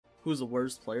Who's the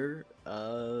worst player?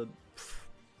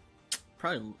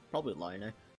 Probably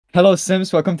Line. Hello,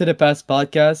 Sims. Welcome to the Past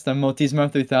Podcast. I'm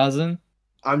Motisma 3000,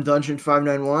 I'm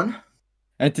Dungeon591.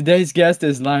 and today's guest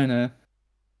is Lina.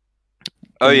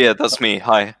 Oh yeah, that's me.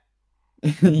 Hi.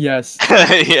 Yes.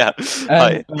 Yeah.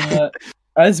 Hi. And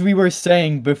as we were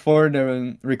saying before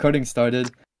the recording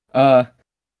started,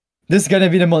 this is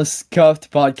gonna be the most scuffed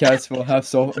podcast we'll have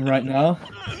right now.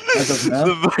 As of now.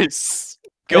 The most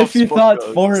If you thought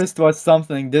podcast. Forest was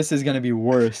something, this is gonna be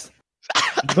worse.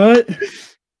 But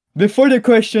before the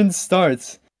question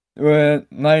starts,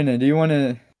 Lina, do you want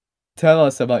to tell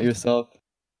us about yourself?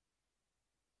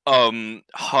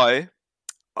 Hi.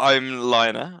 I'm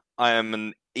Lina. I am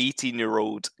an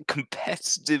 18-year-old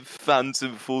competitive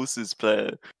Phantom Forces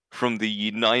player from the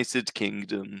United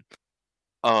Kingdom.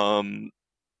 Not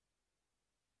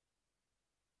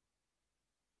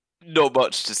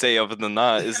much to say other than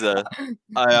that, is there?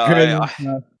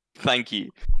 Thank you.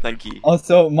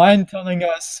 Also, mind telling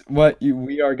us what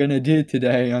we are gonna do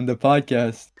today on the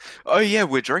podcast? Oh yeah,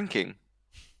 we're drinking.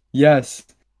 Yes.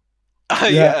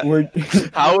 Yeah. We're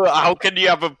How can you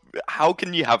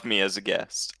have me as a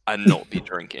guest and not be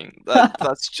drinking?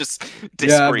 That's just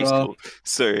disgraceful.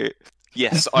 So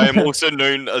yes, I am also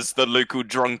known as the local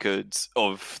drunkard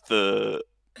of the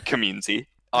community.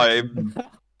 I'm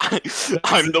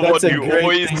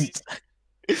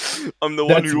the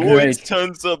one who always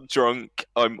turns up drunk.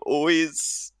 I'm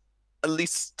always at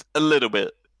least a little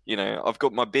bit. You know, I've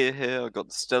got my beer here. I've got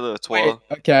the Stella Artois.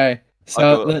 Okay,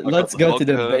 so let's go to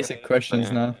the basic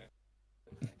questions now.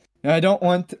 I don't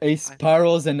want a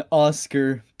Spirals and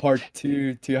Oscar part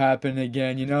 2 to happen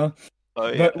again, you know? Oh,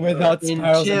 yeah. But without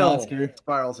Spirals and Oscar.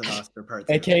 Spirals and Oscar part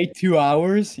 2. AKA 2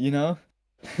 hours, you know?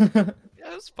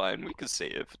 Yeah, that's fine. We can stay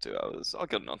here for 2 hours. I've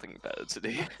got nothing better to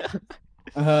do.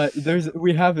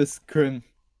 We have a scrim,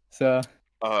 so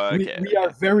we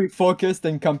are very focused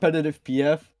and competitive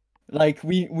PF. Like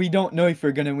we don't know if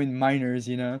we're gonna win minors,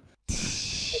 you know.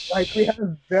 Like we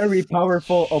have very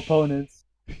powerful opponents,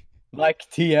 like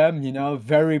TM, you know,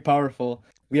 very powerful.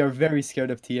 We are very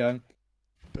scared of TM.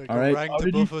 All right,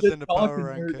 already shit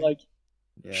talking. Like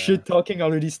shit talking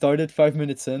already started 5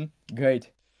 minutes in. Great.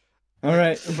 All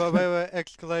right. Wait,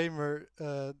 exclaimer,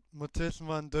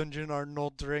 Motisma and Dungeon are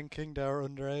not drinking, they're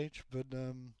underage, but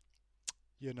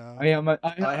you know.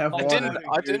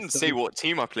 I didn't say what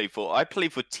team I play for. I play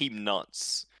for Team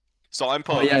Nuts. So I'm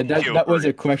part of that was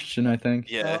a question, I think.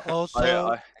 Yeah.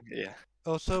 Also,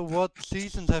 what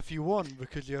seasons have you won?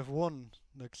 Because you have won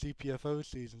like CPFO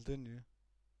seasons, didn't you?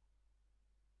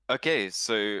 Okay,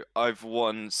 so I've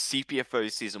won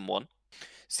CPFO Season 1,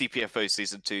 CPFO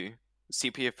Season 2,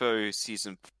 CPFO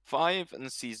Season 5,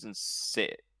 and Season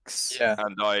 6. Yeah.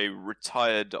 And I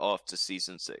retired after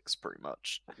Season 6, pretty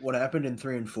much. What happened in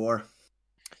 3 and 4?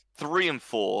 3 and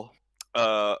 4,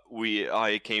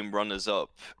 I came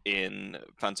runners-up in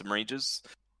Phantom Rangers,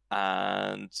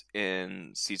 and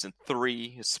in Season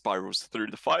 3, Spirals through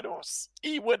the finals.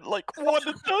 He went like 1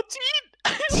 and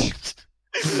 13!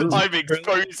 I'm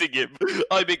exposing him.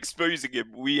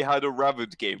 We had a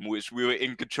Ravaged game which we were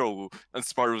in control, and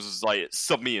Spirals was like,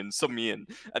 sub me in,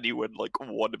 and he went like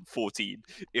 1 and 14.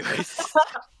 It was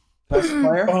best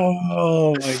player.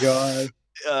 Oh my god.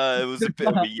 It was a bit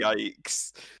of a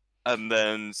yikes. And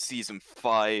then Season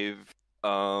 5,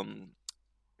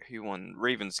 who won?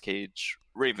 Raven's Cage.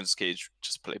 Raven's Cage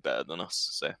just played better than us,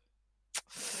 so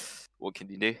what can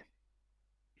you do?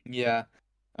 Yeah.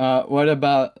 What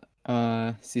about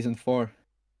Season 4?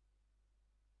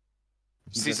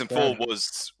 Season 4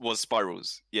 was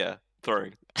Spirals, yeah,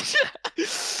 throwing.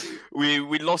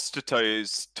 we lost to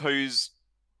Toes.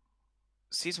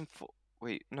 Season 4.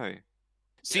 Wait, no.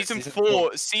 Season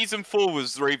 4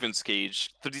 was Raven's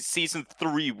Cage. Season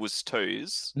 3 was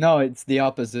Toes. No, it's the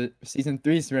opposite. Season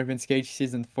 3 is Raven's Cage.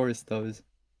 Season 4 is Toes.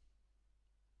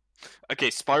 Okay,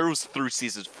 Spirals through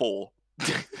Season 4.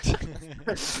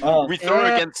 Oh. We threw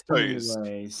against Toes.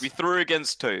 We threw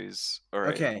against Toes. All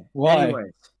right. Okay. Why?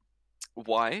 Anyways.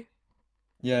 Why?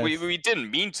 Yeah. We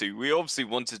didn't mean to. We obviously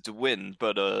wanted to win,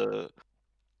 but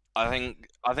I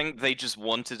think they just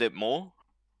wanted it more.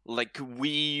 Like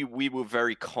we were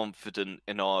very confident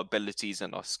in our abilities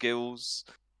and our skills,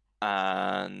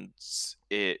 and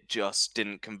it just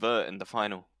didn't convert in the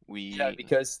final. Yeah,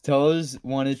 because Toes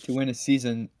wanted to win a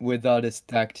season without a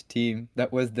stacked team.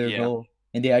 That was their goal,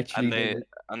 and they actually did it.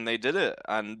 And they did it,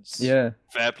 and yeah,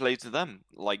 fair play to them.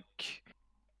 Like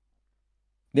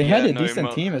they had a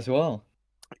decent team as well.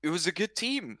 It was a good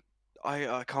team.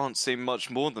 I can't say much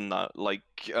more than that. Like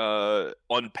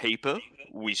on paper,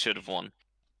 we should have won,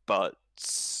 but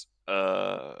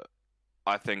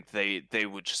I think they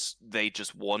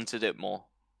just wanted it more,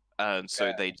 and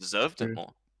so they deserved it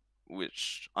more,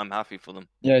 which I'm happy for them.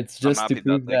 Yeah, it's I'm just to happy that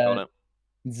prove they got that it.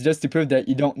 it's just to prove that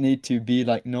you don't need to be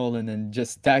like Nolan and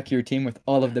just stack your team with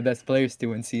all of the best players to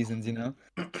win seasons, you know?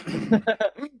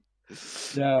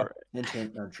 Yeah.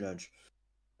 Intent, not judge.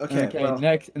 Okay, Okay, well,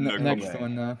 next no next comment.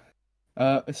 one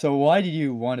now. So why did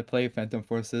you want to play Phantom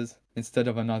Forces instead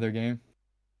of another game?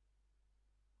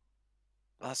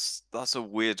 That's a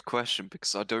weird question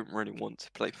because I don't really want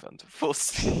to play Phantom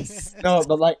Forces. No,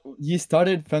 but like you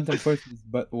started Phantom Forces,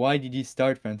 but why did you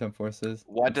start Phantom Forces?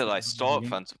 Why did instead I of another start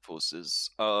game? Phantom Forces?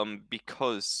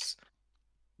 Because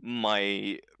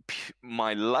my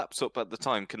my laptop at the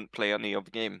time couldn't play any other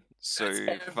game. So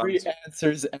Every Phantom...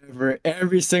 answers ever,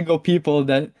 every single people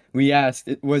that we asked,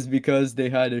 it was because they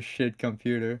had a shit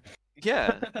computer.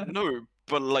 Yeah, no,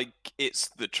 but like it's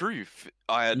the truth.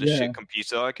 I had a Yeah. shit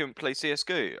computer. I couldn't play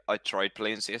CS:GO. I tried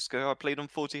playing CS:GO. I played on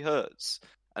 40 hertz,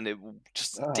 and it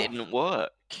just didn't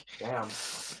work. Damn.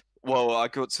 Well, I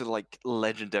got to like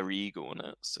Legendary Eagle on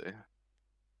it, so.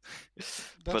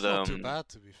 That's not too bad,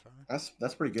 to be fair.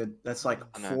 That's pretty good. That's like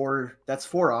I know. 4. That's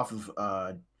 4 off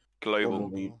of Global.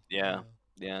 lead. Yeah.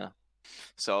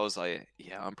 So I was like,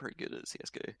 yeah, I'm pretty good at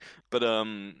CS:GO. But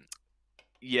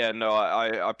yeah, no,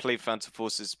 I played Phantom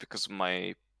Forces because of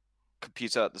my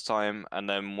computer at the time, and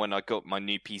then when I got my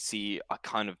new PC, I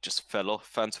kind of just fell off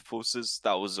Phantom Forces.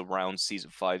 That was around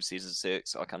season 5, season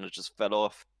 6. I kind of just fell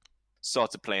off,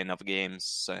 started playing other games.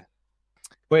 So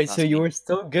Wait, so that's you me. were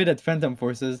still good at Phantom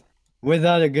Forces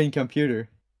without a good computer?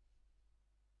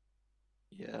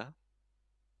 Yeah.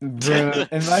 Bro,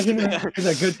 imagine with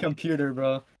a good computer,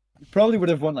 bro. You probably would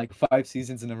have won like 5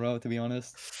 seasons in a row, to be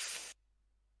honest.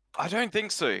 I don't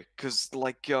think so, because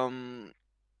like I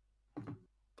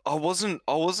wasn't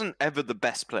ever the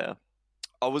best player.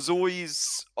 I was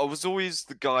always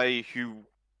the guy who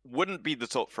wouldn't be the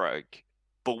top frag,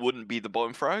 but wouldn't be the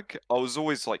bottom frag. I was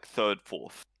always like third,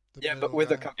 fourth. Yeah, but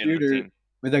with a in the computer, team.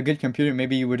 with a good computer,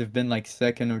 maybe you would have been like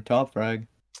second or top frag.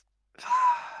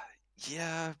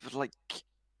 Yeah, but like,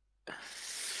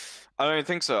 I don't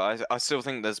think so. I still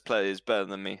think there's players better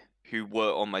than me who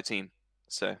were on my team.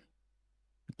 So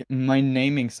Mind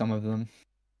naming some of them?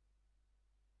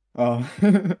 Oh,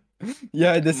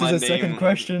 yeah. This is a second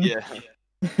question. Yeah,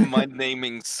 mind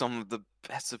naming some of the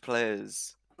better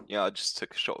players. Yeah, I just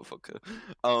took a shot of vodka.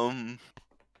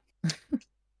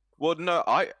 Well, no,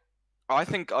 I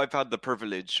think I've had the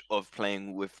privilege of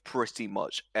playing with pretty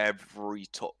much every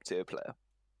top tier player.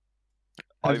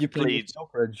 Have you played with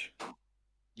Nopridge?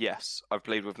 Yes, I've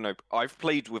played with I've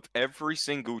played with every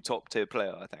single top tier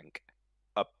player, I think,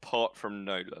 apart from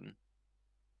Nolan.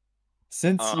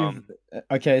 Since you've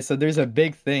okay, so there's a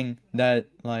big thing that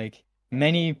like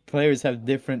many players have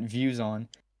different views on.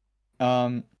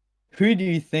 Who do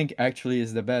you think actually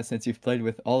is the best since you've played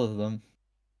with all of them?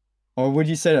 Or would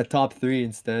you say a top 3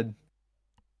 instead?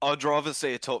 I'd rather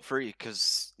say a top 3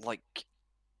 because like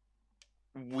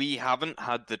we haven't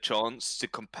had the chance to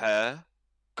compare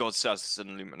God Status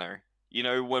and Luminary. You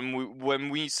know, when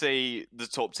we say the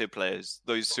top tier players,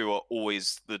 those who are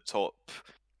always the top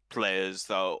players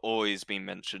that are always being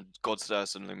mentioned, God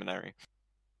Status and Luminary.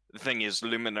 The thing is,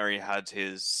 Luminary had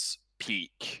his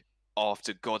peak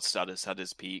after God Status had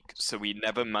his peak, so we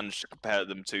never managed to compare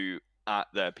them to at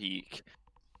their peak.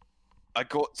 I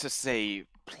got to say,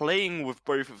 playing with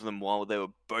both of them while they were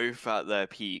both at their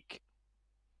peak,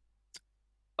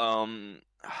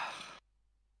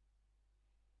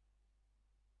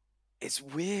 it's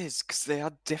weird because they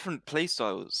had different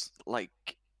playstyles.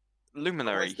 Like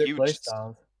Luminary,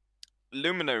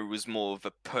 Luminary was more of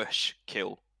a push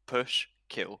kill.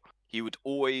 He would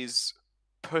always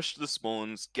push the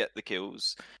spawns, get the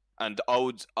kills, and I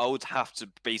would have to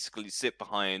basically sit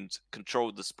behind,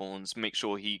 control the spawns, make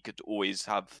sure he could always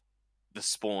have the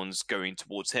spawns going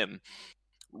towards him.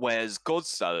 Whereas God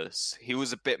Status, he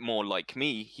was a bit more like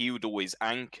me. He would always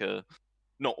anchor,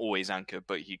 not always anchor,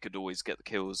 but he could always get the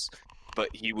kills. But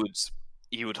he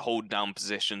would hold down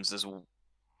positions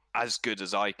as good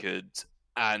as I could,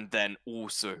 and then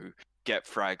also get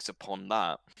frags upon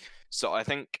that. So I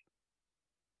think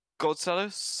God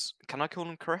Status, can I call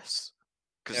him Chris?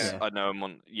 Because I know him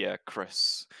on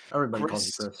Chris. Everybody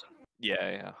calls him Chris.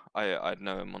 Yeah. I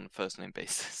know him on a first name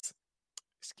basis.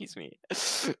 Excuse me.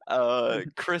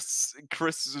 Chris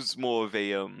is more of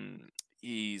a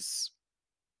he's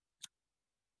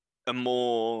a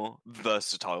more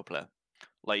versatile player.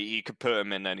 Like you could put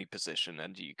him in any position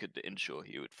and you could ensure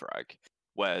he would frag.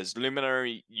 Whereas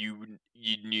Luminary, you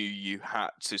knew you had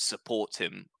to support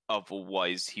him,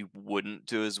 otherwise he wouldn't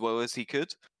do as well as he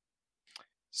could.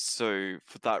 So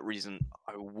for that reason,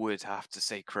 I would have to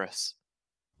say Chris.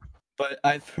 But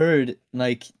I've heard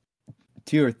like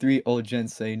 2 or 3 old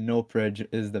gents say Noprej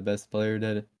is the best player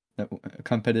that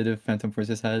competitive Phantom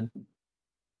Forces had.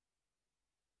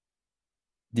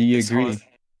 Do you agree?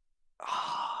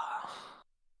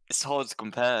 It's hard to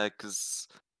compare because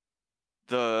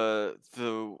the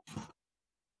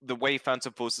way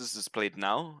Phantom Forces is played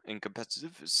now in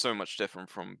competitive is so much different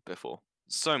from before.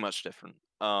 So much different.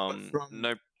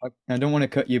 No, I don't want to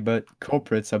cut you, but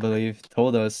Culprits, I believe,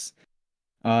 told us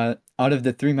out of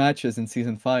the 3 matches in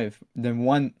season 5, the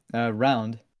one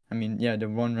round. I mean, yeah, the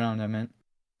one round I meant.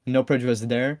 Noprej was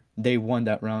there. They won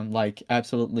that round, like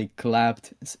absolutely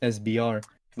clapped SBR.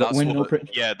 But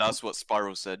that's what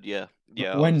Spiral said. Yeah.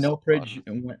 When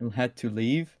Noprej had to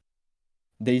leave,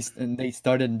 they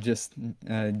started just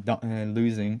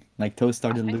losing. Like Toast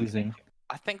started losing.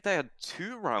 I think they had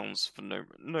 2 rounds for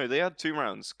no, they had 2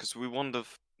 rounds because we won the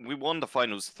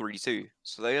finals 3-2.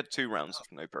 So they had 2 rounds of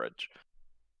Noprej.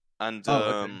 And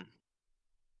okay.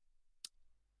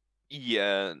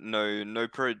 yeah,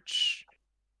 Noprej,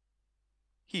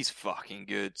 he's fucking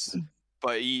good.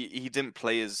 But he didn't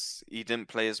play as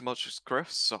much as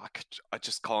Chris, so I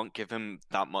just can't give him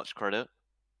that much credit.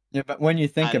 Yeah, but when you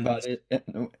think about it,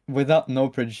 without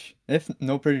Noprej, if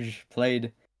Noprej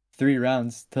played 3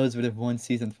 rounds, Toes would have won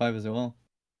season 5 as well.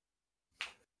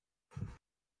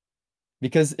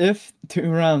 Because if 2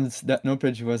 rounds that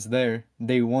Noprej was there,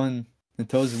 they won, and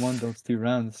Toes won those 2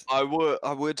 rounds. I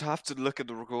would have to look at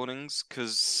the recordings,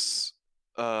 because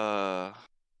can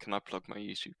I plug my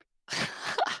YouTube?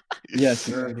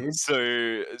 Yes.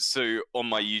 So on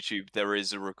my YouTube there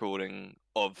is a recording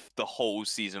of the whole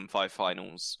season 5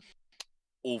 finals,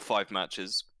 all 5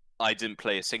 matches. I didn't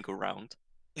play a single round.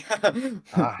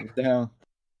 Damn,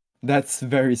 that's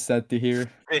very sad to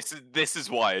hear. This is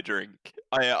why I drink.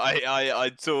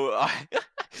 I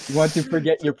want to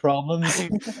forget your problems.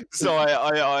 So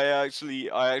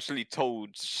I actually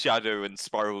told Shadow and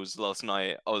Spirals last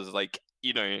night. I was like,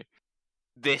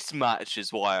 this match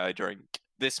is why I drink.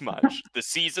 This match, the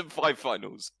season 5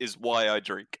 finals, is why I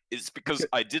drink. It's because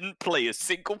I didn't play a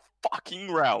single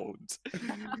fucking round.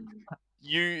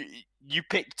 You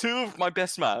picked 2 of my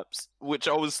best maps, which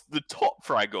I was the top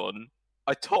frag on.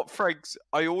 I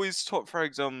always top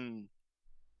frags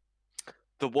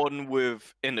the one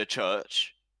with in the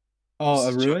church.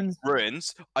 Oh, Ruins?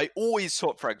 Ruins. I always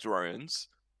top frags Ruins.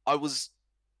 I was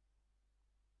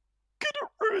good at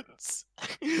Ruins.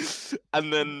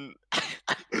 And then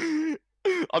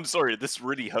I'm sorry, this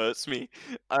really hurts me.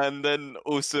 And then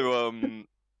also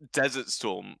Desert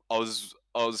Storm. I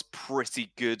was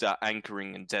pretty good at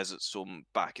anchoring in Desert Storm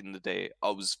back in the day. I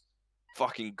was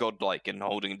fucking godlike in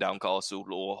holding down Castle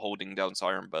or holding down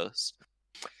Siren Burst.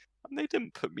 And they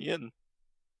didn't put me in.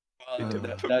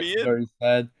 That's very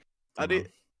sad.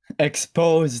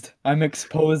 Exposed. I'm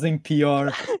exposing PR.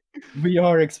 We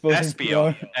are exposing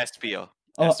SPR. PR. SPR.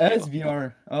 Oh,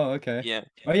 SVR. Oh, okay. Yeah.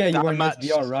 Oh, yeah, you were in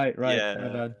SVR, right. Yeah, my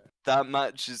bad. That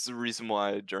match is the reason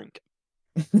why I drink.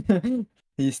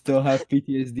 You still have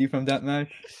PTSD from that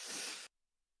match?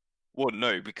 Well,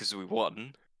 no, because we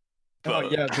won. But, oh,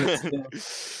 yeah, but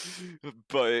still.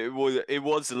 But it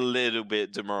was a little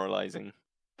bit demoralizing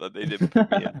that they didn't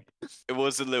put me in. It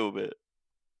was a little bit.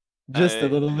 Just a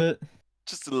little bit?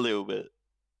 Just a little bit.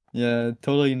 Yeah,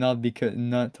 totally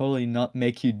not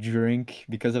make you drink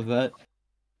because of that.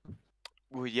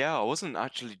 Well, yeah, I wasn't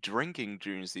actually drinking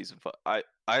during season 5.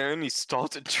 I only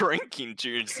started drinking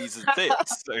during season 6.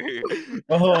 So.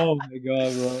 Oh my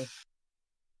god, bro.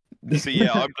 So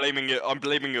yeah, I'm blaming it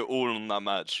all on that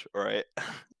match. All right.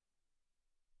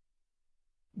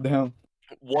 Damn.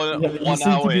 You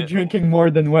seem to be drinking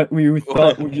more than what we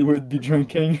thought you would be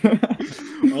drinking.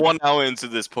 1 hour into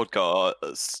this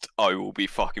podcast, I will be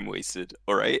fucking wasted.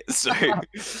 All right. So.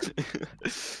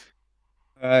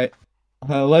 All right.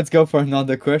 Let's go for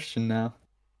another question now.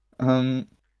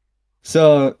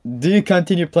 So do you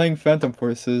continue playing Phantom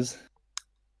Forces?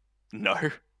 No.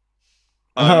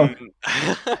 I'm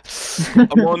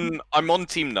on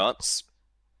Team Nuts,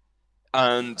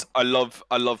 and I love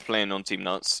playing on Team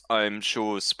Nuts. I'm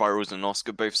sure Spirals and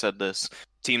Oscar both said this.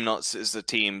 Team Nuts is a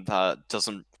team that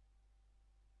doesn't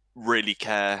really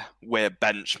care we're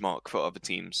benchmark for other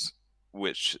teams,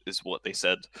 which is what they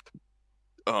said.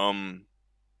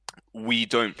 We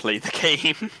don't play the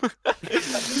game.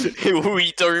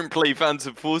 We don't play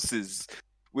Phantom Forces.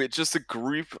 We're just a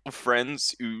group of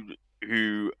friends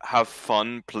who have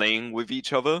fun playing with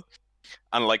each other,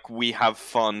 and like we have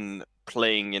fun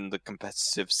playing in the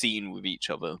competitive scene with each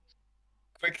other.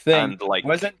 Quick thing, And like,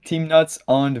 wasn't Team Nuts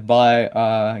owned by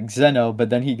Xeno, but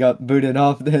then he got booted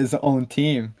off his own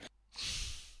team.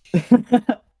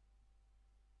 that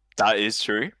is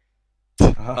true.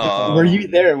 Were you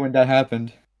there when that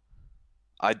happened?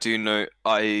 I do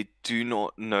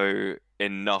not know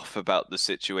enough about the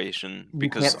situation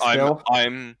because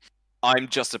I'm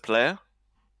just a player.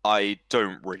 I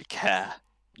don't really care.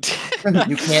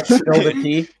 You can't spill the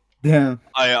tea. Damn.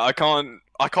 I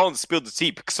can't spill the tea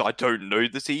because I don't know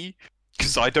the tea.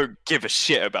 Because I don't give a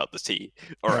shit about the tea.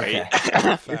 Alright.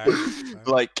 Fair.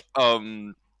 Like,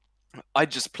 I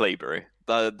just play, bro.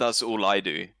 That's all I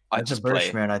do. I As just a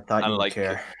British play. man, I thought you would like,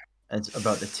 care. It's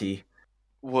about the tea.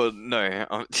 Well, no,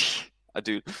 I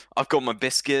do. I've got my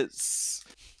biscuits.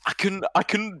 I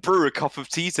couldn't brew a cup of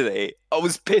tea today. I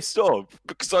was pissed off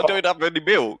because I don't have any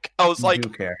milk. I was You like, do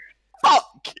care.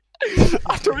 fuck!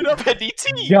 I don't have any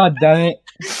tea. God damn it!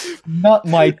 Not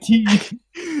my tea.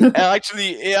 It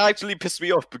actually pissed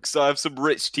me off because I have some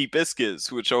rich tea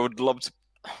biscuits, which I would love to.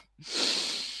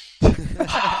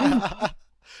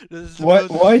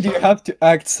 Why do you have to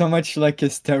act so much like a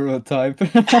stereotype?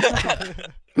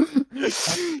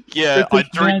 Yeah, I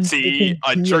British man drink tea. taking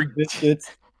I tea drink and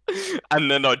biscuits.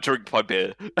 and then I drink my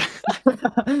beer.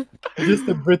 Just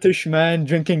a British man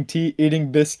drinking tea,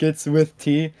 eating biscuits with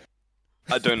tea.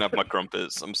 I don't have my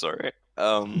crumpets. I'm sorry.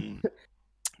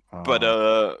 But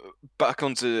Oh. back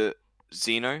onto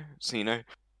Xeno.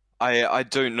 I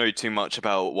don't know too much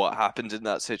about what happened in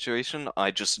that situation.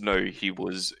 I just know he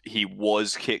was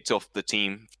kicked off the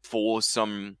team for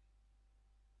some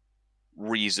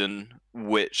reason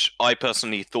which I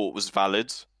personally thought was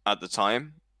valid at the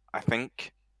time. I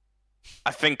think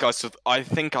I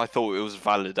thought it was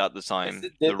valid at the time.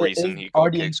 The reason he are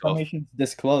got the kicked off. information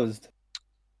disclosed?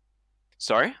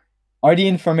 Sorry? Are the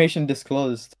information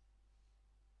disclosed?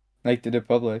 Like to the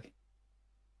public?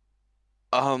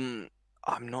 I'm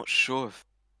not sure.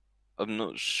 I'm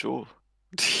not sure.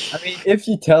 I mean, if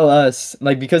you tell us,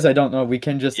 like, because I don't know, we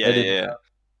can just edit it yeah. out.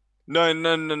 No.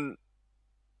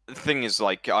 The thing is,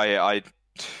 like, I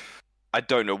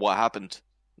don't know what happened.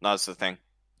 That's the thing.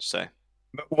 So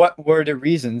But what were the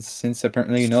reasons, since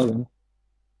apparently you know them?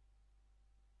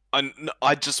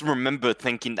 I just remember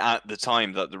thinking at the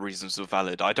time that the reasons were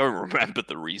valid. I don't remember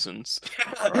the reasons.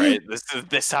 Right?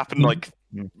 This happened like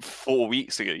 4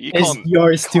 weeks ago. You Is can't.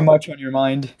 yours too much on your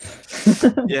mind?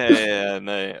 Yeah,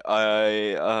 no.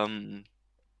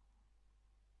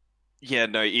 Yeah,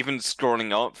 no, even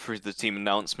scrolling up through the team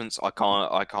announcements, I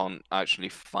can't actually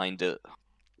find it.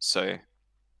 So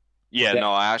yeah,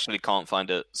 no, I actually can't find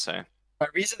it, so A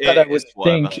reason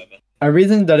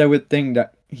that I would think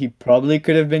that he probably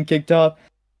could have been kicked off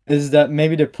is that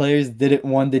maybe the players didn't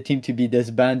want the team to be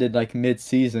disbanded like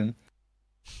mid-season.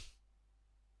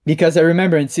 Because I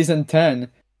remember in season 10,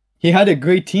 he had a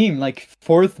great team, like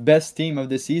 4th best team of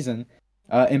the season,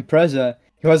 Impreza.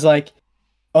 He was like,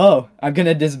 oh, I'm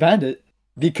gonna disband it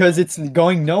because it's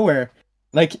going nowhere.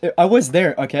 Like, I was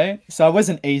there, okay? So I was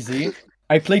in AZ.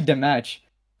 I played the match.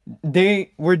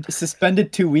 They were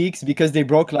suspended 2 weeks because they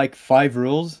broke like 5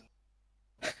 rules.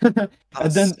 And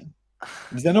then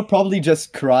Xeno probably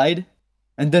just cried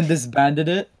and then disbanded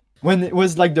it when it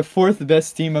was like the 4th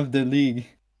best team of the league.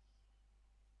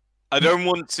 I don't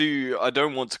want to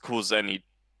cause any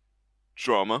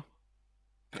drama.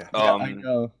 I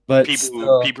know, but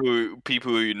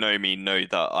people who know me know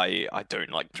that I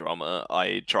don't like drama.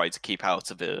 I try to keep out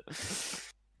of it.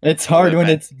 It's hard when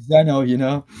it's Xeno, you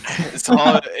know. It's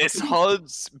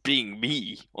hard being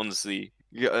me, honestly,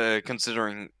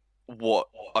 considering what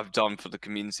I've done for the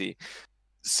community.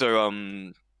 So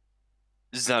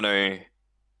Xeno,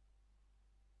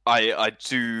 I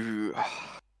do.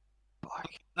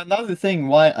 Another thing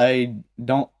why I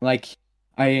don't like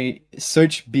I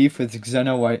search beef with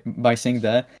Xeno by saying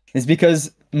that is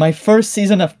because my first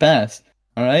season of PASS,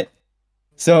 alright?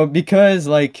 So because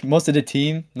like most of the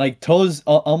team, like Toes,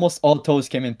 almost all Toes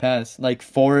came in PASS, like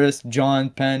Forest, John,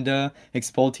 Panda,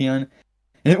 Expulsion.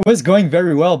 And it was going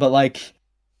very well, but like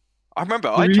I remember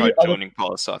I tried joining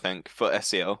PASS, I think, for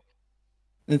SEL.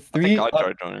 I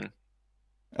tried joining.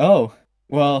 Oh,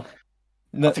 well.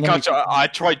 I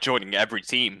tried joining every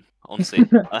team, honestly.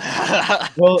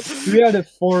 Well, 3 out of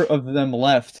 4 of them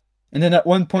left. And then at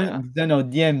one point, Xeno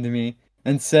DM'd me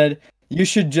and said, you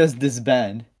should just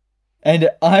disband. And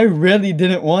I really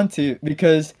didn't want to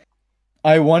because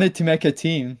I wanted to make a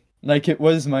team. Like, it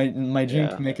was my dream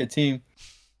to make a team.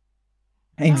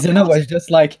 And Xeno was just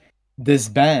like,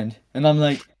 disband. And I'm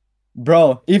like,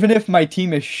 bro, even if my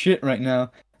team is shit right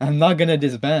now, I'm not gonna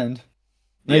disband.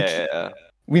 Like, yeah.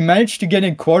 We managed to get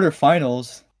in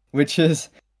quarterfinals, which is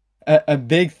a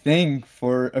big thing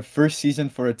for a first season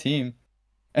for a team.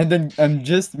 And then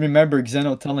just remember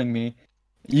Xeno telling me,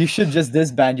 you should just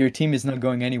disband, your team is not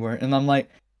going anywhere. And I'm like,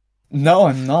 no,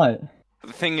 I'm not.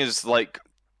 The thing is, like,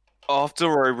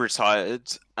 after I retired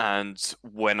and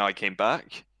when I came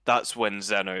back, that's when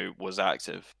Xeno was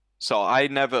active. So I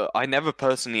never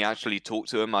personally actually talked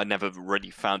to him. I never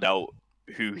really found out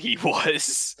who he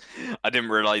was. I didn't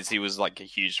realize he was like a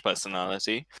huge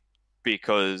personality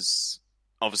because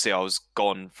obviously I was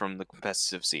gone from the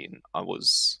competitive scene. I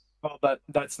was Well,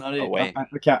 that's not it. away.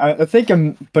 Okay, I think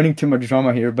I'm putting too much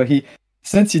drama here, but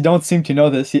since you don't seem to know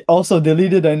this, he also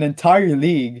deleted an entire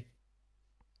league.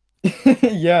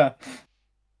 Yeah.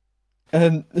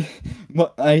 And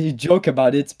I joke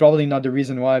about it, it's probably not the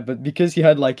reason why, but because he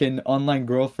had like an online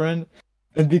girlfriend,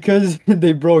 and because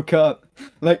they broke up,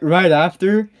 like right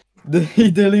after,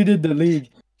 he deleted the league.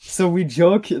 So we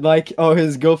joke like, oh,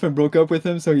 his girlfriend broke up with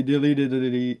him, so he deleted the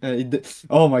league.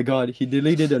 Oh my god, he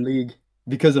deleted the league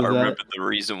because of I that. remember the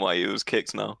reason why he was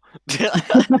kicked now.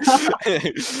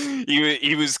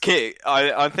 he was kicked.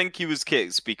 I think he was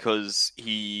kicked because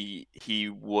he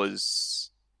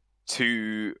was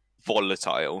too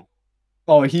volatile.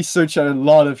 Oh, he searched a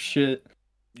lot of shit.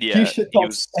 Yeah, he shit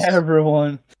talks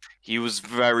everyone. He was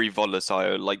very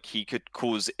volatile. Like, he could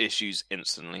cause issues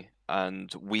instantly,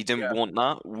 and we didn't want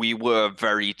that. We were a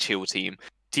very chill team.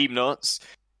 Team Nuts,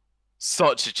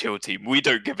 such a chill team. We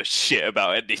don't give a shit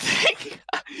about anything.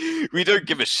 We don't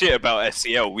give a shit about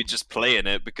SEL. We just play in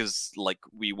it because, like,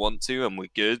 we want to, and we're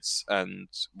good, and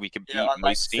we can beat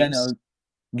most teams.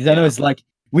 Xeno is like,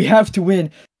 we have to win.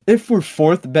 If we're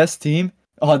fourth best team,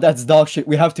 oh, that's dog shit.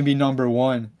 We have to be number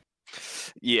one.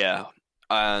 Yeah,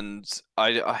 and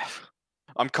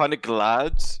I'm kind of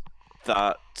glad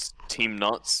that Team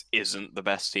Nuts isn't the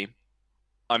best team.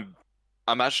 I'm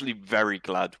actually very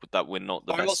glad that we're not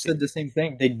the best team. I said the same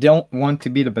thing. They don't want to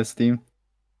be the best team.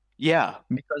 Yeah,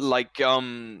 because like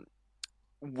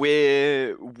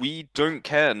we don't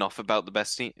care enough about the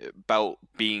best team, about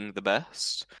being the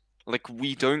best. Like,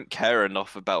 we don't care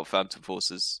enough about Phantom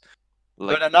Forces.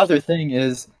 Like, but another thing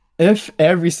is, if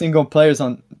every single players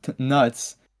on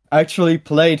Nuts actually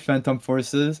played Phantom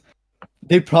Forces,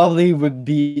 they probably would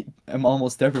beat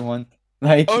almost everyone.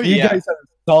 Like, you guys have a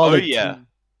solid team.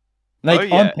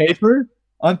 Like,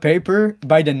 on paper,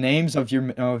 by the names of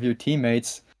your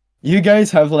teammates, you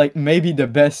guys have like maybe the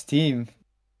best team.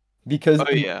 Because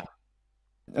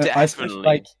definitely,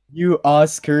 like you,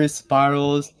 Oscar,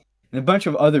 Spirals, and a bunch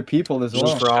of other people as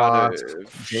well.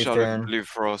 Shadow, Blue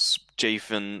Frost,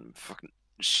 Jathan,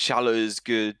 Shallow is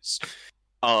good.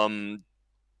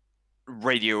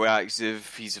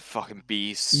 Radioactive, he's a fucking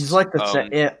beast. He's like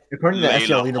the according to the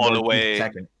SEL leaderboard, he's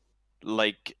second.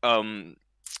 Like,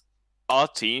 our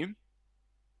team,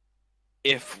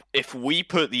 if we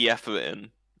put the effort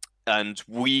in, and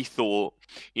we thought,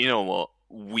 you know what,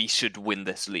 we should win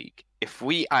this league. If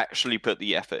we actually put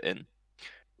the effort in,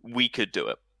 we could do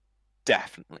it.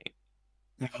 Definitely.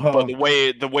 But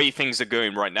the way things are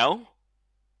going right now,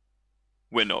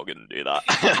 we're not gonna do that.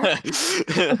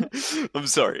 I'm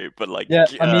sorry, but like, yeah,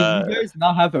 I mean, you guys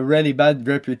now have a really bad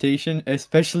reputation,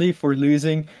 especially for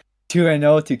losing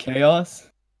 2-0 to Chaos.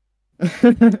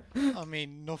 I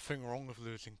mean, nothing wrong with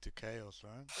losing to Chaos,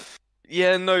 right?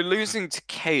 Yeah, no, losing to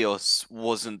Chaos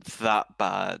wasn't that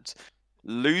bad.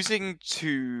 Losing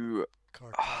to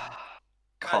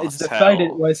Cartel. It's the fact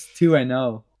it was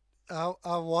 2-0.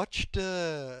 I watched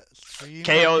the stream.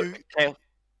 Chaos.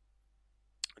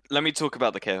 Let me talk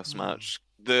about the Chaos match.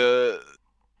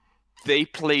 They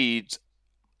played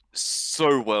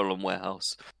so well on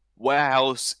Warehouse.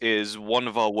 Warehouse is one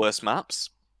of our worst maps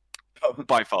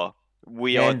by far.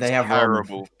 We are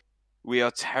terrible. We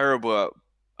are terrible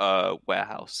at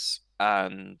Warehouse,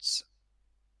 and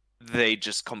they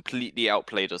just completely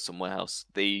outplayed us on Warehouse.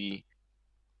 They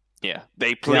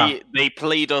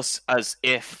played us as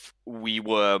if we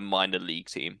were a minor league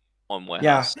team on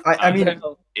Warehouse. Yeah, I mean,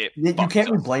 you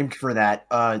can't be blamed for that,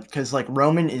 because like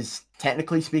Roman is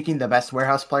technically speaking the best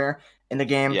Warehouse player in the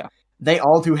game. Yeah. They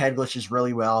all do head glitches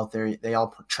really well. They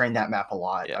all train that map a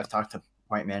lot. Yeah. I've talked to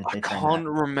White Man. I can't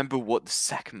remember what the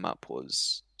second map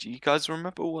was. Do you guys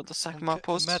remember what the second map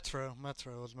was? Metro.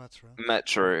 Metro was Metro.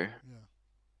 Metro. Yeah.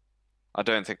 I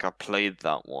don't think I played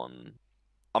that one.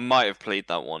 I might have played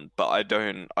that one, but I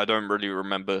don't really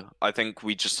remember. I think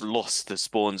we just lost the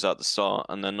spawns at the start,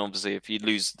 and then obviously if you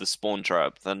lose the spawn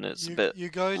trap, then it's a bit You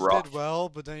guys rough. did well,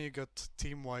 but then you got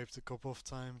team wiped a couple of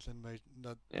times and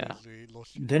basically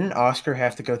lost you. Didn't Oscar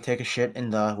have to go take a shit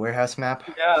in the Warehouse map?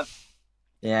 Yeah.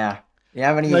 Yeah. You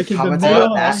have any Like comments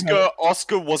about that?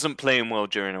 Oscar wasn't playing well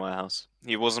during the Warehouse.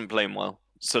 He wasn't playing well.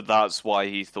 so that's why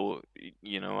he thought,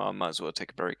 I might as well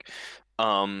take a break.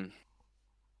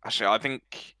 Actually, I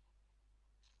think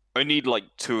only like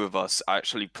 2 of us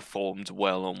actually performed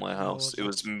well on Warehouse. It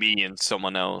was me and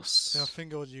someone else. Yeah, I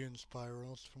think it was you and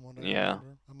Spirals from what I Yeah.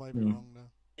 remember. I might be wrong though.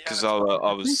 Because I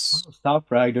was top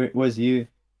fragged. It was you.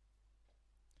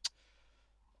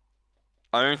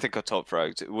 I don't think I top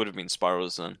fragged. It would have been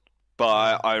Spirals then.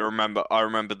 But I remember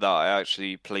that I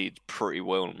actually played pretty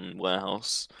well in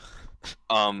Warehouse.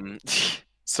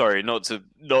 Sorry, not to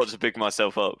pick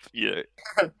myself up,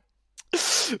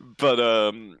 but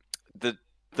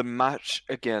the match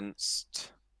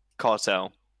against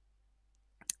Cartel.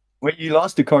 Wait, you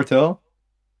lost to Cartel?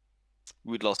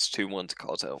 We lost 2-1 to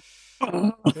Cartel.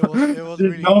 It was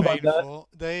really painful.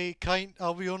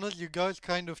 I'll be honest, you guys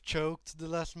kind of choked the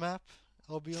last map.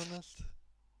 I'll be honest.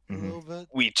 A little bit.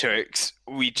 We choked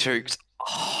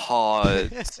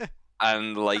hard.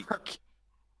 And like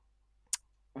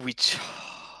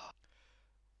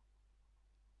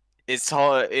it's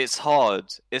hard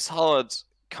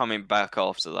coming back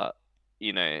after that,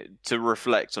 to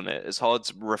reflect on it. It's hard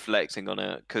reflecting on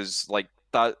it because like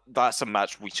that's a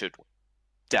match we should win.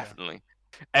 Definitely.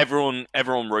 Everyone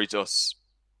wrote us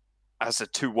as a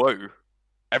 2-0.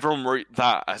 Everyone wrote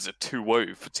that as a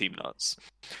 2-0 for Team Nuts.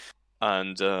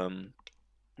 And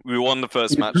we won the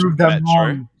first match with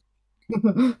Metro.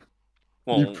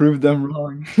 Well, you proved them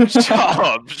wrong. Shut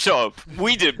up.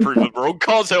 We didn't prove them wrong.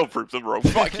 Cartel proved them wrong.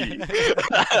 Fuck you.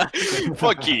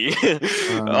 Fuck you.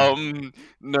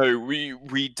 No,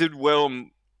 we did well.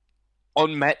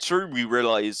 On Metro, we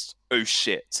realized, oh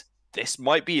shit, this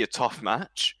might be a tough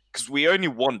match. Because we only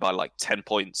won by like 10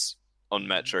 points on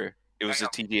Metro. It was a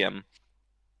TDM.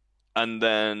 And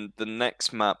then the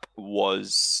next map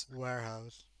was...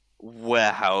 Warehouse,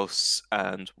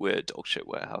 and we're a dogshit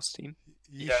Warehouse team.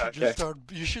 You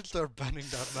should start banning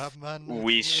that map, man.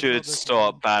 We should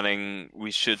start banning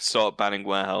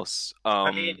Warehouse.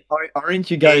 I mean, aren't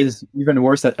you guys even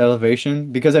worse at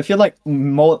Elevation? Because I feel like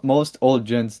most old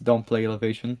gens don't play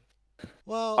Elevation.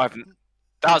 Well,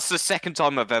 that's the second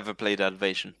time I've ever played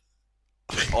Elevation.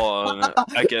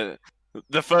 Again,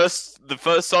 the first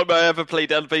time I ever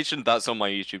played Elevation, that's on my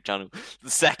YouTube channel. The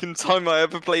second time I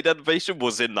ever played Elevation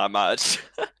was in that match.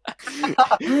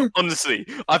 Honestly,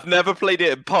 I've never played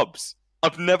it in pubs.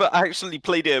 I've never actually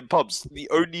played it in pubs. The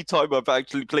only time I've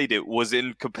actually played it was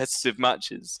in competitive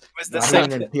matches. Was the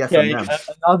same.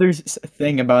 Another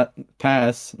thing about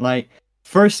PASS, like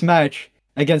first match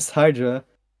against Hydra.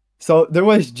 So there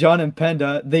was John and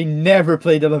Panda. They never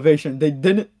played Elevation. They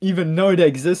didn't even know it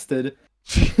existed.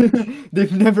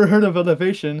 They've never heard of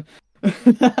Elevation.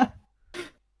 And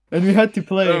we had to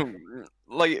play.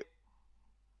 I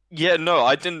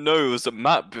didn't know it was a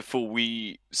map before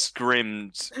we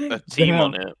scrimmed a team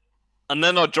on it. And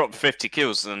then I dropped 50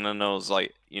 kills, and then I was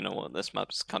like, you know what, this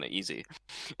map's kind of easy.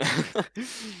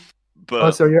 But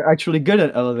so you're actually good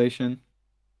at Elevation.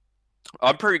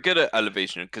 I'm pretty good at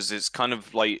Elevation because it's kind of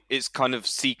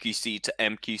CQC to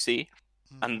MQC,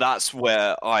 and that's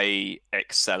where I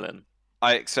excel in.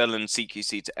 I excel in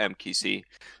CQC to MQC.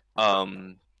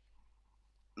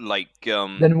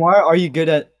 Then why are you good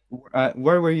at?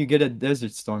 Where were you good at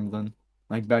Desert Storm then?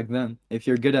 Like back then, if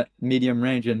you're good at medium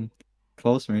range and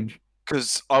close range.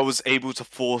 Because I was able to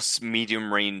force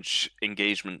medium range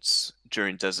engagements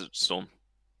during Desert Storm.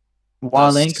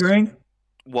 While anchoring?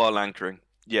 While anchoring.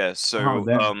 Yeah, so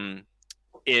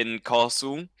in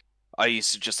Castle, I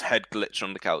used to just head glitch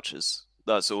on the couches.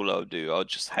 That's all I would do. I would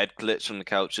just head glitch on the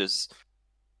couches,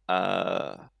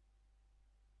 get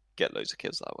loads of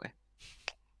kills that way.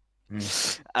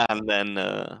 And then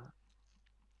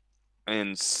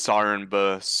in Siren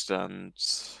Burst, and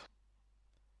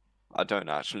I don't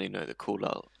actually know the call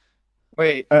out.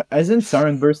 Wait, isn't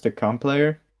Siren Burst a comp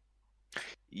player?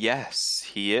 Yes,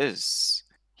 he is.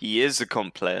 He is a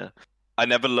comp player. I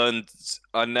never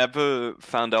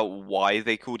found out why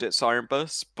they called it Siren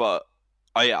Burst, but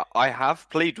I have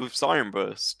played with Siren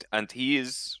Burst, and he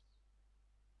is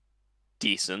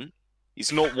decent.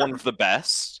 He's not one of the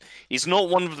best. He's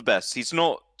not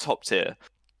top tier,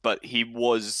 but he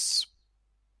was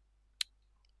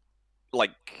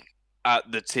like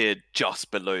at the tier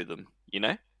just below them,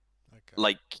 Okay.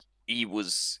 Like he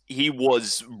was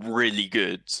really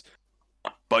good.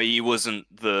 But he wasn't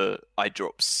I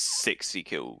drop 60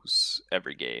 kills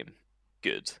every game.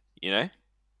 Good,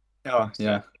 Oh,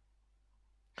 yeah.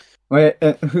 Wait,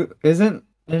 isn't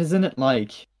it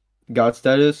like God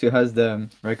Status who has the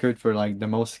record for like the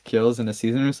most kills in a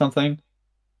season or something?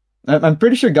 I'm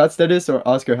pretty sure God Status or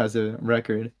Oscar has a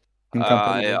record.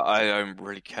 I don't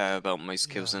really care about most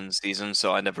kills in the season,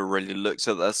 so I never really looked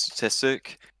at that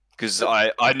statistic. because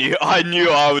I knew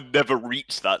I would never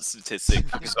reach that statistic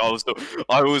because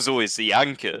I was always the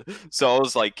anchor. So I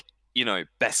was like, you know,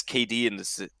 best KD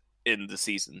in the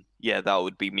season. Yeah, that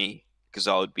would be me because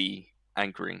I would be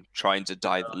anchoring, trying to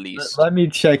die the least. Let me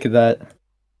check that.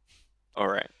 All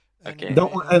right. Okay.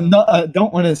 Don't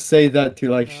want to say that to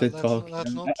like shit talk.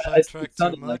 Let's not sidetrack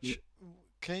too much.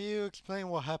 Can you explain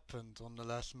what happened on the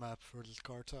last map for this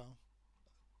cartel?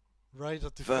 Right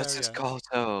at the versus very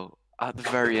cartel at the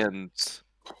very end.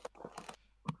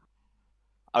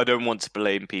 I don't want to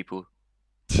blame people.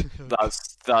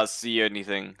 That's the only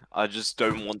thing. I just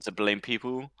don't want to blame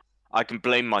people. I can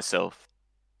blame myself.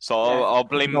 So I'll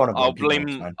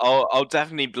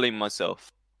definitely blame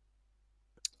myself.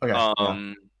 Okay.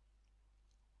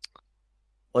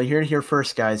 Well, you heard it here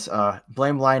first, guys.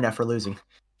 Blame Lionel for losing.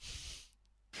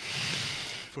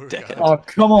 Oh,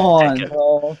 come on,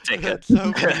 Dickhead.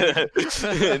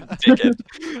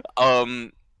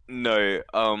 Dickhead. No.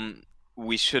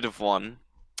 We should have won.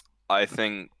 I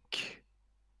think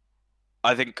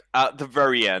at the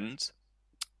very end,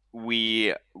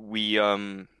 it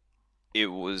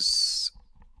was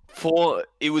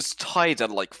tied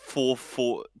at like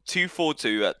 4-4,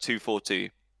 2-4-2 at 2-4-2.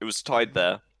 It was tied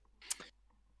there.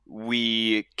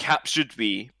 We captured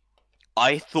B.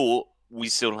 I thought we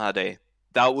still had A.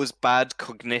 That was bad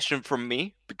cognition from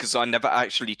me because I never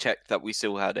actually checked that we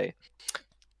still had A.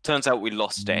 Turns out we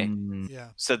lost A.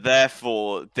 Yeah. So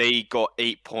therefore, they got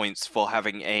 8 points for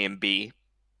having A and B,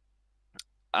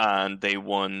 and they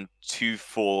won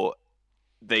 2-4.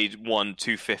 They won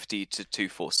 250 to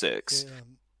 246,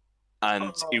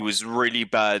 and it was really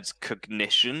bad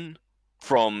cognition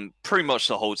from pretty much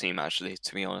the whole team, actually,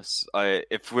 to be honest.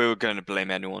 If we were going to blame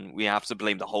anyone, we have to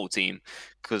blame the whole team,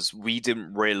 because we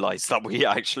didn't realize that we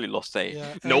actually lost A.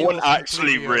 Yeah, no one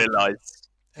actually realized.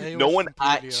 No one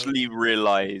actually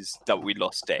realized that we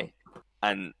lost A,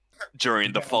 and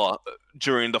during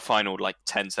the final like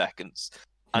 10 seconds,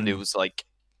 and it was like,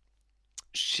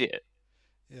 shit.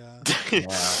 Yeah.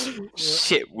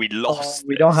 Shit, we lost.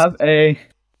 We don't have A.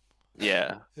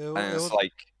 Yeah, and it's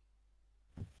like.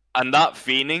 And that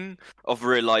feeling of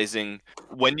realizing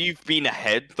when you've been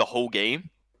ahead the whole game,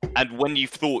 and when you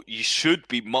thought you should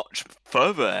be much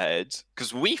further ahead,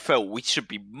 because we felt we should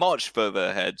be much further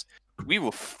ahead, we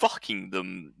were fucking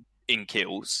them in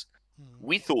kills.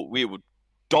 We thought we were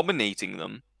dominating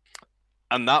them.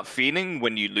 And that feeling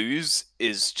when you lose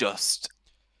is just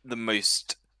the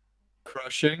most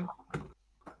crushing.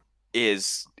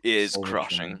 Is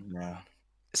crushing. Yeah.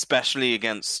 Especially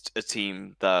against a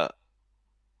team that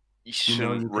you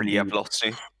shouldn't really have lost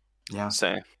to. Yeah. So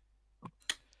it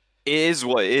is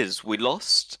what it is. We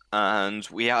lost, and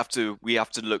we have to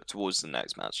look towards the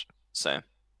next match. So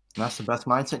that's the best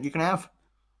mindset you can have.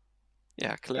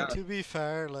 Yeah, clearly. To be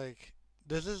fair, like,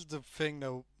 this is the thing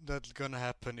that's gonna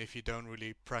happen if you don't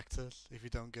really practice, if you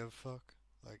don't give a fuck.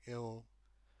 Like, it'll,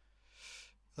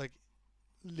 like,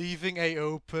 leaving A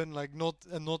open, like,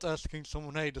 not asking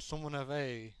someone, hey, does someone have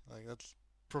A? Like, that's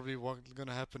probably what's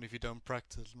gonna happen if you don't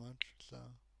practice much. So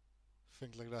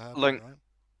things like that happen, like, right?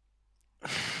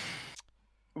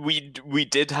 We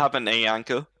did have an A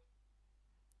anchor.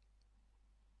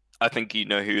 I think you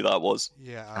know who that was.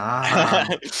 Yeah.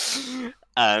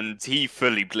 And he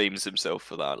fully blames himself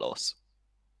for that loss.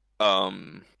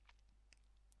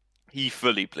 He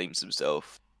fully blames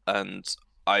himself, and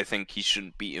I think he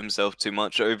shouldn't beat himself too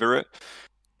much over it.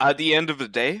 At the end of the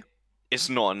day, it's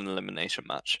not an elimination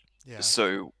match. Yeah.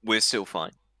 So we're still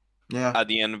fine. Yeah. At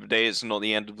the end of the day, it's not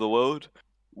the end of the world.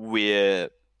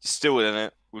 We're still in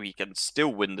it. We can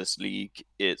still win this league.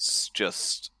 It's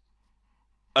just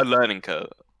a learning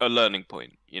curve, a learning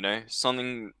point, you know?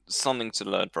 Something to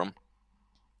learn from.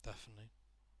 Definitely.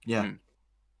 Yeah.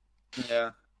 Yeah.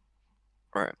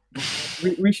 Right.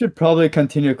 We should probably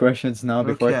continue questions now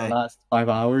before it lasts 5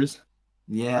 hours.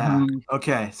 Yeah.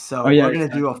 Okay, so we're going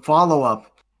to do a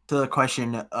follow-up to the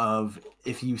question of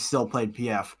if you still played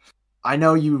PF. I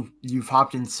know you've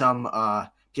hopped in some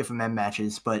GIFMM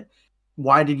matches, but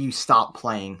why did you stop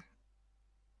playing?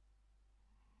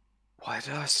 Why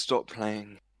did I stop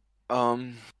playing?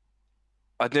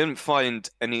 I didn't find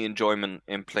any enjoyment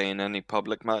in playing any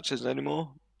public matches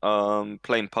anymore.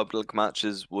 Playing public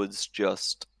matches was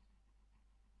just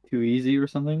too easy or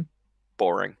something.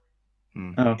 Boring.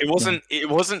 Oh, It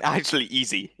wasn't actually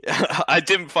easy. I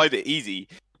didn't find it easy.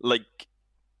 Like,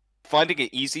 finding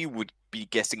it easy would be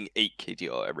getting 8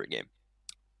 KDR every game.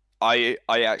 I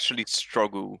actually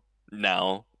struggle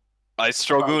now.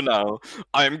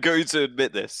 I'm going to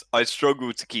admit this. I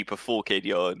struggle to keep a 4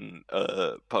 KDR in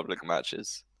public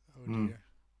matches. Oh dear.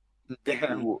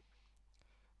 Damn.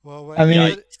 Well, wait, I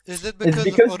mean, is it because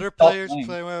of other players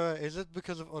playing? Wait, is it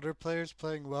because of other players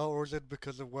playing well, or is it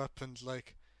because of weapons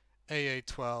like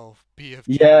AA-12, BFG?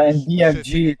 Yeah, and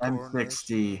BFG,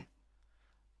 M60.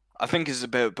 I think it's a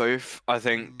bit of both. I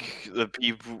think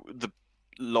the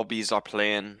lobbies are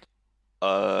playing.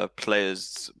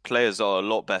 Players are a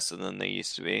lot better than they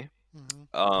used to be.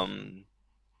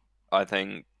 I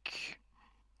think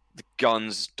the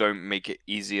guns don't make it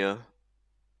easier,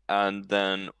 and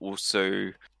then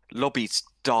also lobbies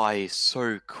die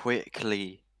so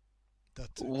quickly.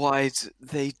 Why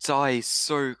they die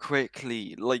so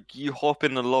quickly? Like, you hop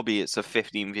in the lobby, it's a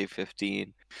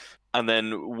 15v15, and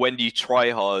then when you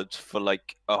try hard for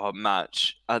like a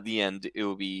match, at the end it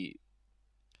will be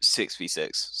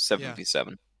 6v6,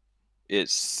 7v7.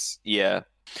 It's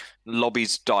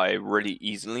lobbies die really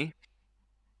easily,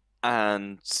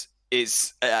 and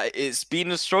it's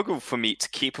been a struggle for me to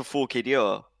keep a 4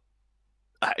 KDR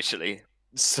actually.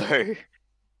 So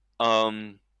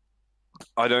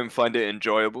I don't find it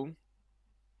enjoyable.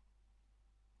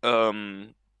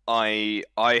 I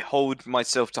hold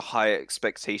myself to higher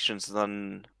expectations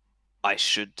than I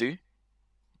should do,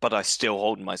 but I still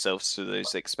hold myself to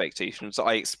those expectations.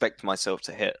 I expect myself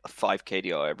to hit a 5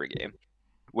 KDR every game,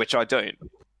 which I don't.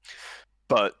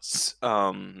 But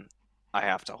I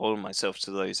have to hold myself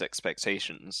to those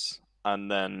expectations,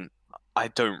 and then I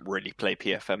don't really play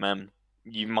PFMM.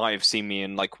 You might have seen me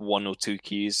in like 1 or 2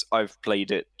 queues. I've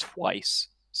played it twice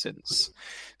since.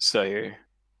 So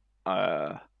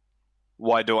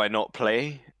why do I not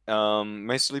play?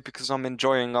 Mostly because I'm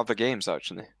enjoying other games,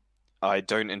 actually. I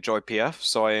don't enjoy PF,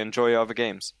 so I enjoy other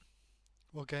games.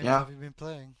 What games have you been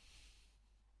playing?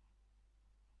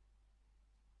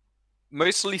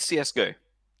 Mostly CSGO.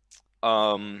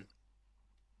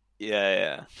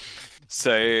 Yeah.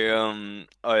 So,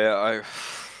 I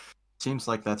seems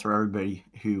like that's where everybody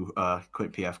who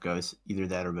quit PF goes. Either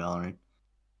that or Valorant.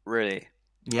 Really?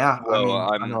 Yeah, well,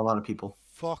 I know a lot of people.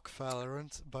 Fuck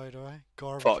Valorant, by the way.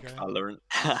 Garbage fuck game. Valorant.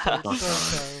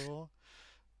 So terrible.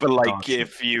 But like,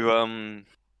 if you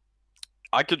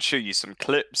I could show you some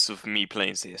clips of me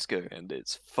playing CS:GO, and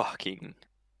it's fucking.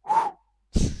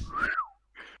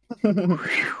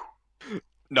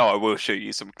 No, I will show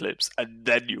you some clips, and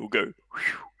then you'll go.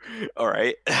 All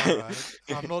right.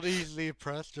 I'm not easily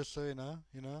impressed, just so you know.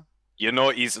 You're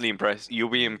not easily impressed. You'll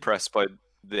be impressed by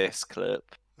this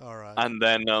clip. All right. And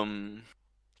then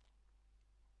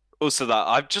also that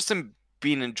I've just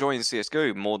been enjoying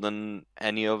CS:GO more than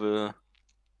any other.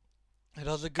 It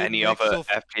has a good any mix other of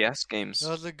FPS games. It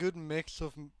has a good mix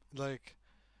of like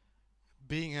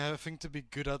having to be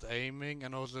good at aiming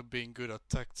and also being good at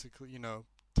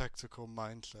tactical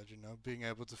mindset. Being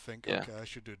able to think, okay, I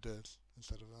should do this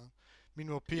instead of that.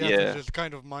 Meanwhile, PF is just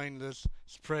kind of mindless,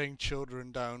 spraying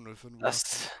children down with an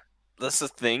That's the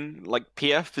thing. Like,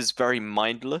 PF is very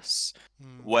mindless,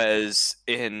 whereas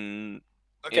in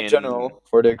general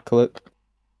for the clip.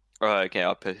 Okay,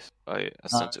 I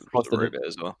sent it to Robit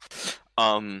as well.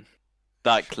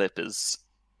 That clip is.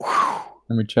 Let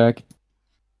me check.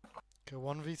 Okay,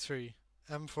 1v3.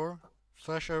 M4.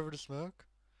 Flash over the smoke.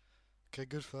 Okay,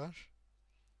 good flash.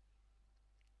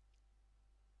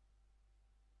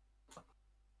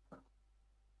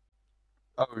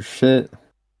 Oh shit.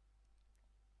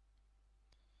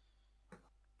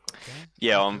 Okay.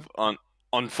 Yeah,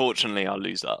 unfortunately, I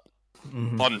lose that.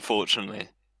 Unfortunately.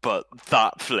 But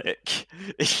that flick,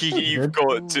 you've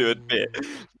got to admit,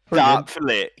 that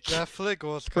flick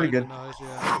was pretty good. Nice,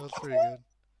 yeah, it was pretty good.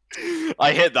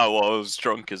 I hit that while I was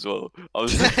drunk as well. I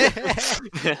was okay,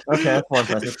 that's more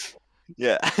impressive.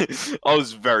 Yeah, I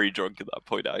was very drunk at that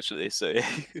point actually, so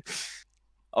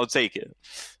I'll take it.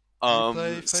 You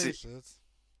play Faceit?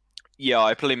 Yeah,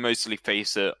 I play mostly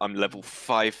Faceit. I'm level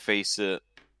 5 Faceit.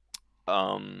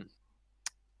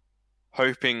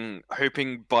 Hoping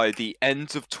by the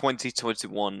end of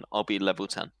 2021 I'll be level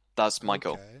 10. That's my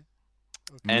goal. Okay.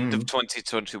 End of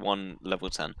 2021 level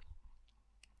 10.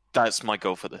 That's my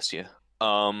goal for this year.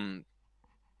 So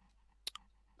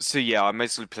yeah, I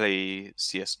mostly play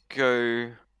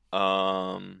CS:GO.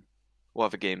 What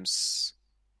other games?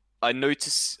 I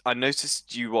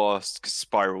noticed you asked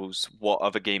Spirals what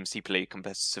other games he played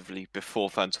competitively before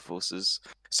Phantom Forces.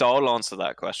 So I'll answer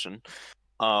that question.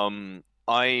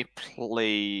 I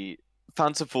play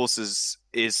Phantom Forces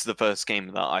is the first game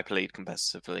that I played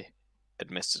competitively,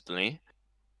 admittedly.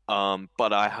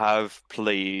 But I have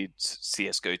played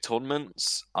CS:GO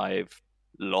tournaments. I've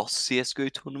lost CS:GO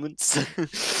tournaments.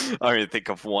 I don't think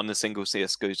I've won a single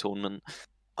CS:GO tournament.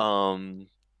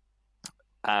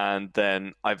 And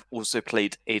then I've also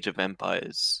played Age of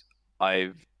Empires.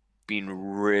 I've been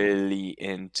really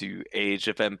into Age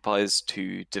of Empires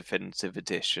 2 Definitive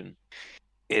Edition.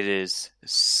 It is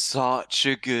such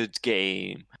a good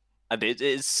game, and it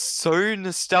is so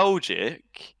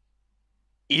nostalgic,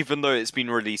 even though it's been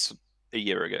released a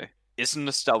year ago. It's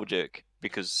nostalgic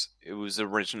because it was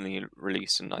originally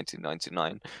released in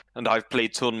 1999, and I've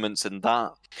played tournaments in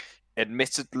that.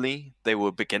 Admittedly, they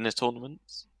were beginner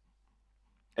tournaments.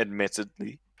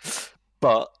 Admittedly.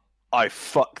 But I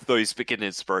fucked those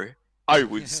beginners, bro. I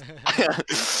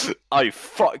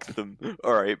fucked them.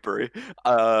 Alright, bro.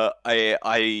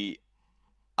 I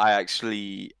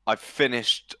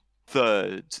finished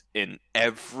third in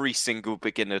every single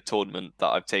beginner tournament that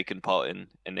I've taken part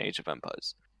in Age of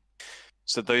Empires.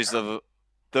 So those are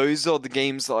the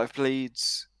games that I've played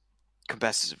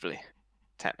competitively,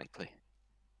 technically.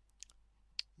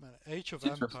 Man, Age of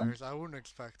Empires, I wouldn't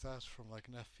expect that from like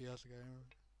an FPS game.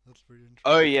 That's pretty interesting.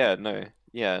 Oh yeah, no.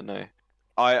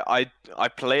 I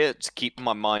play it to keep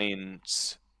my mind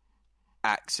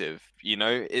active, you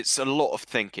know? It's a lot of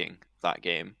thinking, that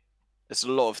game. It's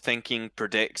a lot of thinking,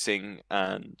 predicting,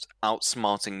 and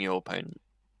outsmarting your opponent.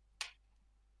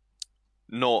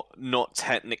 Not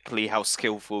technically how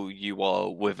skillful you are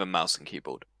with a mouse and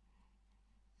keyboard.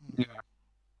 Yeah.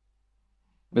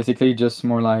 Basically just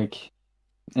more like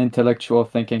intellectual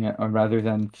thinking rather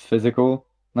than physical.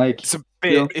 Like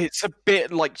it's a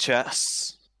bit like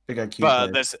chess.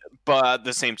 But at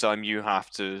the same time you have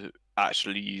to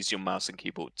actually use your mouse and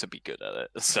keyboard to be good at it.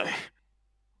 So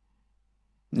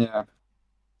yeah.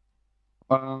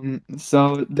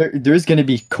 So there's gonna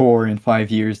be Core in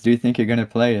 5 years. Do you think you're gonna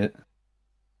play it?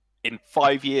 In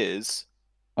 5 years?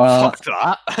 Fuck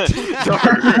that.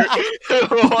 No.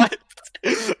 What?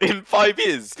 In 5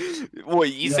 years? What,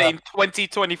 you saying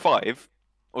 2025?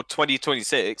 Or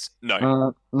 2026?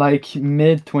 No. Like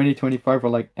mid 2025 or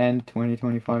like end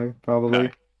 2025, probably.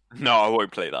 No, I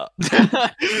won't play that.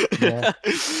 Yeah.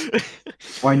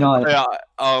 Why not? Yeah,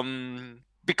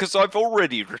 because I've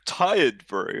already retired,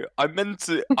 bro. I'm meant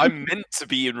to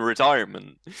be in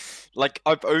retirement. Like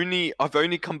I've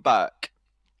only come back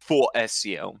for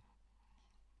SCL.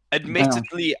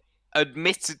 Admittedly,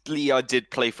 I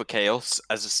did play for Chaos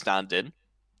as a stand-in,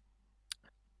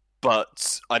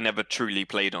 but I never truly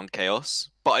played on Chaos.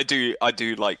 But I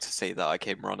do like to say that I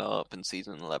came runner-up in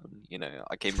season 11. You know,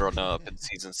 I came runner-up in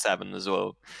season 7 as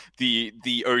well.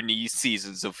 The only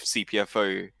seasons of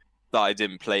CPFO that I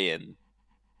didn't play in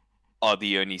are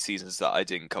the only seasons that I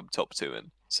didn't come top 2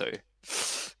 in. So,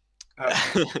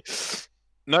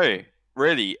 no,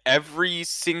 really, every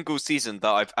single season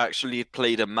that I've actually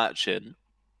played a match in,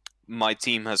 my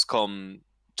team has come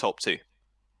top 2.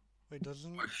 Wait,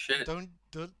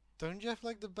 don't you have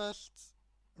like the best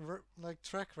like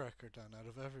track record then out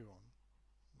of everyone?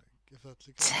 Like, if that's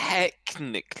the case.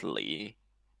 Technically,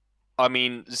 I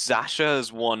mean, Zasha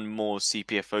has won more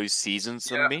CPFO seasons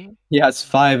than me. He has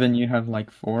 5 and you have like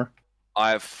 4.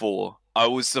 I have 4. I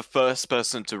was the first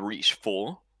person to reach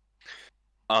 4.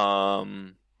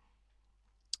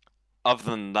 Other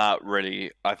than that,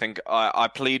 really, I think I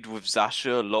played with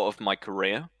Zasha a lot of my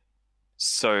career.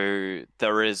 So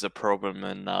there is a problem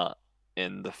in that,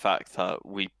 in the fact that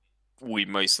we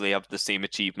mostly have the same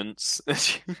achievements.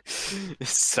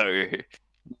 So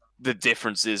the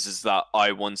difference is that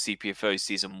I won CPFO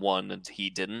season 1 and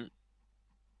he didn't,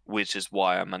 which is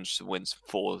why I managed to win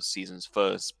 4 seasons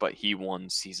first, but he won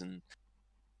season...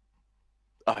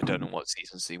 I don't know what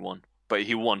seasons he won, but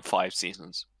he won 5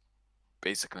 seasons,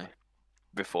 basically,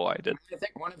 before I did. I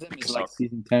think one of them is like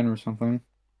season 10 or something.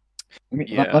 Let me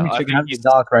Yeah, check out the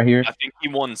doc right here. I think he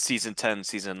won season 10,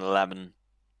 season 11.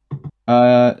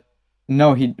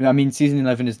 No, I mean, season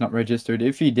 11 is not registered.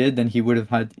 If he did, then he would have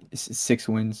had 6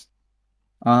 wins.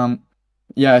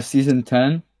 Yeah, season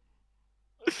 10.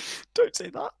 Don't say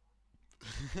that.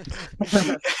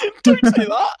 Don't say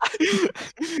that.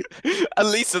 At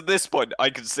least at this point, I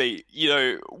can say, you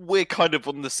know, we're kind of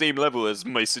on the same level as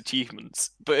most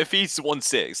achievements. But if he's won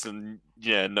 6, then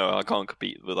yeah, no, I can't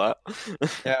compete with that.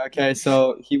 Yeah, okay,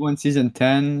 so he won season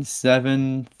 10,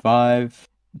 7, 5,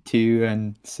 2,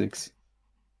 and 6.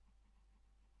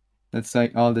 That's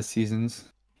like all the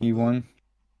seasons he won.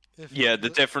 Yeah, the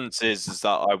difference is that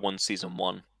I won season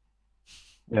 1.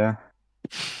 Yeah.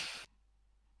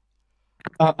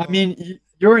 I mean,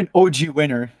 you're an OG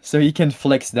winner, so you can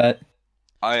flex that.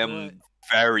 I am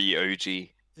very OG,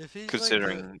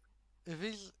 considering... Like if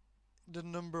he's the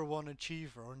number 1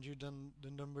 achiever, aren't you then the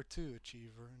number 2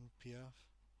 achiever in PF?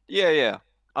 Yeah.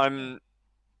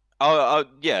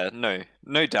 Yeah,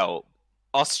 no doubt.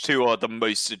 Us two are the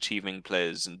most achieving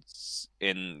players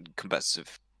in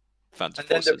competitive Phantom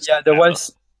Forces. There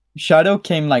was... Shadow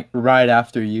came like right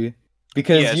after you.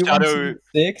 Because you won season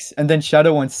 6, and then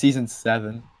Shadow won season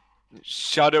 7.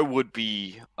 Shadow would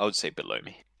be, I would say, below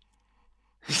me.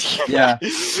 Yeah.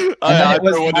 I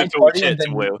don't want to talk shit to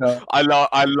Will.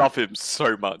 I love him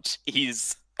so much.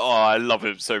 I love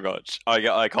him so much.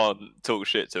 I can't talk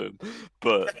shit to him,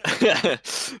 but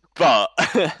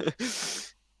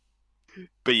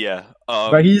but yeah.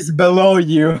 But he's below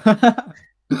you.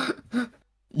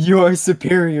 You are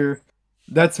superior.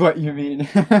 That's what you mean.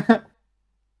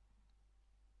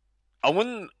 I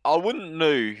wouldn't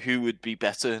know who would be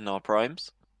better in our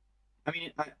primes. I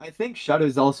mean, I think Shadow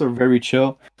is also very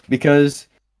chill because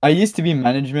I used to be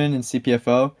management in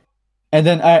CPFO, and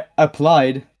then I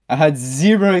applied. I had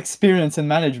 0 experience in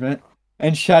management,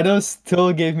 and Shadow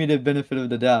still gave me the benefit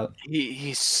of the doubt.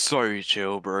 He's so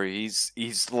chill, bro. He's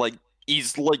like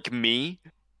me,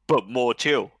 but more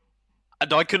chill,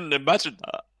 and I couldn't imagine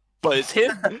that. But it's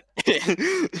him.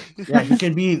 Yeah, he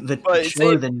can be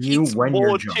chiller than you when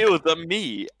you're drunk. He's more chill than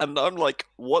me, and I'm like,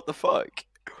 what the fuck?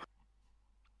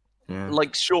 Yeah.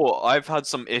 Like, sure, I've had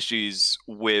some issues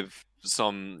with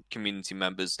some community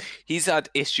members. He's had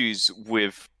issues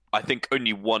with, I think,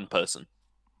 only one person.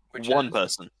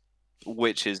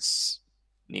 Which is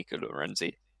Nico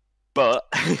Lorenzi. But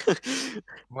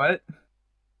what?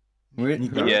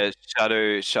 Yeah,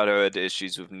 Shadow had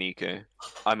issues with Nico.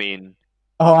 I mean,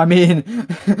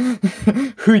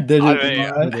 who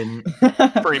didn't?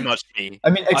 Pretty much me. I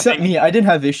mean, except me. I didn't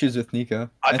have issues with Nico.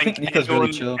 I think Nico's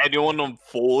really chill. Anyone on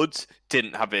Ford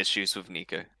didn't have issues with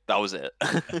Nico. That was it.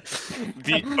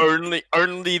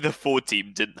 only the Ford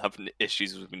team didn't have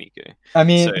issues with Nico. I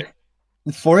mean,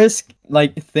 Forrest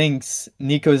thinks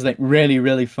Nico is really,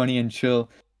 really funny and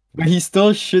chill, but he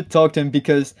still should talk to him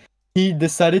because he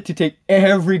decided to take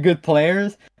every good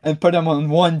players and put them on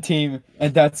one team,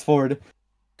 and that's Ford.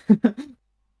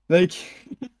 Alright,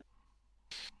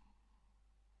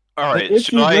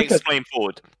 should I explain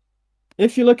Ford?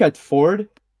 If you look at Ford,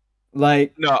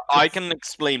 No, I can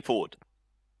explain Ford.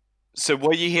 So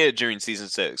were you here during season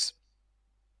 6?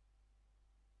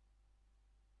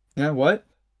 Yeah, what?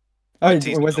 Oh,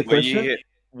 was the question?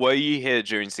 Were you here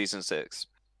during season 6?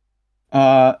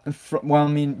 Well, I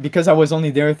mean, because I was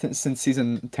only there since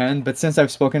season 10, but since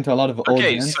I've spoken to a lot of old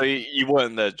Okay, so you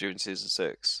weren't there during season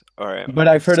 6. Alright. But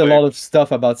I've heard a lot of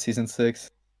stuff about season 6.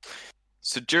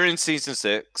 So during season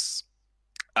 6,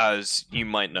 as you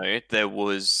might know, there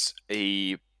was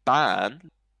a ban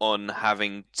on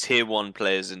having tier 1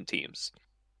 players in teams.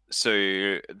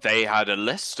 So they had a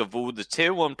list of all the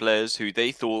tier 1 players who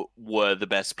they thought were the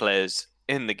best players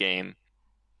in the game.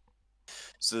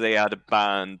 So they had a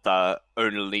ban that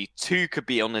only 2 could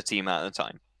be on a team at a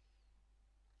time.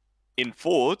 In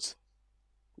Ford,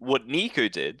 what Nico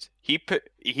did, he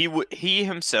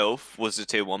himself was a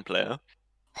tier 1 player.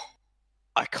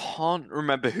 I can't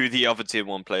remember who the other tier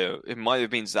 1 player. It might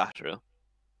have been Zatra.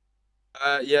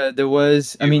 Yeah, there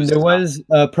was. There was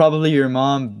probably your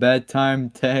mom, Bedtime,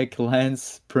 Tech,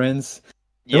 Lance, Prince.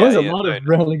 There was a lot of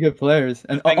really good players,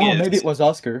 and maybe it was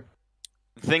Oscar.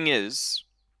 The thing is,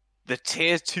 the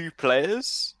tier 2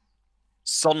 players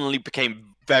suddenly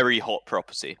became very hot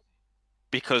property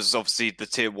because obviously the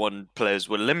tier 1 players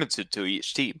were limited to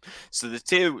each team. So the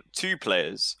tier 2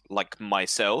 players, like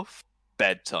myself,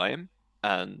 Bedtime,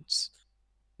 and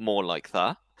more like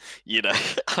that. You know,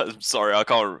 I'm sorry, I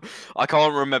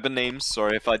can't remember names.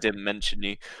 Sorry if I didn't mention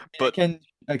you. But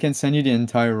I can send you the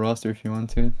entire roster if you want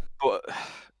to. But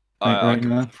I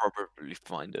can probably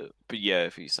find it. But yeah,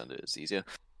 if you send it, it's easier.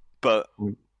 But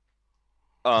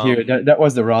here, that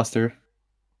was the roster.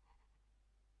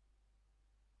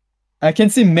 I can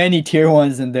see many tier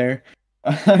 1s in there.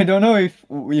 I don't know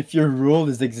if your rule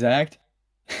is exact.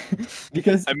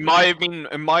 Because it might have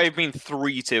been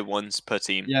 3 tier 1s per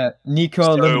team. Yeah,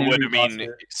 Nico, Luminary,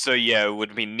 it would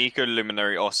have been Nico,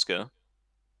 Luminary, Oscar.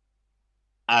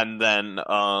 And then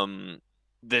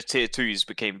the tier 2s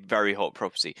became very hot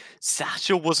property.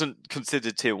 Satchel wasn't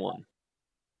considered tier 1.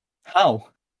 How?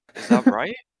 Is that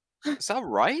right? Is that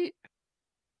right?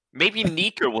 Maybe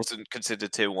Nico wasn't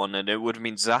considered tier 1 and it would have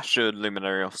been Zasha,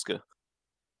 Luminary, Oscar.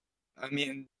 I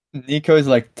mean, Nico is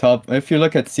top. If you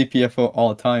look at CPFO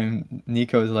all time,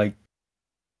 Nico is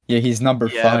he's number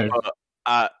 5.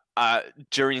 But,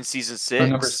 during season 6,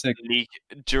 number 6.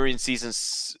 During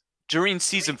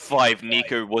season 5,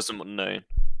 Nico wasn't known,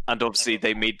 and obviously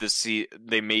they made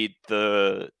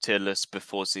the tier list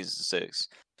before season 6.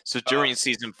 So during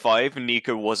season 5,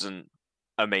 Nico wasn't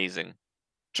amazing.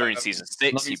 During season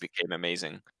 6, he became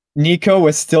amazing. Nico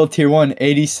was still tier 1,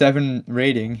 87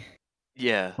 rating.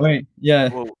 Yeah. Wait, yeah.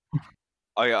 Well,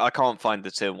 I can't find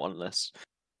the tier 1 list.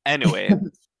 Anyway.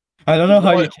 I don't know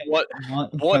how you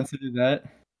can consider that.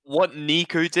 what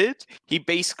Nico did, he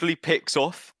basically picks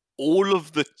off all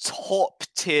of the top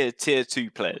tier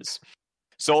 2 players.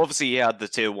 So obviously he had the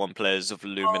tier 1 players of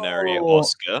Luminary,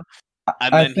 Oscar,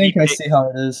 and I then think I see how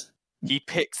it is. He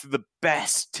picked the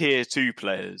best tier 2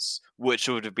 players, which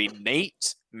would have been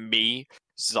Nate, me,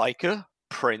 Zyka,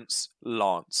 Prince,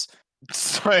 Lance.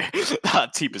 So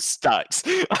that team is stacked.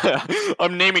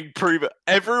 I'm naming prove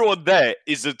everyone there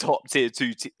is a top tier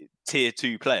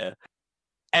 2 player.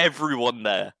 Everyone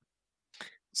there.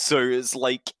 So it's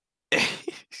like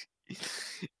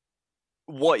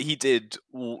what he did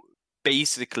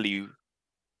basically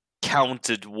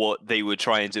countered what they were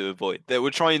trying to avoid. They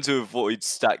were trying to avoid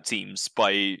stack teams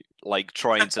by like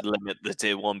trying to limit the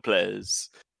tier 1 players.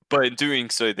 But in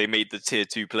doing so, they made the tier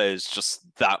 2 players just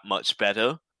that much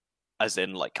better. As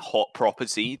in like hot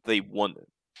property.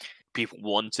 People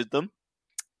wanted them.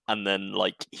 And then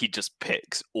like he just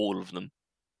picks all of them.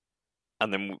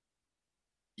 And then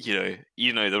you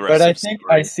know the rest. But I think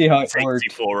I see how it works.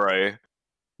 4-0.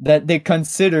 That they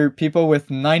consider people with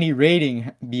 90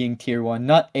 rating being tier 1,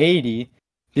 not 80,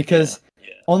 because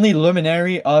only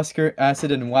Luminary, Oscar,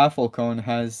 Acid, and Waffle Cone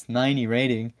has 90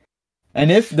 rating.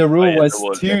 And if the rule was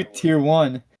 2 tier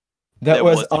 1, that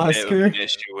was Oscar. An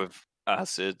issue with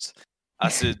Acid.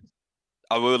 Acid,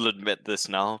 I will admit this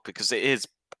now because it is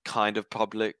kind of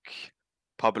public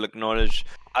knowledge.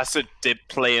 Acid did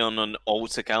play on an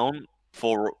alt account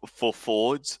for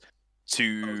Fords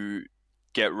to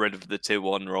get rid of the tier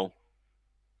 1 role.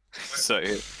 So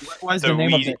what was the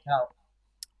name of the account?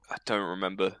 I don't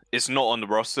remember. It's not on the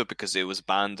roster because it was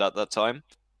banned at that time.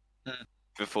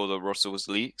 Before the roster was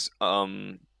leaked.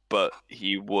 But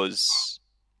he was,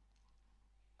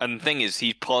 and the thing is,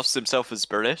 he passed himself as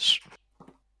British,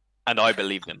 and I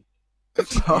believed him. Me.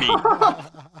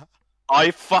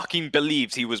 I fucking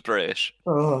believed he was British.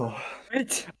 Oh.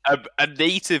 A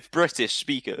native British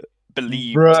speaker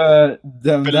believed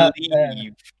that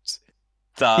he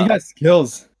has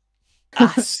skills.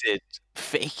 Acid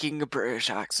faking a British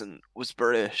accent was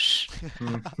British.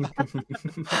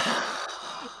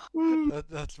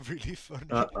 That's really funny.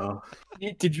 Uh-oh. You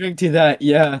need to drink to that,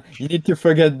 yeah. You need to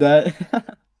forget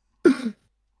that.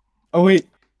 Oh wait,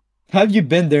 have you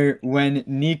been there when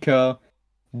Nico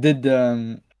did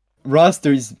the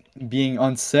rosters being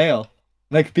on sale?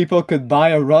 Like people could buy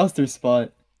a roster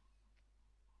spot.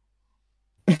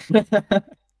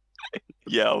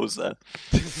 Yeah, I was there.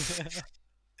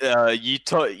 You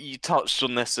touched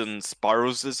on this in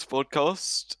Spirals'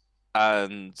 podcast,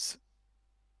 and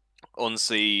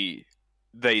honestly,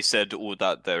 they said all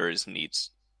that there is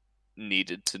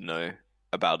needed to know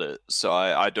about it. So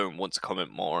I don't want to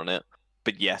comment more on it.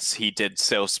 But yes, he did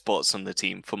sell spots on the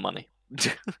team for money.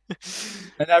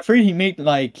 And I've heard he made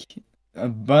like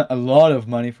a lot of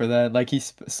money for that. Like he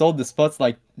sold the spots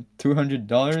like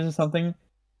 $200 or something.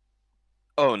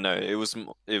 Oh no, it was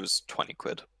 20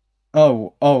 quid.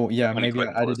 Oh yeah, maybe I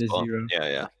added a zero.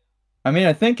 Yeah. I mean,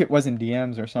 I think it was in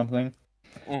DMs or something.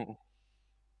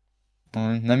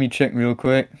 Let me check real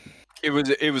quick. It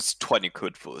was 20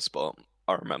 quid for the spot,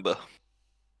 I remember.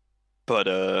 But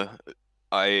all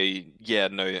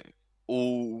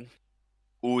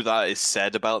that is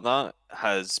said about that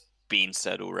has been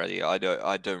said already. I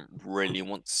don't really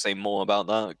want to say more about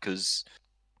that because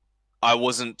I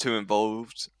wasn't too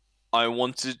involved. I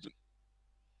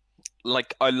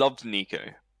loved Nico,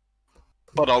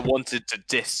 but I wanted to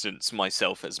distance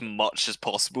myself as much as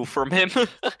possible from him.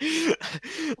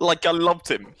 Like, I loved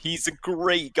him. He's a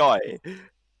great guy.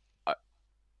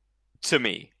 To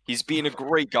me. He's been a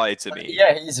great guy to me.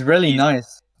 Yeah, he's really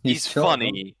nice. He's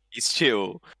funny. He's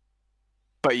chill.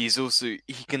 But he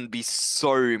can be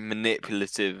so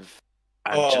manipulative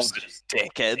and just a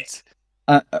dickhead.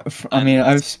 I mean,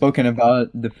 I've spoken about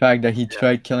the fact that he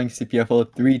tried killing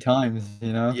CPFL 3 times,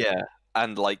 you know? Yeah,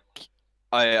 and like,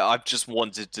 I've just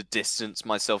wanted to distance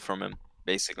myself from him,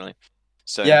 basically.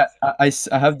 So yeah, I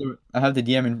have the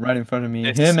DM right in front of me.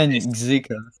 Him and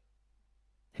Zika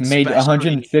made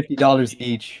 $150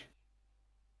 each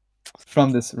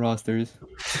from this rosters.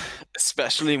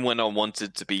 Especially when I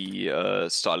wanted to be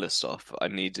stylist staff, I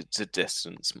needed to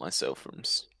distance myself from.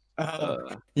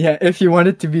 Yeah, if you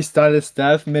wanted to be stylist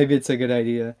staff, maybe it's a good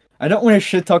idea. I don't want to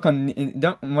shit talk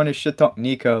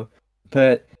Nico,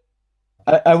 but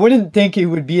I wouldn't think he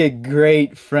would be a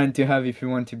great friend to have if you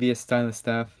want to be a stylist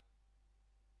staff.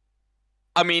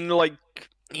 I mean, like,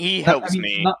 he helps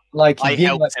me. Not like I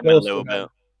helped him a little bit.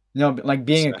 No, but like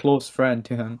being a close friend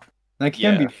to him. Like, you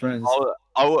can be friends.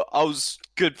 I was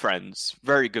good friends,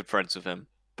 very good friends with him,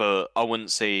 but I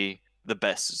wouldn't say the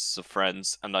best of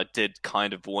friends, and I did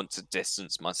kind of want to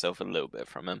distance myself a little bit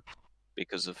from him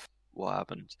because of what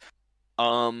happened.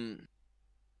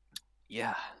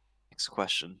 Yeah. Next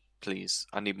question, please.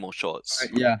 I need more shots.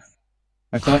 Yeah.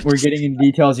 I thought we're getting in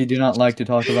details you do not like to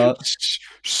talk about.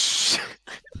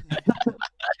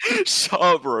 Shut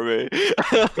up, Romy.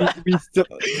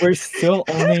 We're still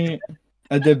only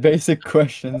at the basic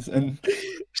questions, and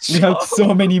we have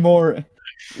so many more.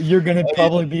 You're gonna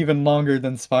probably be even longer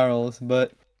than Spirals,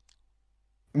 but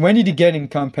when did you get in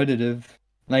competitive?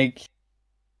 Like,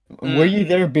 were you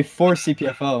there before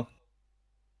CPFL?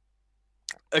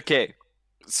 Okay,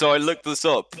 so I looked this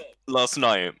up last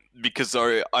night because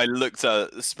I looked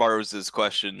at Spirals'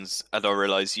 questions and I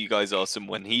realized you guys asked him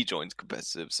when he joined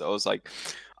competitive. So I was like,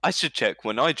 I should check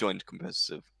when I joined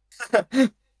competitive.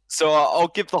 So I'll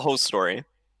give the whole story.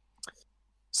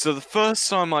 So the first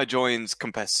time I joined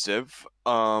competitive,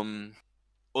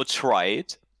 or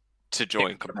tried to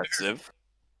join competitive,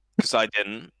 because I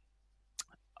didn't,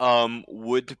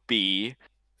 would be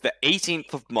the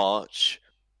 18th of March,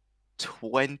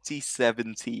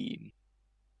 2017.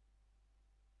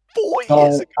 4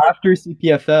 years ago. After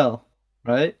CPFL,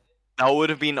 right? That would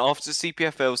have been after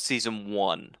CPFL Season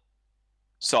 1.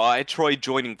 So I tried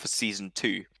joining for Season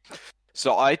 2.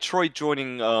 So I tried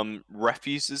joining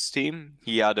Refuse's team.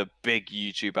 He had a big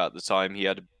YouTube at the time. He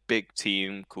had a big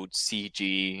team called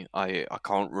CG. I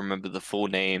can't remember the full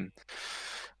name.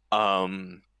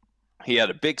 He had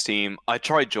a big team. I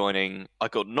tried joining. I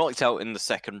got knocked out in the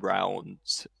second round.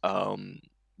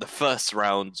 The first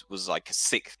round was like a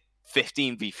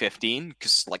 15v15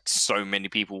 because like so many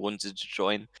people wanted to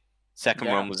join. Second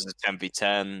round was a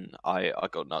 10v10. I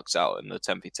got knocked out in the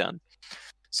 10v10.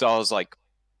 So I was like,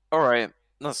 all right,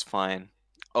 that's fine.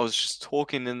 I was just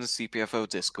talking in the CPFL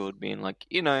Discord, being like,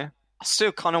 I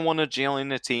still kind of want to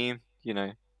join a team,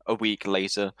 a week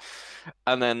later.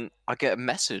 And then I get a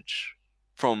message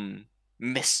from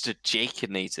Mr.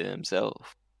 Jaconator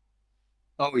himself.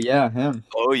 Oh, yeah, him.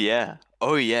 Oh, yeah,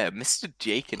 Mr.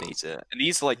 Jaconator. And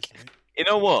he's like, you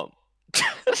know what?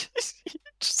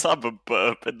 Just have a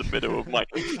burp in the middle of my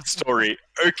story.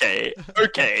 Okay.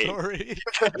 Sorry.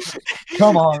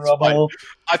 Come on, Rubble.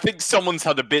 I think someone's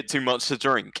had a bit too much to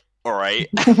drink. All right.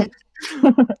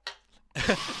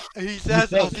 He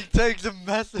says as he takes a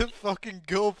massive fucking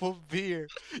gulp of beer.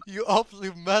 You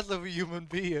absolute massive human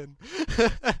being.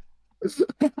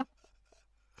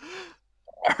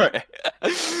 All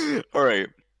right.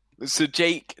 So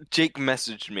Jake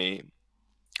messaged me,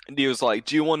 and he was like,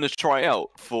 "Do you want to try out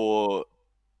for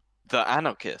the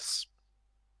Anarchists?"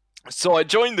 So I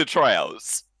joined the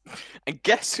tryouts, and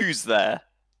guess who's there?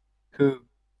 Who?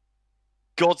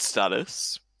 God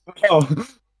Status. Oh.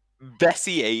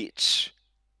 Bessie H.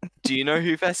 Do you know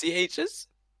who Bessie H is?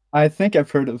 I think I've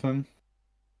heard of him.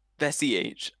 Bessie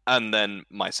H, and then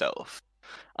myself.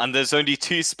 And there's only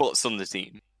 2 spots on the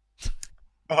team.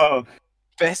 Oh.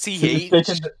 Bessie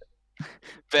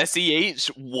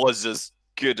H was as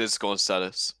good as God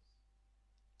Status.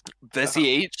 Bessie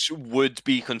H would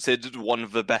be considered one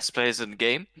of the best players in the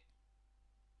game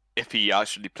if he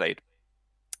actually played.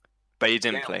 But he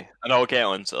didn't play, and I'll get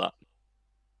onto that.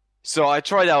 So I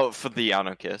tried out for the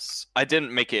Anarchists. I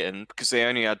didn't make it in because they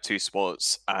only had 2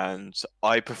 spots, and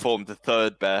I performed the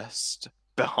 3rd best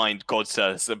behind God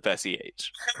Status and Bessie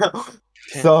H.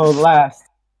 So last.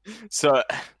 So,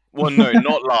 well, no,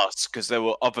 not last, because there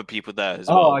were other people there as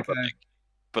well. Okay.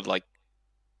 But like,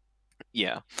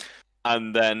 yeah.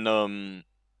 And then,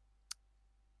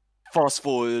 fast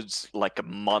forward like a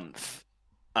month,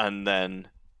 and then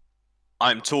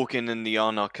I'm talking in the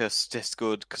Anarchist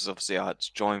Discord, because obviously I had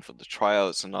to join for the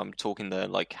tryouts, and I'm talking there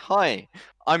like, "Hi,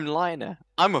 I'm Liner.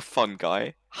 I'm a fun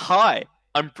guy. Hi,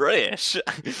 I'm British."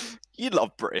 You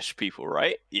love British people,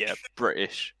 right? Yeah,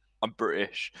 British. I'm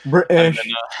British. And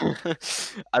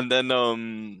then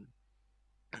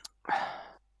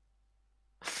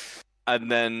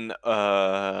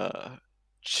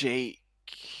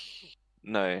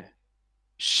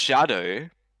Shadow,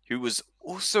 who was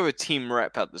also a team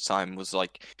rep at the time, was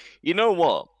like, "You know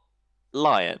what,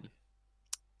 Lion?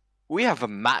 We have a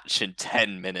match in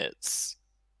 10 minutes.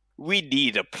 We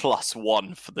need a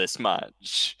 +1 for this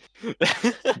match."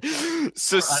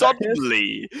 So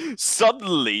suddenly,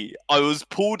 I was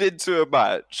pulled into a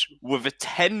match with a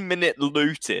 10-minute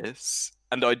notice,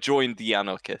 and I joined the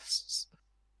Anarchists.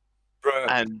 Bro.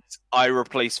 And I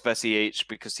replaced Bessie H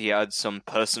because he had some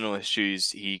personal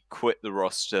issues. He quit the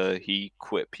roster. He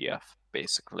quit PF,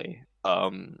 basically.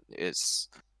 It's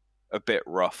a bit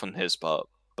rough on his part,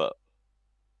 but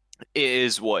it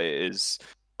is what it is.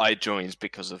 I joined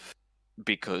because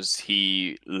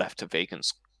he left a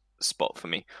vacant spot for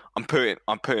me. I'm putting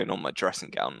on my dressing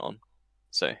gown on,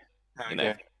 so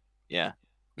yeah,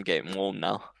 I'm getting warm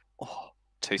now. Oh.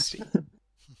 Toasty.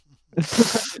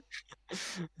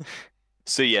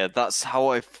 So yeah, that's how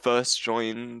I first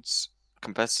joined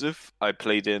competitive. I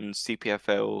played in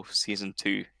CPFL Season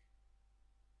 2,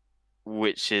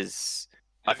 which is,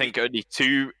 I think only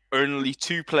two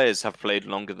players have played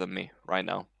longer than me right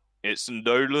now. It's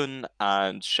Nolan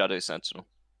and Shadow Sentinel.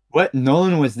 What?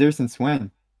 Nolan was there since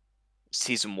when?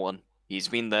 Season 1. He's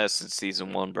been there since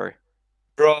Season 1, bro.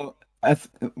 Bro,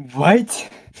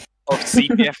 what? Of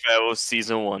CPFL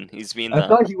Season 1. He's been there. I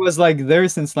thought he was like there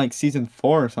since like Season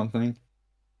 4 or something.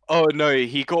 Oh no,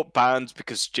 he got banned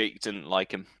because Jake didn't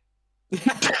like him.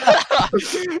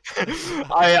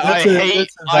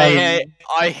 I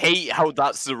hate how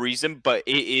that's the reason, but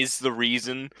it is the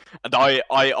reason, and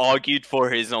I argued for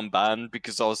his unban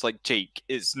because I was like, Jake,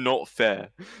 it's not fair.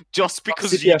 Just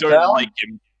because you don't like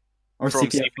him or from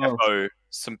CPFO.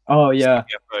 CPFO. Oh yeah.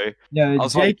 CPFO. Yeah,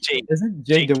 isn't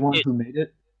Jake the one who made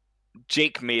it?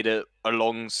 Jake made it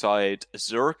alongside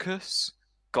Azuricus,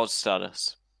 God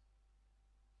Status.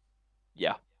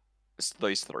 Yeah. It's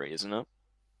those three, isn't it?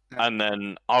 And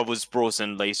then I was brought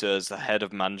in later as the head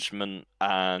of management,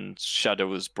 and Shadow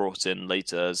was brought in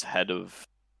later as head of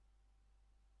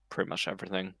pretty much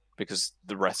everything, because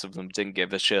the rest of them didn't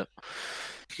give a shit.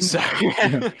 So,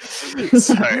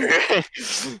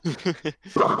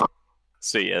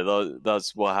 so yeah,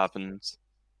 that's what happened.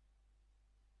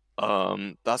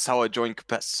 That's how I joined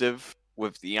competitive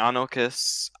with the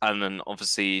Anarchists, and then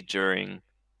obviously during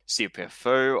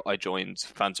CPFO, I joined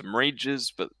Phantom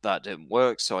Rages, but that didn't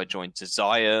work, so I joined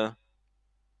Desire.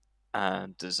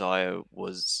 And Desire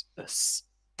was a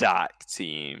stack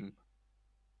team.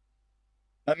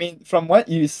 I mean, from what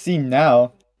you see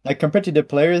now, like compared to the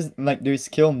players, like their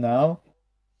skill now,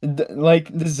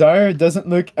 like Desire doesn't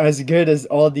look as good as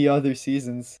all the other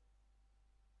seasons.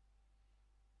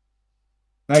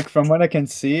 Like from what I can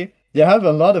see, they have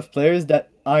a lot of players that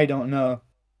I don't know.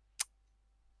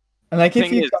 And like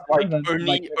if you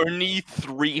only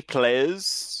 3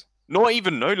 players, not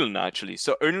even Nolan actually,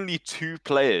 so only 2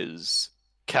 players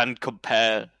can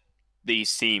compare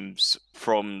these teams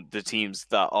from the teams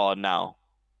that are now.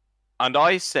 And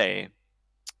I say,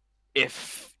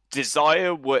 if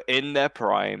Desire were in their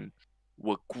prime,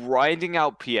 were grinding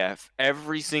out PF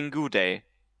every single day,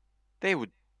 they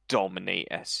would dominate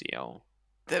SCL.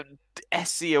 The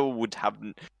SCL would have...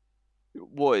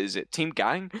 What is it? Team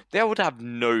Gang? They would have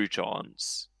no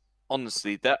chance.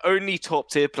 Honestly, their only top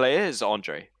tier player is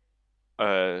Andre.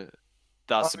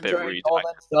 That's a bit rude.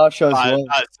 Zasha as well.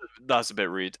 That's a bit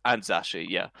rude. And Zasha,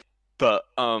 yeah. But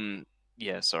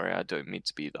yeah, sorry, I don't mean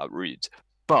to be that rude.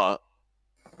 But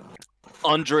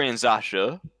Andre and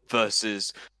Zasha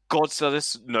versus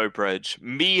Godstatus, Nobredge,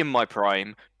 me in my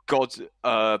prime,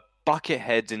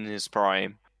 Buckethead in his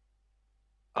prime.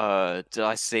 Did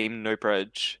I say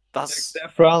Nobredge? That's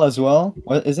Zephrel as well.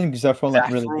 What isn't Zephrel like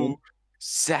really good?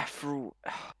 Zephrel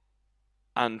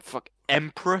and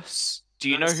Empress. Do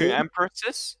you know who Empress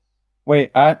is?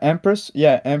 Wait, Empress?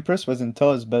 Yeah, Empress was in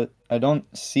TOS, but I don't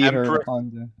see her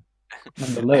on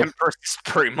the list. Empress is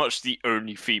pretty much the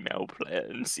only female player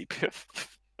in CPF.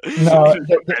 No,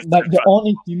 the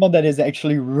only female that is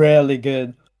actually really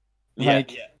good. Yeah.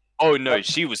 Oh no,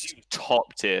 she was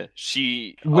top tier.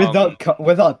 She without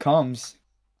comms.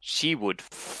 She would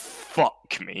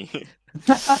fuck me.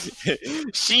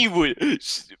 She would.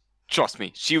 Trust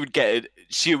me. She would get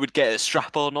a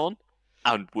strap on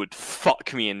and would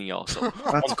fuck me in the arsehole.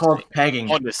 That's called pegging.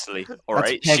 Honestly, all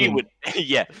right. She would.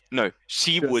 Yeah, no,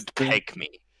 she would peg me.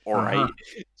 All right.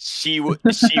 She was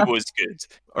good.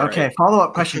 Okay. Right?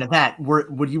 Follow-up question to that: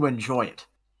 would you enjoy it?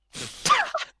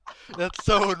 That's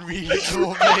so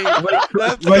unreasonable, mate.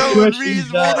 That's so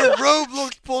unreasonable. On a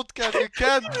Roblox podcast, you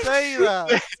can't say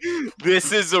that.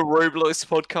 This is a Roblox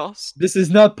podcast. This is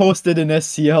not posted in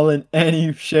SCL in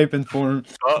any shape and form.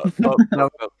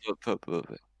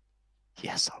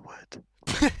 Yes, I would.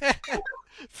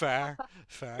 Fair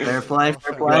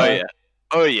play.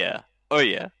 Oh yeah.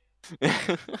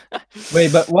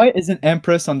 Wait, but why isn't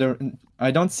Empress on the...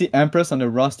 I don't see Empress on the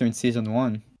roster in Season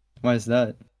 1. Why is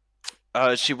that?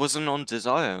 She wasn't on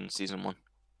Desire in Season 1.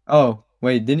 Oh,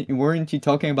 wait, weren't you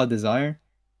talking about Desire?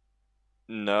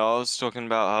 No, I was talking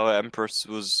about how Empress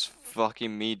was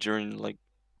fucking me during, like...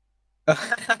 I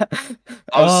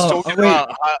was talking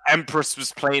about how Empress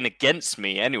was playing against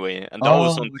me anyway, and I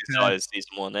was on Desire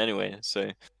Season 1 anyway, so...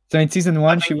 So in Season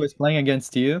 1, she was playing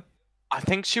against you? I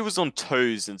think she was on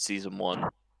Toes in Season 1.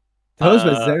 Toes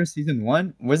was there Season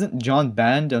 1? Wasn't John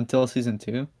banned until Season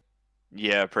 2?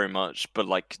 Yeah, pretty much. But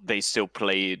like they still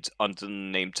played under the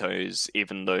name Toes,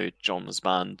 even though John was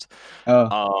banned.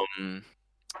 Oh.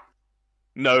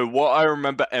 No, what I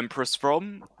remember Empress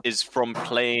from is from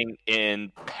playing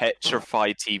in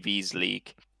Petrify TV's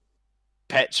league.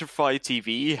 Petrify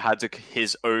TV had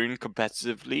his own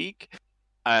competitive league,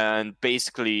 and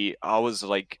basically I was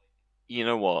like, you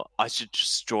know what, I should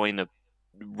just join a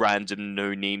random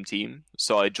no-name team.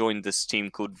 So I joined this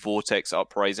team called Vortex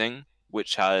Uprising,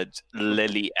 which had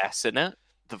Lily S in it,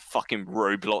 the fucking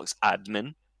Roblox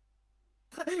admin.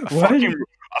 A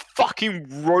fucking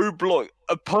Roblox,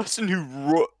 a person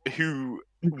who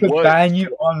could ban you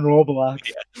on Roblox.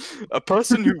 Yeah, a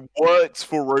person who works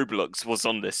for Roblox was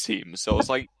on this team, so I was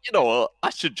like, you know what, I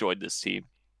should join this team.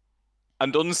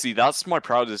 And honestly, that's my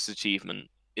proudest achievement,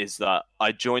 is that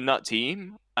I joined that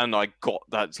team and I got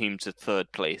that team to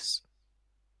 3rd place.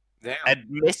 Damn.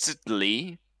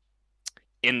 Admittedly,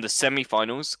 in the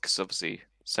semi-finals, because obviously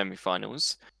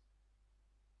semi-finals,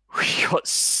 we got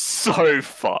so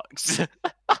fucked.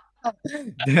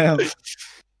 Damn.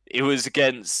 It was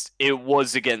against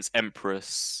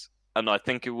Empress, and I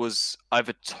think it was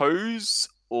either Toes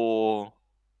or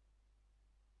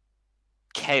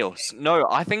Chaos. No,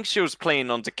 I think she was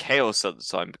playing under Chaos at the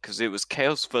time, because it was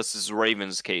Chaos versus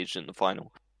Raven's Cage in the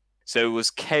final. So it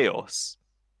was Chaos.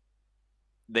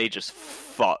 They just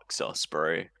fucked us,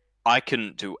 bro. I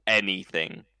couldn't do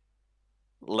anything.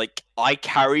 Like, I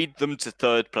carried them to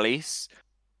 3rd place,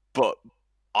 but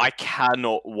I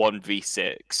cannot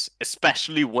 1v6,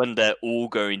 especially when they're all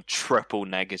going triple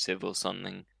negative or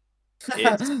something.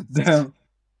 Damn.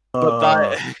 But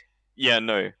that, yeah,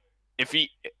 no. If you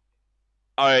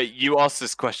asked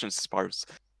this question, Spars.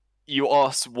 You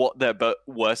asked what their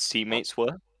worst teammates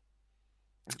were.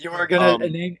 You were gonna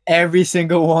name every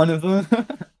single one of them.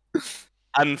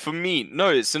 And for me, no,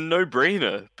 it's a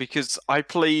no-brainer because I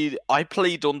played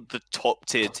on the top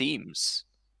tier teams.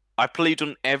 I played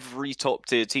on every top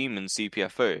tier team in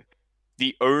CPFO.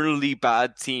 The only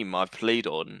bad team I've played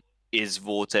on is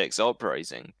Vortex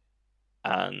Uprising.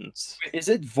 And is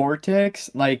it Vortex,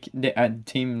 like the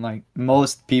team like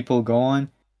most people go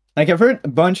on? Like, I've heard a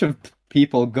bunch of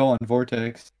people go on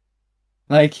Vortex.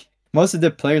 Like, most of the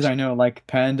players I know, like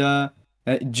Panda,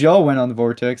 Joe went on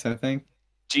Vortex, I think.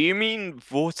 Do you mean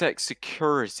Vortex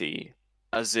Security,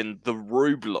 as in the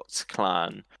Roblox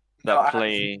clan that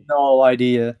play? I have no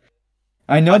idea.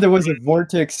 I know there was a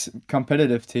Vortex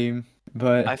competitive team,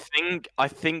 but I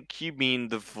think you mean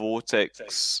the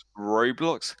Vortex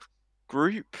Roblox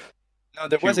group. No,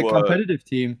 there was a competitive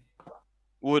team.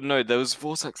 Well, no, there was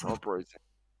Vortex Uprising.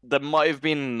 There might have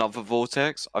been another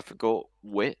Vortex. I forgot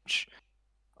which.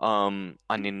 I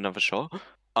need another shot.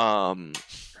 You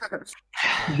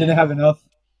didn't have enough.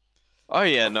 Oh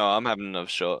yeah, no, I'm having another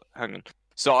shot. Hang on.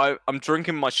 So I'm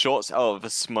drinking my shots out of a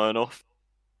Smirnoff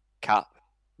cap.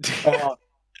 Oh.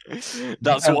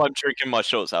 That's what I'm drinking my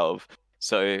shots out of.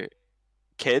 So,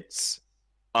 kids,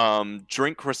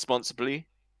 drink responsibly.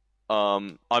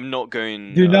 I'm not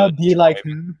going. Do not be like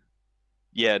him.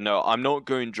 Yeah, no, I'm not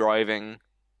going driving.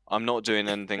 I'm not doing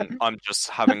anything. I'm just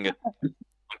having a.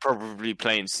 I'm probably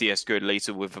playing CS:GO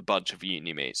later with a bunch of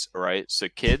uni mates. All right, so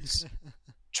kids,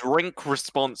 drink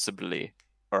responsibly.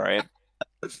 All right.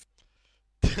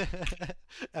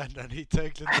 And then he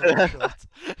takes another shot.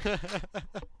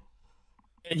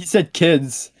 He said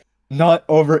kids, not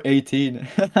over 18.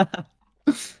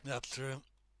 That's true.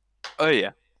 Oh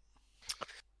yeah.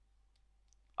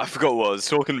 I forgot what I was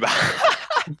talking about.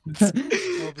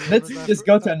 Let's just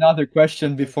go to another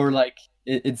question before like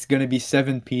it's gonna be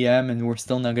 7 p.m. and we're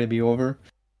still not gonna be over.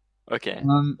 Okay.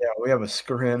 Yeah, we have a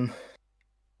scrim.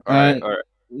 All right.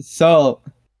 So,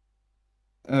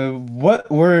 what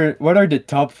are the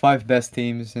top 5 best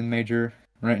teams in Major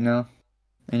right now,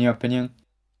 in your opinion?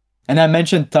 And I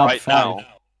mentioned top 5 now,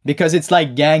 because it's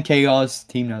like Gang, Chaos,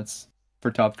 Team Nuts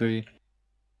for top 3,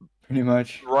 pretty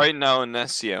much. Right now in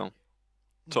SCL,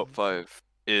 top 5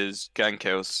 is Gang,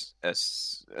 Chaos,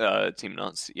 Team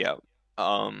Nuts. Yeah.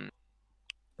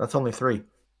 That's only 3.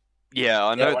 Yeah,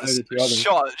 I know.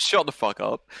 Shut the fuck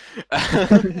up.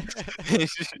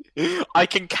 I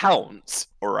can count.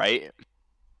 All right.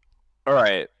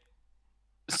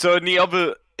 So in the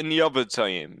other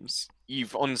teams,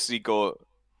 you've honestly got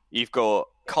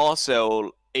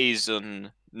Carcel,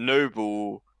 Azen,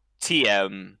 Noble,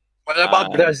 TM. What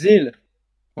about Brazil?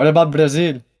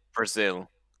 Brazil.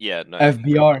 Yeah, no.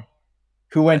 FBR,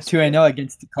 who went 2-0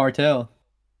 against the Cartel.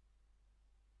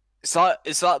 Is that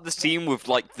the team with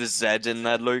like the Z in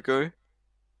their logo?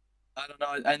 I don't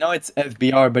know. I know it's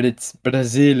FBR, but it's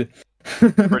Brazil.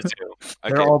 Brazil.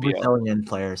 Okay, they're all Brazilian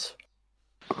players.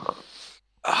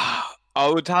 I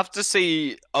would have to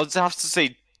say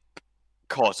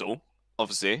Cartel,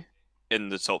 obviously, in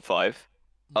the top 5.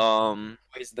 Why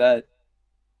is that?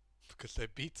 Because they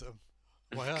beat them.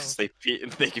 Why else? They beat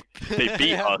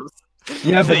us.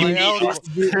 Yeah, but Why else?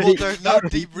 Well, there's no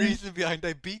deep reason behind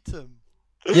they beat them.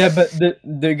 Yeah, but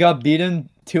they got beaten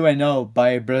 2-0 by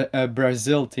a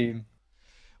Brazil team.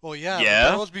 Well, yeah, but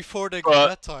that was before they got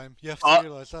that time. You have to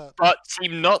realize that. But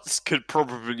Team Nuts could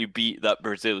probably beat that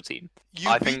Brazil team.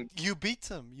 You beat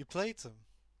them. You played them.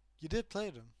 You did play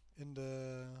them in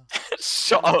the.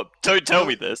 Shut up! Don't tell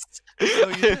me this. No,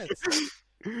 you did.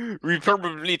 We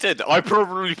probably did. I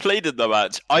probably played in the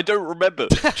match. I don't remember.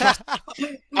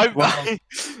 Wow,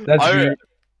 that's weird.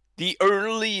 The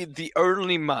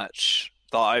only match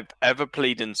that I've ever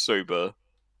played in sober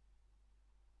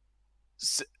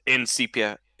in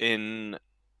CPF in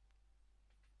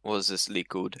what was this league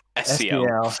called?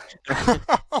 SCL.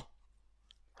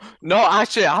 No,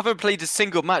 actually, I haven't played a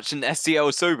single match in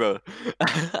SCL sober.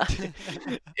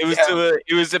 It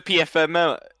was a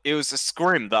PFML. It was a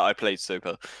scrim that I played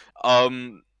sober.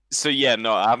 So yeah,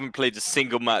 no, I haven't played a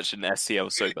single match in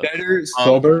SCL sober. Better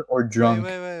sober or drunk?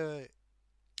 Wait.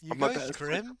 You guys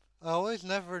scrim? I always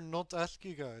never not ask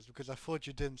you guys because I thought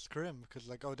you didn't scrim because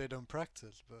like they don't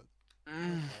practice, but.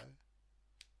 Okay.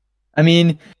 I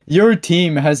mean, your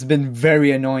team has been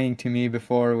very annoying to me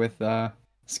before with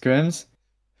scrims.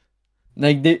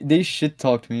 Like they should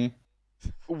talk to me.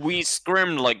 We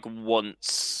scrim like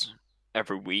once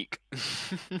every week.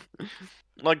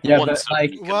 Like yeah, once. But,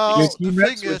 like, well, the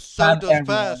thing is, so does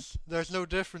Pass. There's no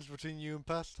difference between you and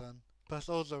Pass then. Pass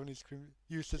also only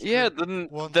uses scrim. Yeah,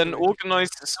 then organize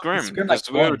the scrim because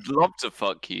we would love to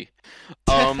fuck you.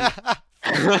 I'll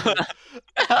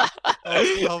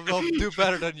do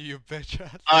better than you, bitch.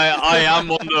 I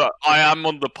am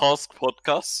on the past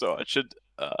podcast, so I should.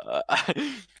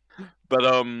 But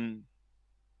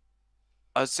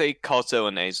I'd say Cartel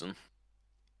and Aizen.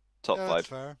 Top 5.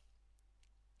 Fair.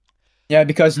 Yeah,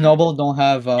 because Noble don't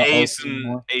have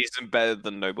Aizen better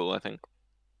than Noble, I think.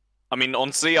 I mean,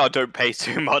 honestly, I don't pay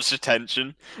too much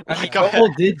attention. Like, Noble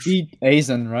did beat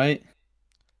Aizen, right?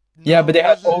 No, yeah, but they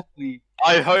have Oakley.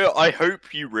 I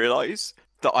hope you realize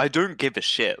that I don't give a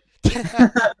shit.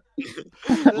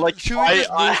 Like,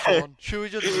 should we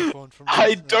just move on from this?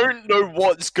 I don't know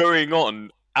what's going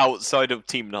on outside of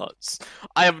Team Nuts.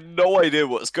 I have no idea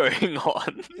what's going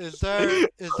on. Is there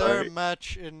a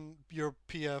match in your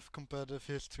PF competitive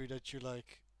history that you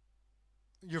like?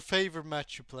 Your favorite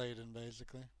match you played in,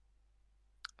 basically?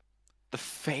 The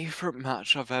favorite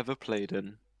match I've ever played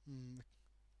in?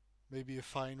 Maybe a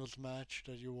finals match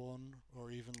that you won,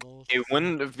 or even lost? It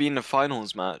wouldn't have been a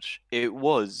finals match. It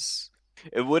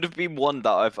would have been one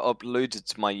that I've uploaded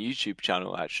to my YouTube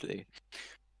channel, actually.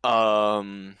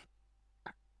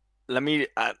 Let me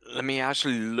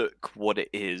actually look what it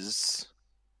is.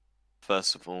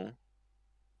 First of all,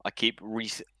 I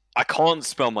can't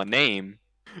spell my name.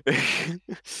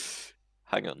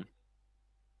 Hang on.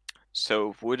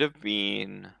 So it would have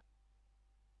been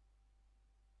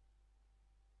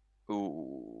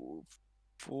Ford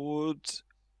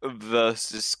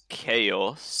versus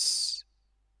Chaos.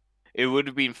 It would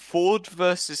have been Ford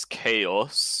versus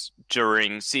Chaos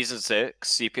during Season 6,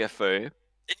 CPFO.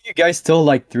 Didn't you guys still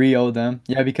like 3-0 them?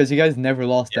 Yeah, because you guys never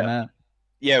lost the map.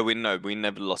 Yeah, we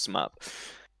never lost the map.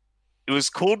 It was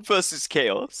Cord versus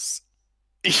Chaos.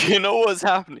 You know what's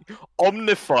happening?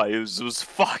 Omnifiers was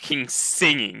fucking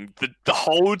singing the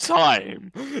whole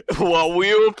time while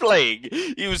we were playing.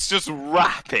 He was just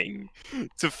rapping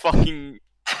to fucking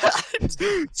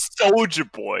Soldier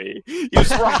Boy. He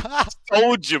was rapping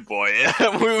Soldier Boy,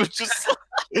 and we were just.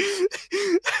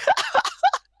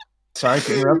 Sorry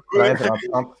to interrupt, but I have a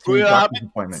doctor's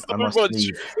appointment. I must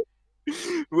leave.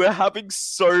 We're having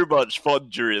so much fun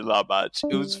during that match.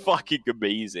 It was fucking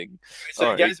amazing.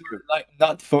 So you guys were like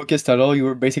not focused at all. You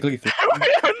were basically we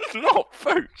were not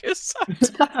focused.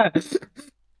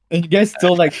 And you guys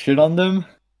still like shit on them?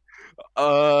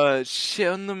 Shit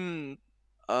on them.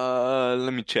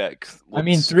 Let me check. I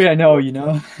mean, 3-0, you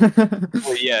know.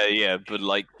 Well, yeah, but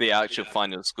like the actual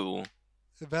final score.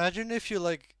 Imagine if you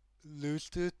like lose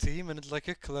to a team and it's like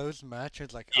a close match.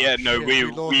 It's like we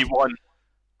won.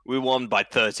 We won by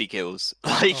 30 kills.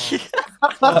 Like,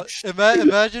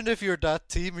 imagine if you're that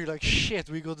team, you're like, shit,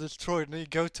 we got destroyed, and then you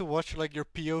go to watch like your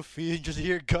POV and just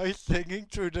hear guys singing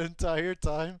through the entire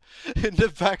time in the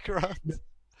background.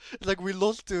 Like we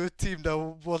lost to a team that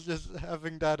was just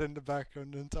having that in the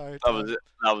background the entire time.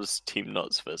 That was Team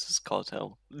Nuts versus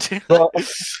Cartel. Well,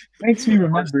 makes me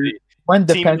remember when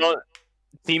the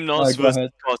Team Nuts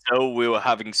versus Cartel. We were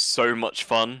having so much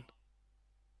fun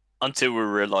until we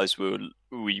realized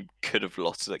we could have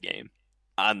lost the game,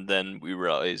 and then we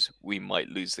realized we might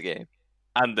lose the game.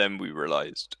 and then we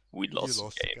realized we lost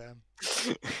the game.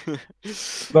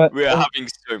 But we were having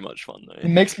so much fun though. It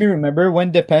makes me remember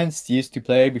when Depends used to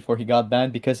play before he got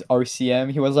banned because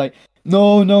RCM, he was like,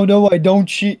 no, I don't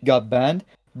cheat, got banned.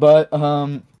 But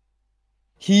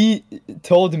he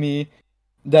told me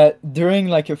that during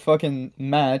like a fucking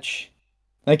match,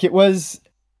 like it was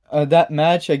that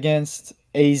match against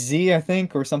AZ, I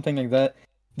think, or something like that.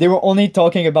 They were only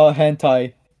talking about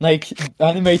hentai, like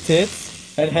anime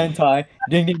tits and hentai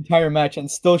during the entire match,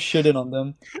 and still shitting on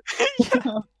them.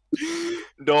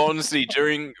 No, honestly,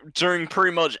 during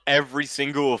pretty much every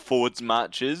single Fords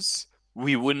matches,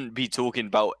 we would be talking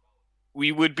about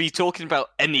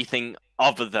anything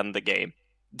other than the game.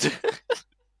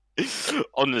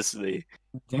 Honestly.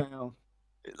 Damn.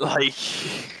 Like,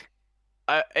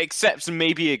 except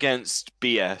maybe against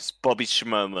BS, Bobby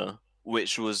Shimoma,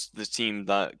 which was the team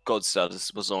that God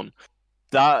Status was on.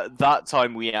 That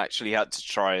time we actually had to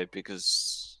try it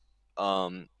because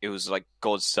it was like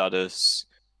God Status,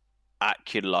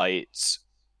 Aculite,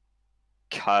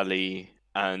 Kali,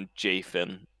 and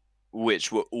Jathan,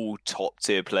 which were all top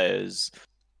tier players,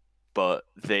 but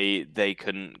they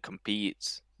couldn't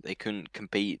compete. They couldn't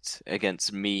compete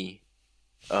against me,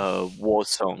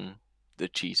 Warsong, the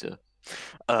cheater,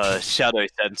 Shadow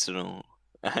Sentinel,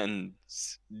 and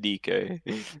Nico.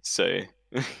 So,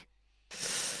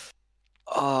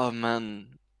 oh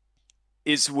man,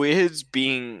 it's weird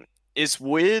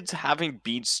having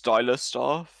been Styler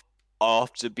staff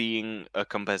after being a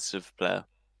competitive player,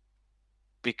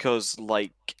 because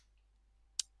like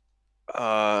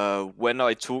when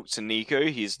I talk to Nico,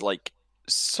 he's like,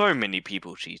 so many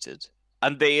people cheated,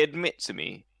 and they admit to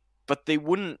me, but they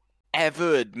wouldn't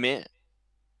ever admit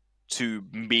to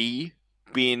me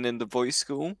being in the voice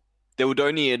school. They would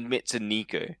only admit to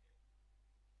Nico,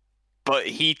 but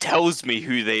he tells me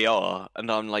who they are, and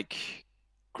I'm like,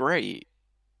 great.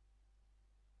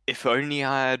 If only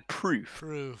I had proof.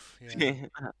 Yeah.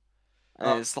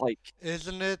 And it's like,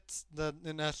 isn't it that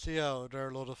in SEO there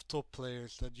are a lot of top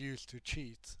players that used to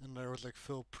cheat, and there was like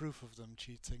full proof of them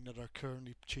cheating that are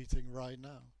currently cheating right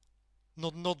now?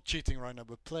 Not cheating right now,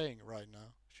 but playing right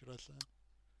now, should I say?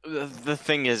 The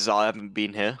thing is, I haven't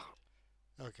been here.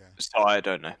 Okay. So I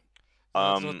don't know.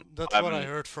 That's what I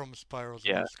heard from Spiral's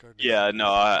Discord. Yeah,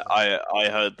 no, I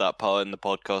heard that part in the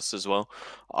podcast as well.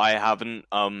 I haven't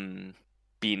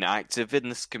been active in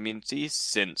this community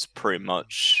since pretty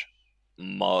much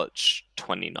March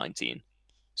 2019.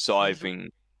 So I've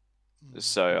been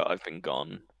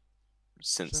gone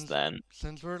since then.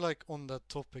 Since we're like on that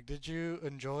topic, did you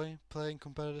enjoy playing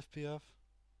competitive PF?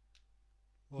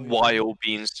 While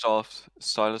being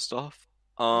Styler staff?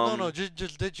 No,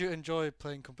 just did you enjoy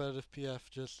playing competitive PF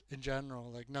just in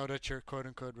general? Like now that you're quote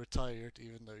unquote retired,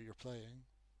 even though you're playing.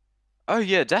 Oh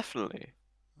yeah, definitely.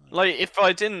 Like if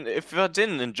I didn't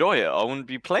enjoy it, I wouldn't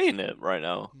be playing it right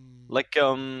now. Like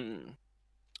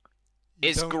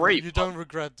it's great. You don't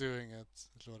regret doing it,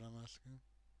 is what I'm asking.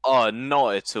 Oh,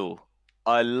 not at all.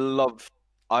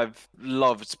 I've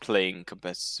loved playing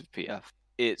competitive PF.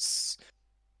 It's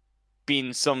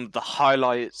been some of the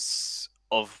highlights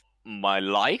of my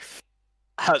life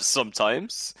at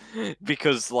sometimes,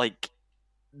 because like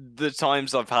the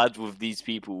times I've had with these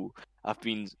people have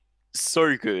been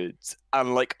so good.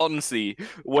 And like honestly,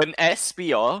 when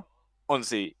SBR,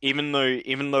 honestly, even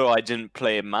though I didn't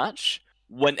play a match,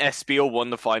 when SBR won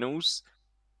the finals,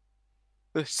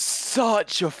 it was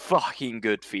such a fucking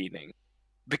good feeling,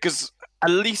 because at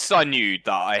least I knew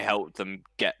that I helped them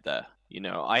get there. You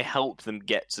know, I helped them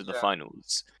get to the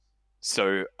finals.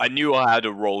 So I knew I had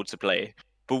a role to play.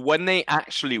 But when they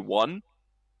actually won,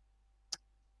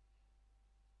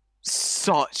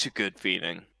 such a good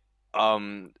feeling.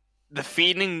 The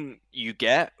feeling you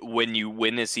get when you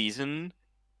win a season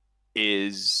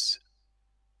is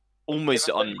almost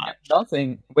unmatched.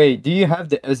 Nothing. Wait, do you have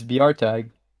the SBR tag?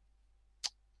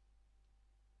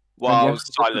 Well, I was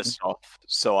stylist off,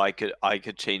 so I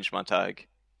could change my tag.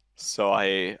 So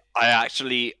I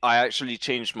actually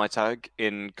changed my tag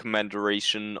in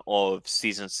commemoration of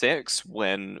season 6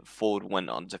 when Ford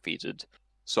went undefeated.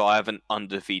 So I have an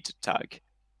undefeated tag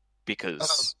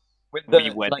because we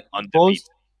went undefeated.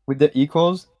 With the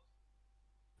equals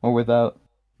or without?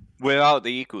 Without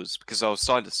the equals, because I was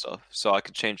stylist stuff, so I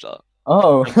could change that.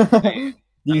 Oh, do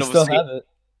you still have it?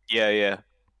 Yeah.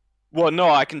 Well, no,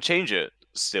 I can change it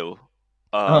still.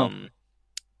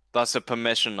 That's a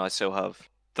permission I still have.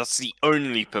 That's the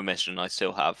only permission I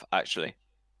still have, actually.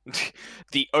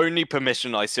 The only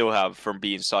permission I still have from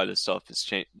being stylist stuff is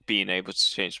being able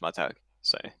to change my tag.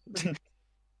 So,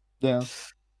 yeah,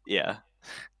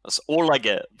 that's all I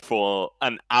get for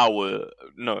an hour.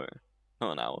 No,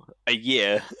 Not an hour. A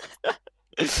year.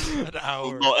 An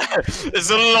hour. It's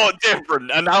a lot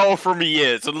different. An hour from a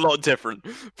year. It's a lot different.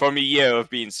 From a year of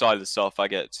being stylist off, I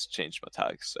get to change my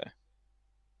tags. So.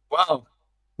 Wow.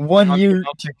 1 year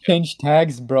to change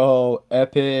tags, bro.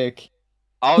 Epic.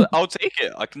 I'll take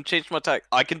it. I can change my tag.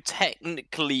 I can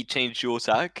technically change your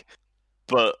tag,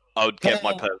 but I would get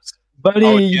my perms.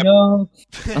 Buddy, you know.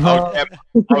 I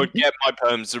would get my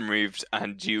perms removed,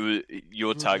 and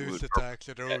your tag would.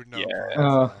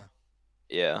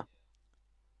 Yeah.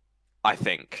 I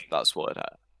think that's what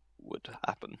would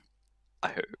happen. I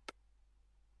hope.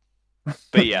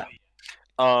 But yeah,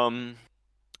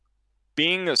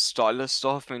 being a stylist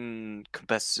off in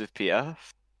competitive PF,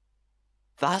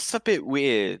 that's a bit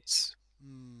weird.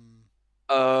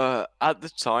 At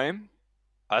the time,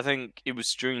 I think it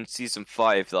was during season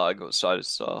 5 that I got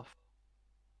stylist off.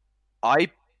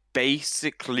 I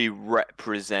basically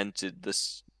represented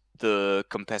the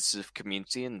competitive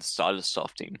community and the stylist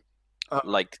staff team.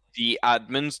 Like, the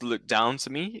admins looked down to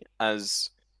me as,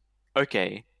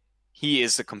 okay, he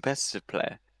is a competitive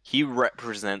player. He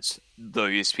represents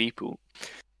those people.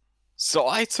 So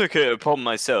I took it upon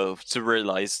myself to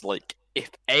realize, like,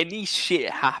 if any shit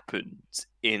happened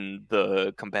in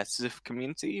the competitive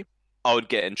community, I would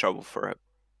get in trouble for it.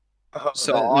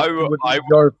 So I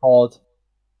your fault.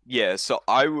 Yeah, so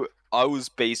I was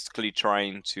basically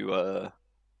trying to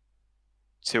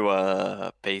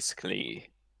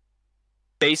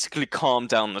basically calm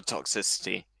down the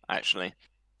toxicity, actually.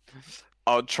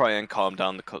 I'll try and calm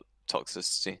down the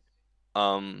toxicity.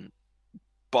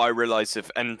 But I realized if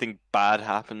anything bad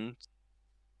happened,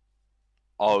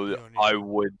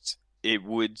 it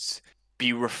would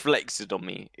be reflected on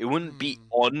me. It wouldn't be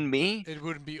on me. It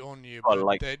wouldn't be on you, but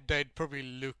like, they'd probably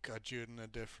look at you in a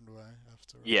different way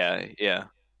after. Yeah.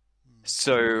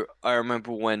 So I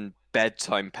remember when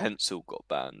Bedtime Pencil got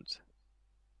banned,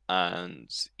 and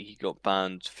he got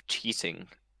banned for cheating,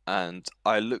 and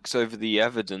I looked over the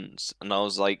evidence and I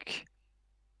was like,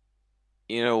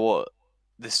 you know what?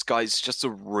 This guy's just a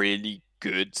really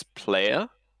good player.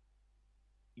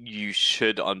 You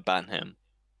should unban him.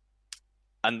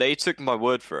 And they took my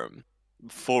word for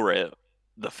it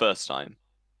the first time.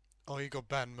 Oh, he got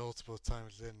banned multiple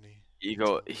times, didn't he?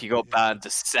 He got banned the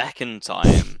second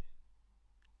time.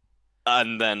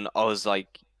 And then I was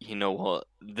like, you know what?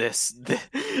 The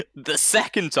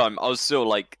second time I was still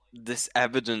like, this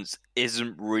evidence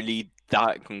isn't really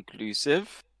that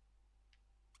conclusive.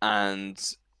 And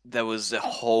there was a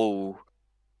whole,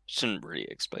 shouldn't really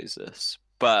expose this,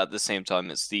 but at the same time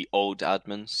it's the old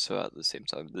admins, so at the same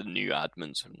time the new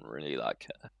admins wouldn't really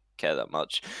care that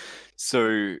much.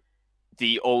 So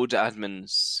the old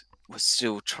admins were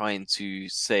still trying to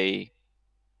say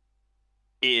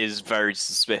it is very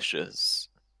suspicious,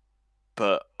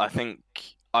 but I think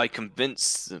I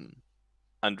convinced them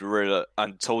and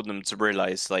told them to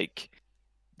realize, like,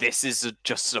 this is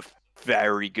just a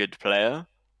very good player.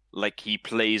 Like, he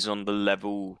plays on the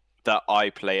level that I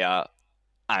play at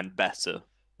and better.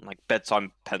 Like,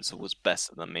 Bedtime Pencil was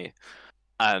better than me.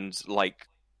 And, like,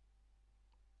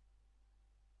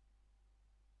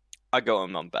 I got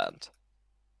him unbanned.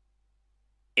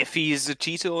 If he is a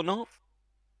cheater or not?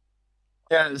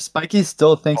 Yeah, Spiky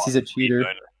still thinks he's a cheater.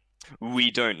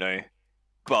 We don't know.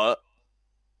 But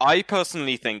I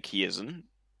personally think he isn't.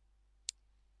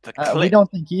 We don't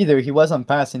think either. He was on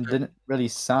pass and didn't really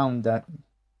sound that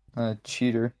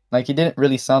cheater. Like, he didn't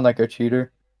really sound like a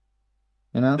cheater.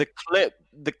 You know?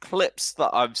 The clips that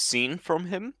I've seen from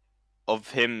him,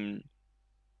 of him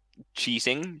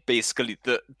cheating, basically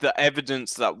the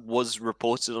evidence that was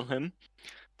reported on him,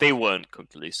 they weren't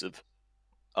conclusive.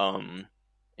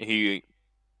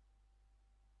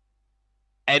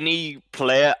 Any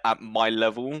player at my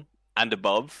level and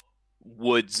above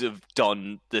would have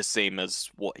done the same as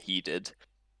what he did.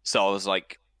 So I was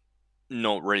like,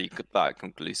 not really that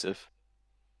conclusive.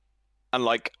 And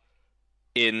like,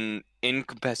 in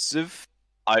competitive,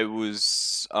 I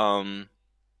was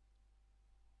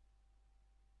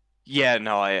yeah,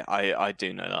 no, I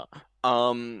do know that.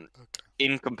 Okay.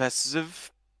 In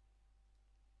competitive,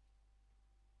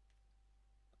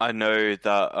 I know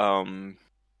that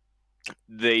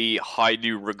they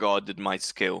highly regarded my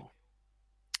skill.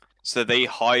 So they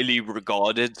highly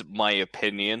regarded my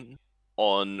opinion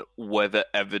on whether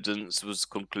evidence was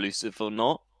conclusive or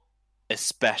not,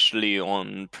 especially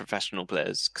on professional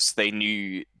players, because they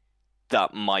knew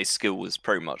that my skill was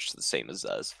pretty much the same as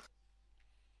theirs.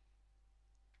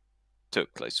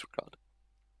 Took close regard.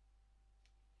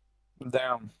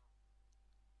 Damn.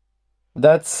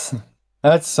 That's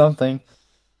something.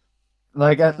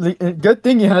 Like good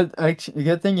thing you had actually.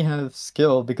 Good thing you have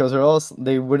skill because or else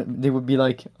they would be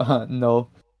like, no,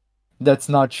 that's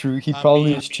not true. He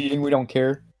probably is cheating. We don't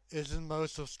care. Isn't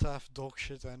most of staff dog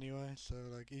shit anyway? So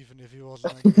like, even if he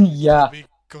wasn't that good, he'd Yeah. still be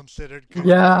considered good.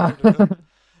 Yeah.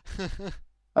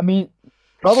 I mean,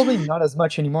 probably not as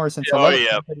much anymore since a lot of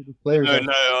competitive players.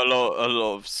 No, a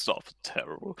lot of stuff is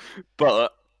terrible,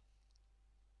 but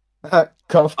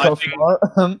cough.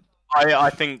 I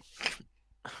think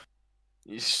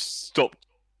stop.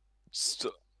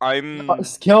 I'm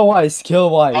skill wise.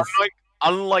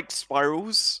 Unlike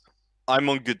Spirals, I'm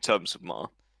on good terms with Mar.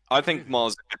 I think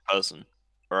Mar's a good person.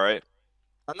 All right.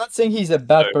 I'm not saying he's a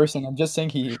bad person. I'm just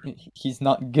saying he's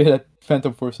not good at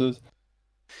Phantom Forces.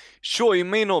 Sure, he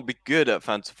may not be good at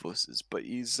Phantom Forces, but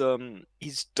he's done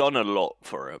a lot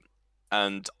for it,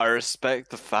 and I respect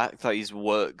the fact that he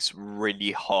works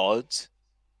really hard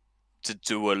to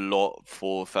do a lot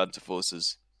for Phantom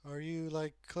Forces. Are you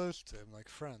like close to him, like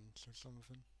friends or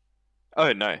something?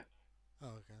 Oh no. Oh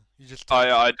okay. You just talked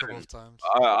to him a couple of times.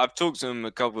 I've talked to him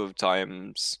a couple of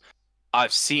times.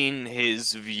 I've seen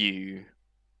his view,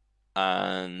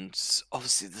 and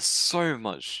obviously there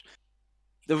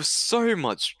was so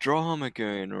much drama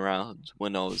going around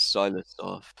when I was stylist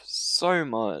staff. So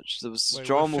much. There was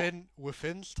drama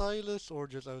within stylist or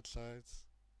just outside?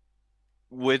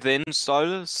 Within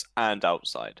stylist and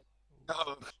outside.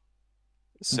 Oh.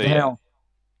 So damn.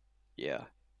 yeah.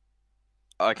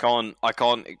 I can't.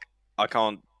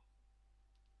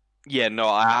 Yeah, no,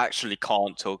 I actually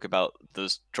can't talk about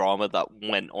the drama that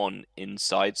went on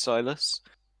inside Silas.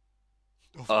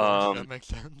 Of course, that makes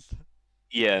sense.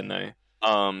 Yeah, no.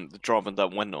 The drama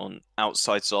that went on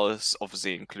outside Silas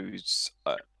obviously includes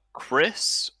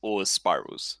Chris or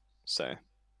Spirals. So,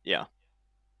 yeah.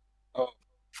 Oh.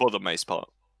 For the most part.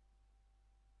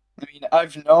 I mean,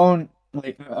 I've known,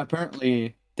 like,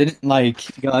 apparently didn't like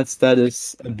God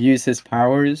Status abuse his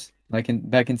powers, like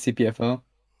back in CPFO.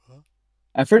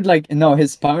 I've heard like no,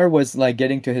 his power was like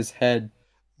getting to his head.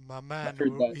 My man,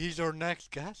 he's our next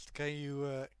guest. Can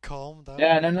you calm down?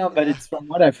 Yeah, no, but it's from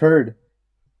what I've heard.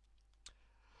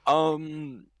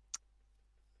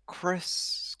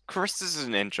 Chris is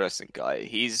an interesting guy.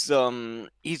 He's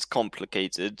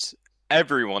complicated.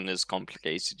 Everyone is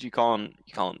complicated. You can't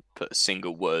put a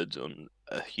single word on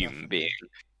a human being.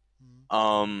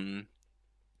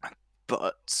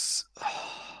 But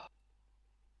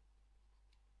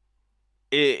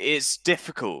it's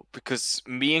difficult because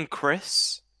me and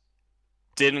Chris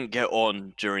didn't get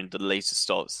on during the later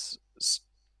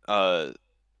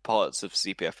parts of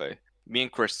CPFO. Me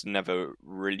and Chris never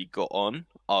really got on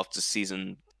after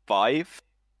season 5,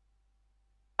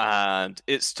 and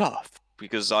it's tough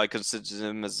because I considered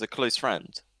him as a close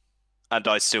friend, and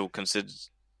I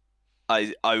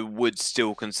would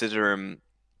still consider him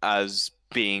as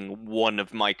being one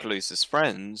of my closest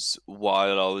friends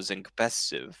while I was in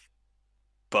competitive,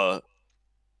 but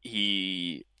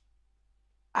he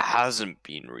hasn't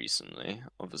been recently.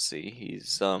 Obviously,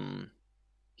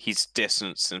 he's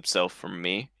distanced himself from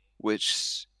me,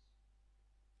 which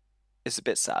is a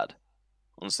bit sad.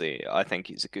 Honestly, I think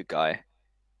he's a good guy.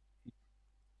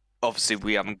 Obviously,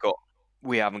 we haven't got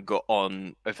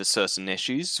on over certain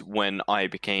issues. When I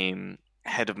became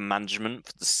head of management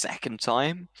for the second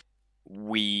time,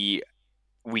 we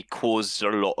caused a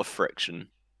lot of friction.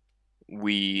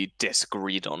 We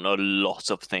disagreed on a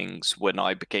lot of things when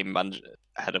I became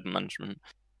head of management.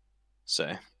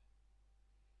 So,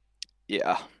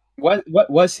 yeah. What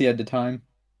was he at the time?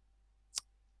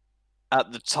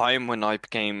 At the time when I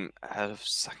became head of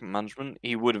second management,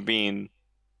 he would have been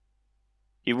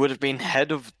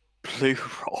head of blue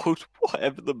role,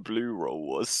 whatever the blue role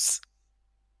was.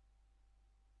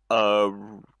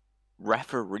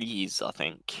 Referees, I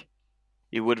think.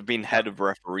 He would have been head of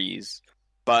referees.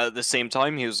 But at the same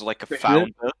time, he was like a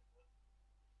founder.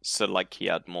 So, like, he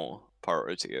had more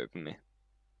priority over me.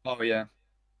 Oh, yeah.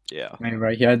 Yeah. I mean,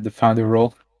 right, he had the founder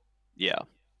role. Yeah.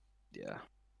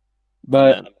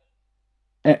 But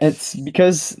it's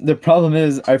because the problem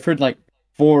is, I've heard, like,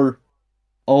 4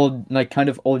 old, like, kind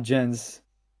of old gens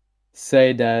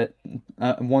say that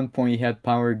at one point he had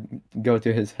power go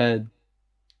to his head.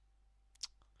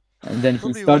 And then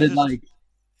he started, like...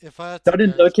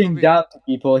 looking down to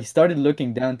people. He started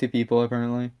looking down to people,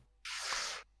 apparently.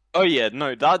 Oh yeah,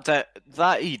 no,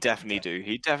 that he definitely do.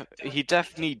 He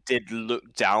definitely did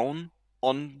look down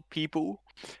on people,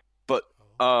 but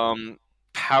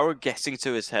power getting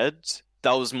to his head,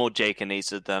 that was more Jake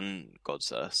Anita than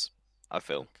Godsurse, I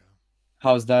feel.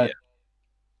 How's that? Yeah.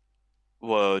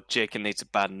 Well, Jake Anita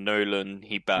banned Nolan.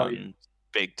 He banned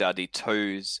Big Daddy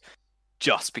Toes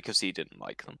just because he didn't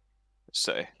like them.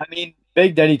 So I mean,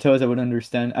 Big Daddy Toes I would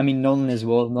understand. I mean Nolan as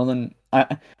well. Nolan,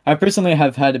 I personally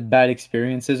have had bad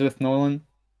experiences with Nolan.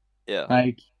 Yeah.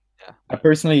 Like, I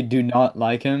personally do not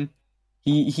like him.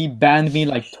 He banned me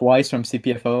like twice from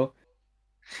CPFO.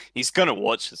 He's gonna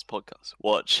watch this podcast.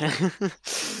 Watch.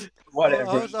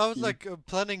 Whatever. I was like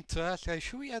planning to ask, like,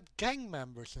 should we add gang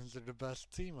members since they're the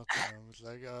best team at the moment?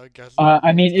 Like, I guess.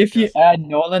 I mean, if you add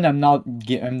Nolan, I'm not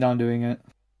doing it.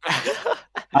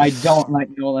 I don't like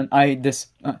Nolan.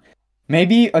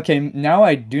 Maybe okay. Now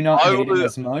I do not hate him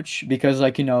as much because,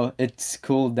 like, you know, it's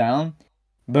cooled down.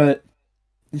 But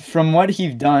from what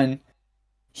he's done,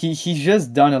 he's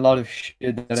just done a lot of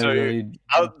shit that I really.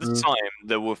 At the time,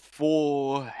 there were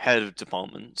 4 head of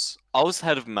departments. I was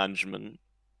head of management.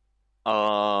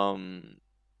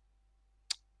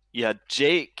 Yeah,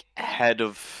 Jake head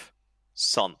of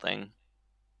something,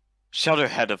 Shadow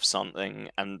head of something,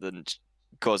 and then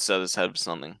Godzella's head of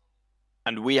something.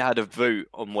 And we had a vote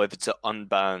on whether to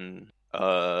unban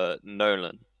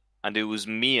Nolan. And it was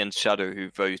me and Shadow who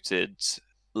voted,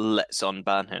 let's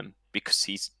unban him, because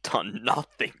he's done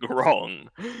nothing wrong.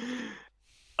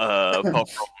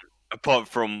 Apart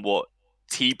from what?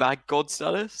 Teabag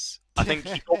Godzella's? I think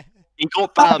he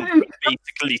got banned for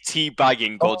basically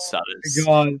teabagging Godzella's.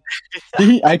 Oh my god. Did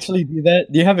he actually do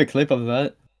that? Do you have a clip of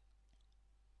that?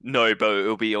 No, but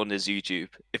it'll be on his YouTube.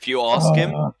 If you ask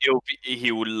him,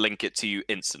 he will link it to you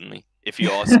instantly. If you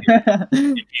ask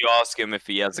him, if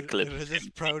he has a clip. It was his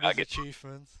proudest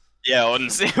achievement. Yeah,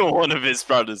 honestly, one of his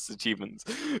proudest achievements.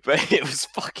 But it was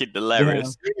fucking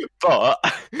hilarious. Yeah.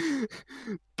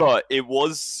 But it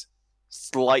was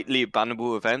slightly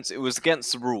bannable events. It was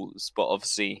against the rules, but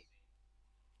obviously.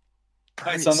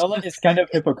 So Nolan is kind of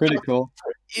hypocritical.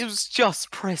 It was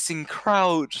just pressing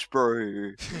crouch,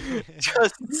 bro.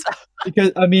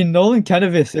 Because I mean, Nolan kind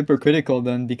of is hypocritical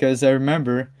then, because I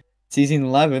remember season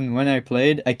 11 when I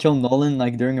played, I killed Nolan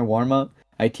like during a warm up.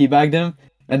 I teabagged him,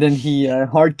 and then he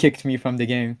hard kicked me from the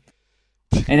game,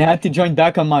 and I had to join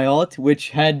back on my ult, which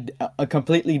had a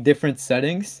completely different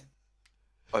settings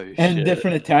and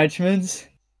different attachments.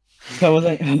 So I was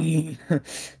like,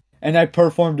 and I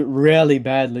performed really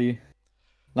badly.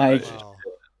 Like,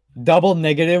 double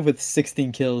negative with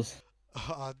 16 kills.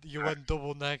 You went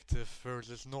double negative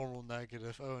versus normal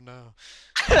negative. Oh no.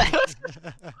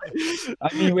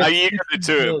 I mean, how are you gonna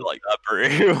do it like that, bro?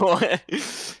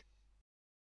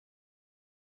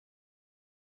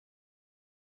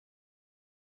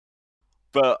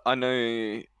 But I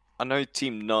know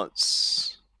Team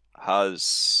Nuts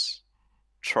has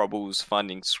troubles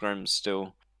finding scrims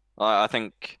still. I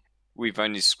think we've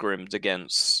only scrimmed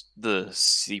against the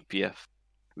CPF.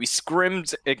 We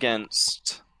scrimmed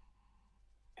against...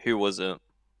 Who was it?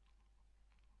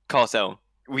 Cartel.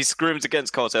 We scrimmed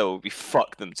against Cartel. We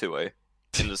fucked them 2-0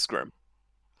 in the scrim.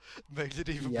 Makes it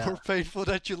even more painful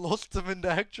that you lost them in the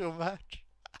actual match.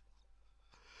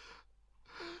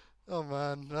 Oh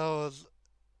man,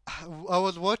 I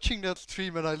was watching that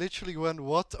stream and I literally went,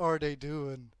 what are they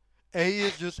doing? A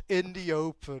is just in the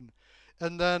open.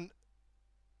 And then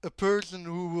a person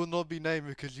who will not be named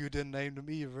because you didn't name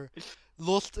them either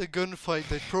lost a gunfight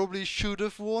they probably should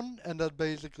have won, and that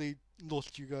basically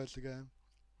lost you guys the game.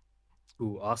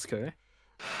 Ooh, Oscar.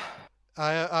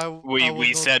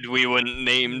 We said we wouldn't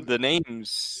name the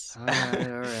names.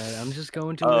 Alright. I'm just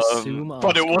going to assume Oscar.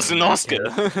 But it wasn't Oscar.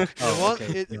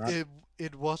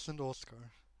 It wasn't Oscar.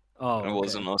 Oh, okay. It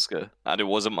wasn't Oscar, and it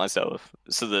wasn't myself.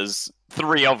 So there's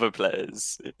 3 other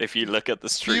players. If you look at the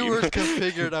stream, viewers can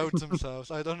figure it out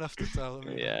themselves. I don't have to tell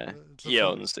them. Yeah,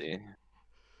 honestly.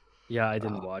 Yeah, I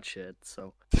didn't watch it,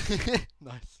 so.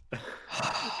 Nice.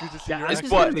 Good to see you.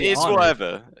 It's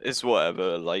whatever. It's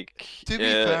whatever. Like, to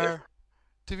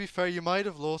be fair, you might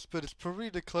have lost, but it's probably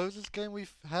the closest game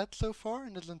we've had so far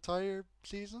in this entire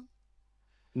season.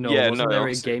 No, wasn't there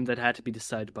a game that had to be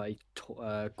decided by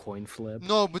coin flip?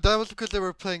 No, but that was because they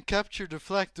were playing Capture the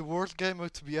Flag, the worst game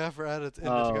to be ever added in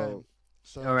this game.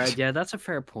 So. Alright, yeah, that's a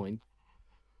fair point.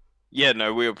 Yeah,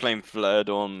 no, we were playing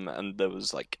Flare-Dom, and there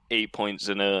was like 8 points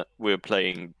in it. We were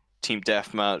playing Team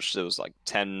Deathmatch, there was like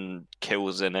 10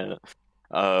 kills in it.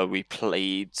 We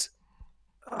played...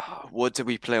 what did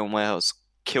we play on Warehouse?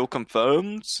 Kill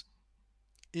Confirmed?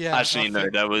 Yeah. Actually, no,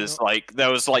 there was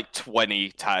like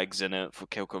 20 tags in it for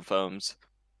Kill Confirmed.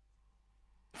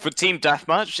 For Team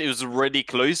Deathmatch, it was really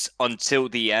close until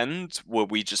the end, where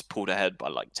we just pulled ahead by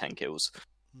like 10 kills.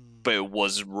 But it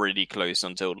was really close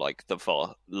until like the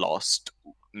last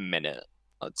minute,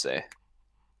 I'd say,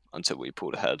 until we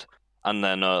pulled ahead. And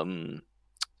then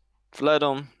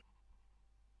Flare-Dom.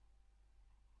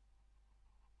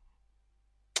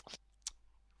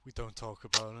 We don't talk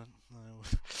about it, no.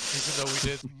 Even though we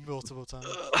did multiple times.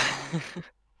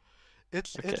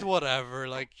 It's whatever.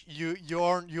 Like you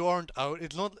aren't out.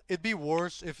 It's not. It'd be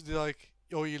worse if like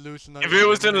you lose. And if it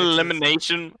was an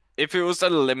elimination, if it was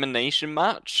an elimination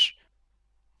match.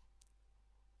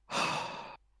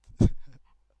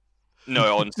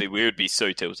 No, honestly, we would be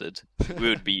so tilted. We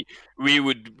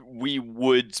would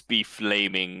be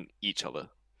flaming each other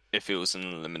if it was an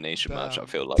elimination match. I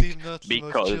feel like Team Nuts, the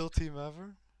most chill team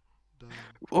ever.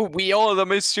 Well, we are the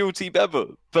most chill team ever,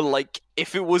 but like,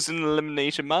 if it was an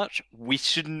elimination match, we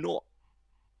should not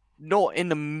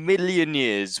in a million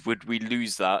years would we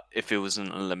lose that if it was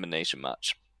an elimination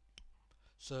match.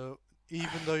 So,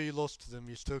 even though you lost to them,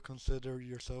 you still consider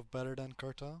yourself better than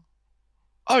Cartel?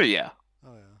 Oh yeah.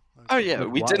 Oh yeah. Okay. Oh yeah.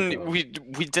 We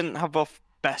didn't have our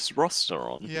best roster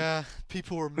on. Yeah,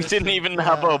 people were missing. We didn't even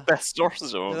have our best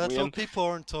roster on. Yeah, that's what people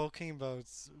aren't talking about.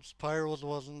 Spirals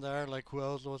wasn't there. Like who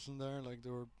else wasn't there? Like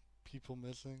there were people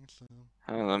missing. So.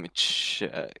 Hang on, let me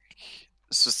check.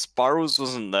 So Spirals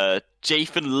wasn't there.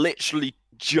 Jathan literally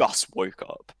just woke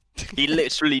up. He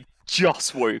literally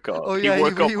just woke up. Oh yeah,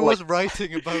 he was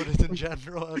writing about it in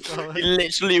general. He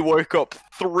literally woke up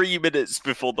 3 minutes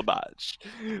before the match.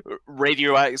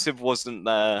 Radioactive wasn't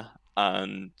there,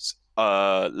 and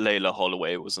Layla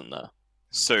Holloway wasn't there.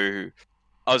 So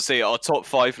I would say our top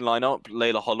 5 lineup: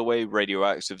 Layla Holloway,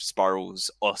 Radioactive,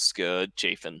 Spirals, Oscar,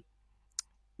 Jathan.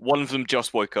 One of them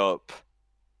just woke up,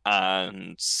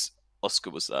 and Oscar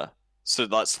was there. So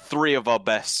that's 3 of our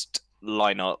best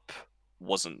lineup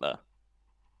wasn't there.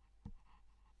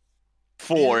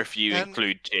 4 if you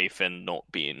include Jathan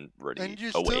not being ready. And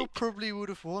you awake. Still probably would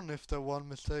have won if that one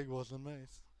mistake wasn't made.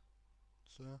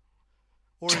 So,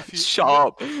 or if you shut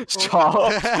up.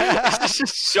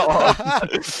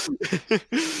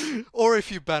 Or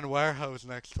if you ban Warehouse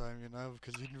next time, you know,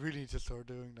 because you really need to start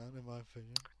doing that, in my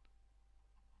opinion.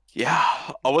 Yeah,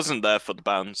 I wasn't there for the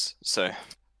bans, so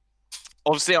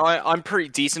obviously I'm pretty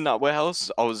decent at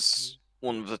Warehouse. I was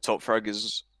one of the top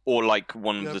fraggers. Or like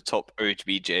one of the top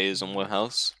OHBJs on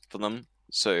Warehouse for them.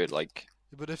 So like.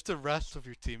 But if the rest of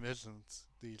your team isn't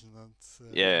decent,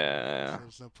 yeah,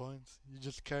 there's no point. You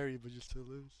just carry, but you still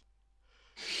lose.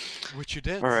 Which you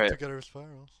did together with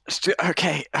Spirals.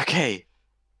 Okay.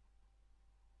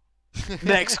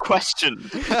 Next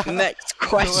question. Next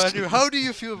question. So, Andrew, how do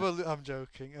you feel about? I'm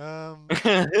joking.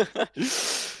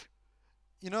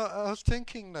 You know, I was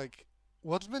thinking like,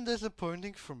 what's been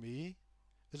disappointing for me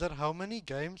is that how many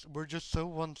games were just so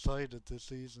one-sided this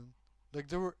season. Like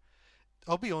there were,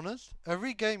 I'll be honest,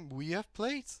 every game we have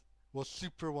played was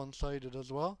super one-sided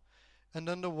as well. And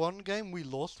then the one game we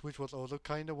lost, which was also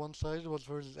kind of one-sided, was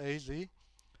versus AZ. And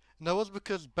that was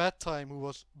because Bad Time, who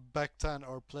was back then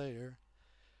our player,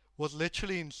 was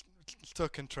literally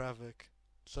stuck in traffic.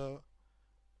 So.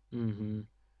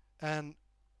 And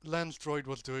Lansdroid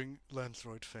was doing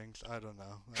Lansdroid things. I don't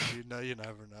know. You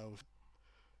never know.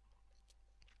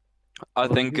 I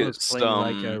think it's playing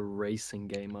like a racing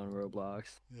game on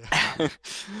Roblox. Yeah.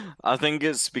 I think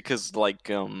it's because like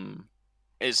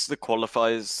it's the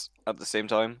qualifiers at the same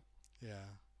time. Yeah.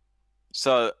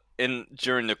 So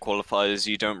during the qualifiers,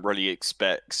 you don't really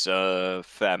expect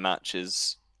fair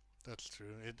matches. That's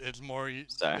true. It's more.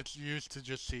 It's used to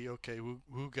just see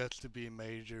who gets to be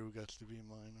major, who gets to be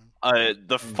minor.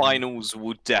 The finals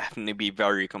will definitely be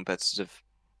very competitive.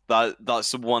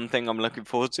 That's the one thing I'm looking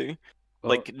forward to.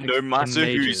 Well, like no matter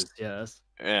who's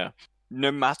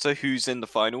no matter who's in the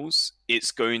finals,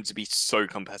 it's going to be so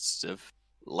competitive.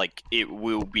 Like it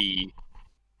won't be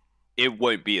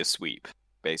a sweep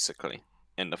basically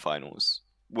in the finals,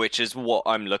 which is what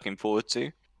I'm looking forward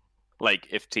to. Like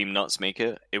if Team Nuts make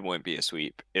it, it won't be a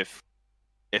sweep. If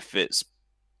it's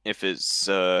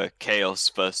Chaos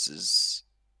versus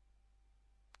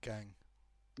Gang,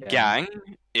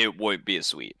 it won't be a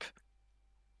sweep.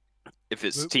 If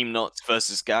it's Team Nuts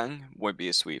versus Gang, won't be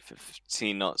a sweep. If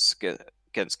Team Nuts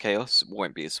against Chaos,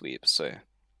 won't be a sweep. So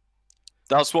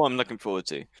that's what I'm looking forward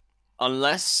to.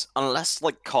 Unless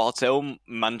like Cartel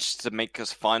managed to make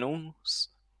us finals,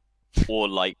 or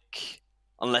like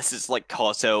unless it's like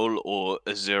Cartel or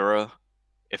Azura,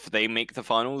 if they make the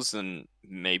finals, then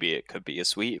maybe it could be a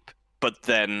sweep. But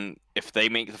then if they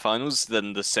make the finals,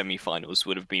 then the semi-finals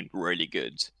would have been really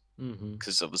good,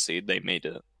 because obviously they made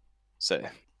it. So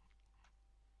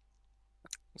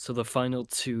the final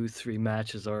 2-3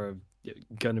 matches are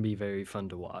gonna be very fun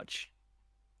to watch.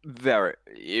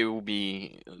 It will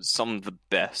be some of the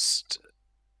best,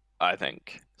 I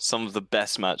think. Some of the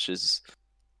best matches.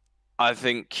 I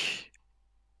think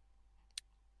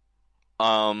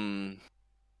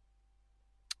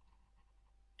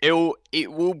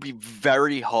it will be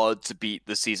very hard to beat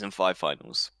the season 5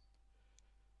 finals,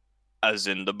 as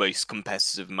in the most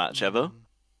competitive match ever.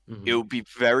 It will be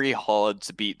very hard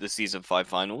to beat the season 5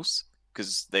 finals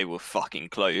because they were fucking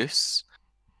close.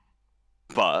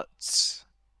 But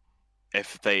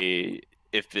if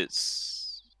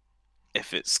it's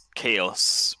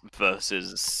Chaos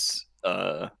versus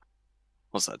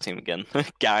what's that team again?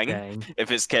 Gang.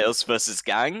 If it's Chaos versus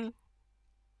Gang,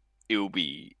 it will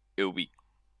be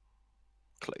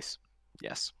close.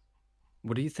 Yes.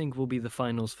 What do you think will be the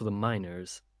finals for the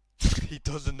minors? He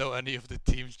doesn't know any of the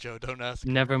teams, Joe. Don't ask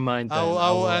him. Never mind. I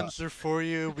will answer for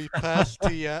you. We pass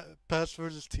pass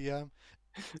versus TM.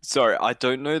 Sorry, I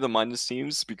don't know the minors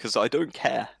teams because I don't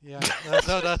care. Yeah,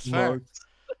 that's fair.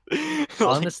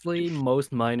 Honestly,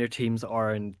 most minor teams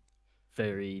aren't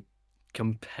very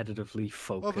competitively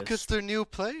focused. Well, because they're new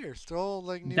players. They're all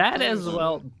like new that players. as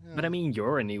well. Yeah. But I mean,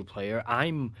 you're a new player.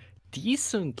 I'm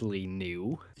decently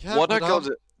new. Yeah, what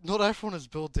not everyone is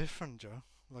built different, Joe.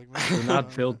 Like, you're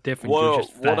not built different. You're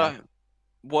just fat.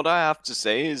 What I have to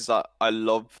say is that I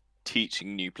love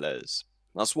teaching new players.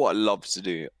 That's what I love to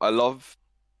do. I love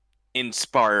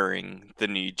inspiring the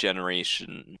new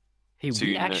generation. Hey,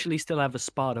 we actually still have a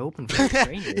spot open for the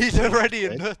trainer. He's already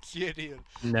a nuts, you idiot.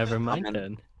 Never mind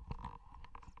then.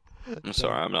 I'm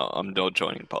sorry, I'm not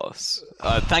joining Pass.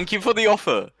 Thank you for the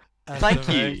offer. Thank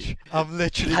you. I'm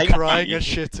literally crying and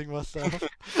shitting myself.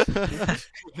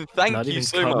 Thank you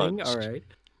so much. Alright.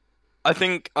 I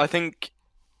think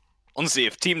honestly,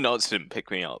 if Team Nuts didn't pick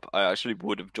me up, I actually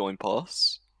would have joined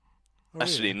Pass. Oh,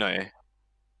 actually, no.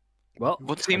 Well,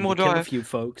 what team would I have? A few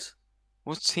folks.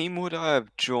 What team would I have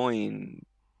joined?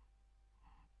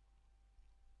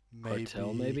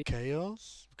 Maybe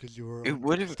Chaos, because you were. It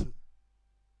would have.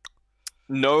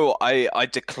 No, I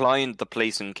declined the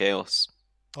place in Chaos.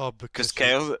 Oh, because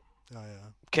Chaos. Oh,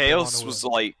 yeah. Chaos was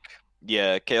like,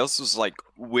 Chaos was like,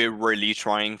 we're really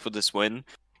trying for this win.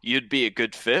 You'd be a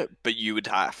good fit, but you would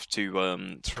have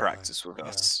to practice with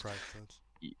us. Practice.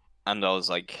 And I was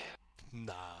like,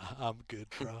 nah, I'm good,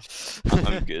 bro.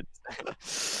 I'm good.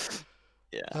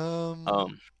 Yeah.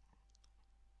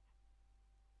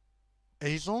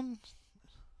 Azon?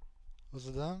 Was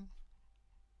it them?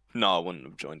 No, I wouldn't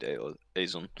have joined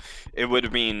Azon. It would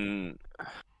have been.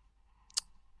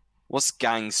 What's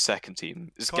Gang's second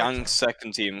team? Is Cartel. Gang's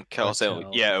second team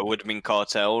Cartel? Yeah, it would have been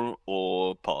Cartel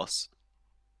or Pass.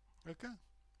 Okay.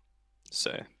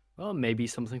 So. Well, maybe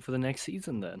something for the next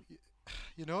season then.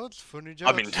 You know what's funny, Joe?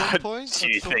 I mean, at some point, do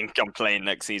you think I'm playing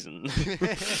next season?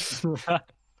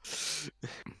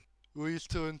 We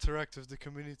still interact with the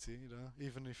community, you know,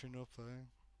 even if you're not playing.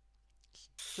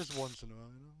 Just once in a while,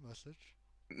 you know, message.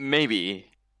 Maybe.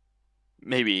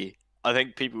 I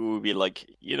think people will be like,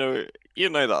 you know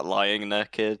that lying there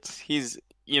kid. He's,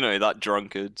 that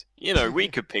drunkard. We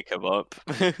could pick him up.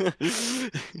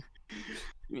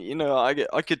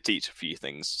 I could teach a few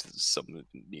things to some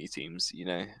new teams.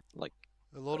 Like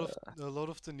a lot of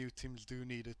the new teams do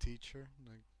need a teacher.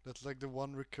 Like that's like the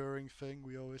one recurring thing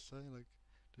we always say. Like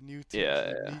the new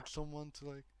teams need someone to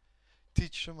like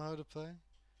teach them how to play,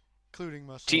 including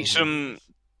myself.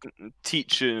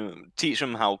 Teach them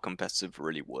how competitive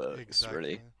really works. Exactly.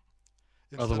 Really.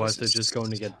 Otherwise, they're just going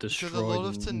to get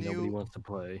destroyed and nobody wants to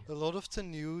play. A lot of the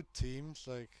new teams,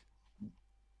 like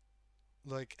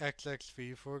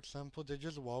XXV, for example, they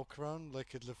just walk around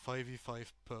like it's a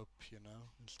 5v5 pup,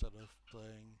 instead of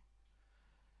playing,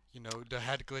 the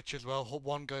head glitch as well.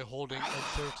 One guy holding a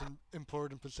certain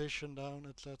important position down,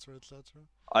 etc., etc.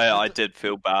 I did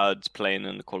feel bad playing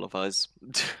in the qualifiers.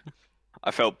 I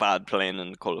felt bad playing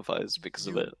in the qualifiers because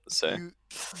of it. So you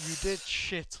did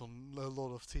shit on a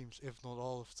lot of teams, if not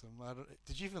all of them.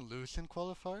 Did you even lose in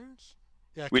qualifiers?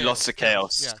 Yeah, we lost to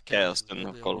Chaos. Yeah, Chaos in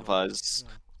the qualifiers. Yeah.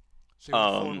 So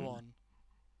 4-1.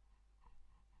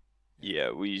 Yeah,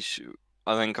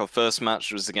 I think our first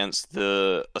match was against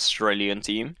the Australian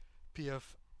team.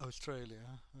 PF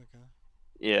Australia. Okay.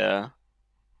 Yeah.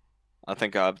 I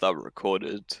think I have that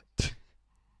recorded.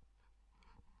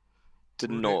 Did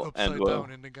not end well.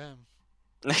 Down in the game.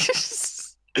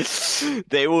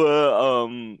 They were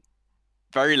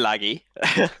very laggy.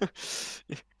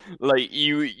 Like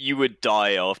you would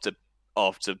die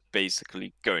after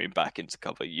basically going back into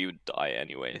cover. You would die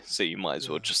anyway, so you might as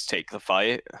well just take the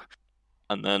fight.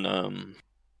 And then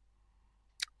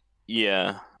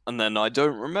and then I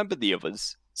don't remember the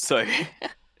others, so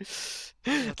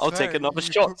I'll take another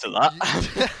shot to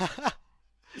that.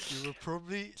 You were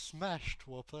probably smashed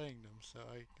while playing them, so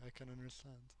I can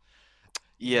understand.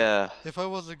 Yeah. If I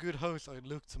was a good host, I'd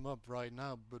look them up right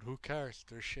now, but who cares?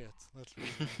 They're shit. That's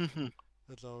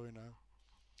all we know.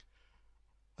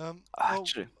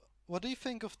 Actually, what do you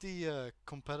think of the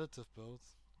competitive build?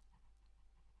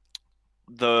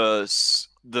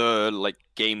 The like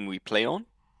game we play on,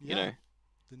 you know,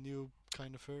 the new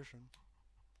kind of version.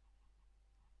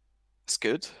 It's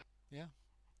good. Yeah.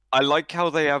 I like how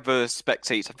they have a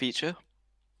spectator feature.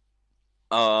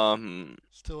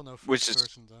 Still no first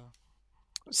person though.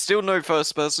 Still no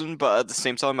first person, but at the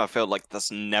same time, I feel like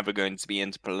that's never going to be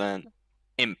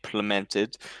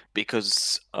implemented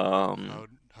because how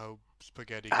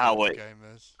spaghetti the game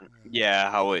is.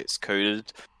 Yeah, how it's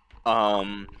coded.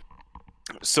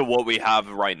 So what we have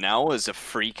right now is a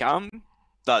free cam.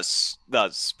 That's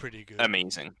pretty good.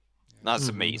 Amazing. Yeah. That's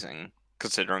amazing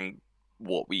considering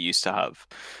what we used to have.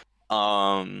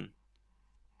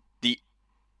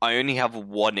 I only have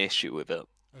one issue with it.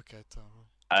 Okay, tell me.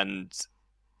 And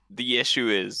the issue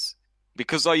is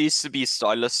because I used to be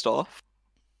stylus staff,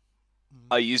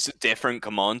 I used a different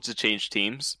command to change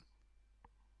teams.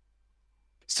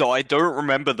 So I don't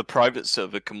remember the private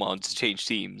server command to change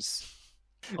teams.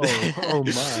 Oh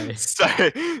my.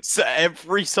 So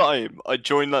every time I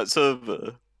join that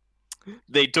server,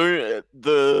 they don't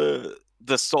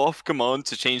the staff command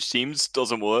to change teams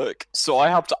doesn't work. So I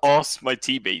have to ask my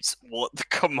teammates what the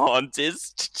command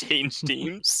is to change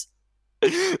teams.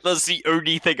 That's the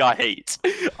only thing I hate.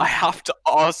 I have to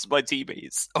ask my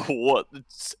teammates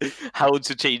how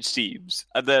to change teams,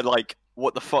 and they're like,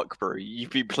 "What the fuck, bro?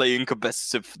 You've been playing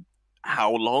competitive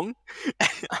how long?"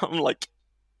 I'm like,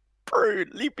 "Bro,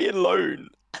 leave me alone."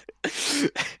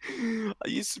 I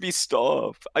used to be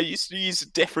staff. I used to use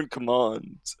a different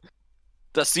command.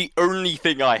 That's the only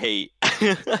thing I hate.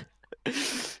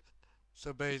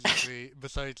 So basically,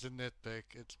 besides the nitpick,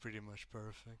 it's pretty much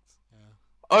perfect. Yeah.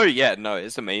 Oh yeah, no,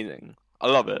 it's amazing. I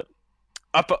love it.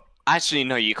 But actually,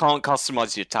 no, you can't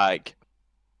customize your tag.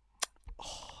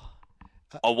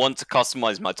 I want to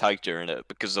customize my tag during it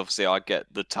because obviously I get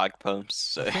the tag perms.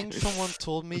 So. I think someone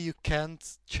told me you can't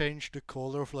change the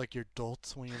color of like your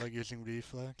dots when you're like using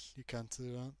reflex. You can't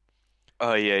do that.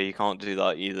 Oh yeah, you can't do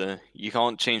that either. You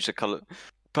can't change the color.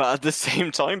 But at the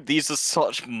same time, these are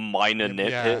such minor nitpicks.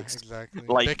 Yeah, exactly.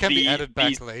 Like they can be added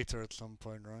back later at some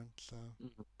point, right? So.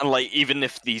 And like even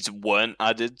if these weren't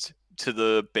added to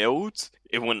the build,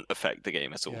 it wouldn't affect the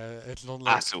game at all. Yeah, it's not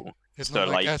like it's not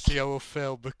like SEO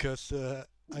failed because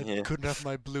I couldn't have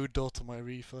my blue dot on my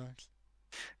reflex.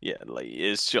 Yeah, like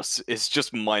it's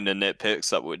just minor nitpicks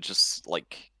that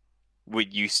we're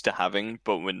used to having,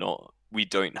 but we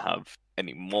don't have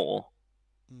anymore.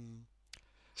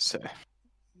 So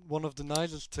one of the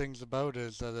nicest things about it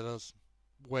is that it has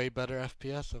way better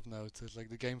FPS, I've noticed. Like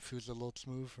the game feels a lot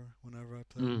smoother whenever I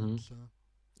play it. So.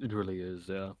 It really is,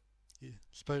 yeah.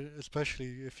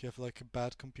 Especially if you have like a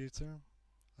bad computer.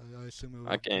 I assume it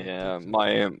will. Okay, yeah,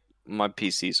 my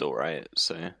PC's alright,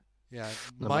 so. Yeah,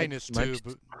 mine is too,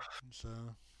 but so.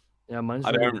 Yeah, mine's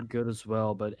very good as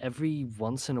well, but every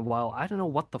once in a while, I don't know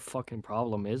what the fucking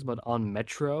problem is, but on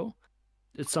Metro,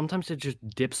 sometimes it just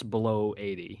dips below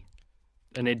 80,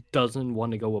 and it doesn't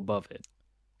want to go above it.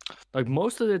 Like,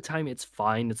 most of the time, it's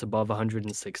fine, it's above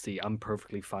 160, I'm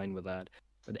perfectly fine with that.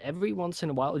 But every once in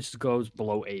a while, it just goes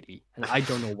below 80, and I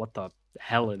don't know what the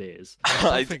hell it is.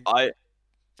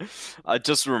 I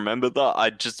just remember that I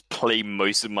just play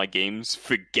most of my games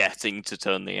forgetting to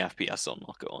turn the FPS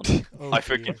unlocker on. Oh, I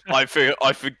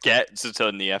forget to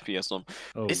turn the FPS on.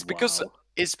 Oh,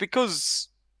 it's because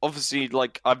obviously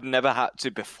like I've never had to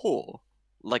before.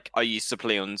 Like I used to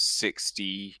play on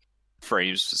 60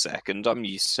 frames per second. I'm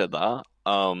used to that.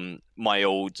 My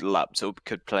old laptop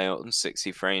could play on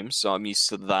 60 frames, so I'm used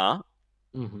to that.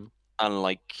 And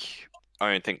like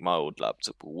I don't think my old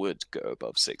laptop would go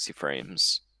above 60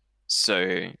 frames.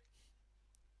 So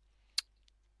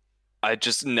I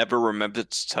just never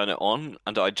remembered to turn it on,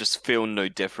 and I just feel no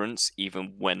difference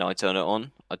even when I turn it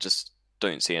on. I just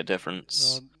don't see a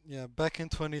difference. Yeah, back in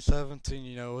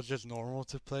 2017, it was just normal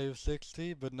to play with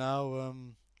 60, but now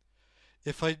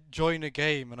if I join a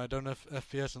game and I don't have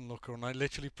FPS unlocker on, I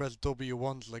literally press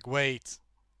W1, like, wait,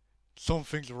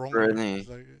 something's wrong. Really? It's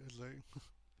like...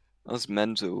 That's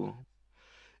mental.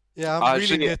 Yeah, I'm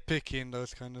really nitpicky in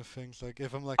those kind of things. Like,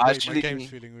 if I'm like, hey, my game's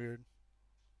feeling weird.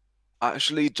 I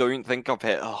actually don't think I've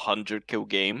hit 100 kill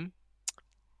game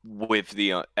with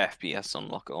the FPS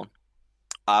unlock on.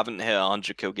 I haven't hit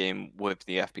 100 kill game with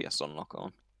the FPS unlock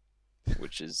on,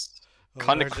 which is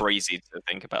kind of crazy to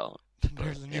think about.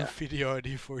 There's a new video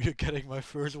ID for you getting my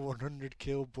first 100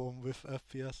 kill bomb with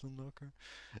FPS unlocker.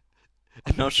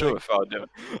 I'm not sure if I'll do it.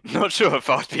 I'm not sure if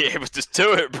I'll be able to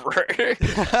do it, bro.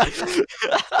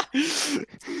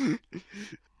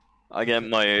 I get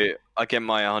my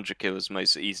 100 kills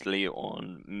most easily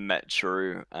on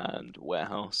Metro and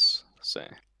Warehouse. So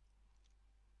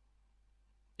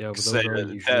yeah, but those are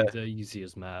usually the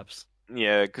easiest maps.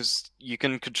 Yeah, because you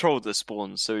can control the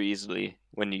spawn so easily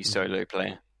when you solo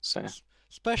play. So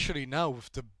especially now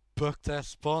with the bugged ass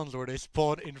spawns where they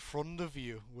spawn in front of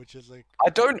you, which is like I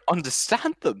don't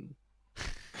understand them.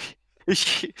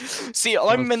 See,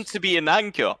 I'm meant to be an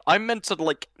anchor. I'm meant to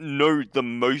like know the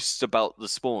most about the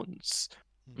spawns.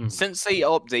 Since they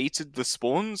updated the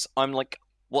spawns, I'm like,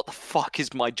 what the fuck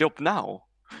is my job now?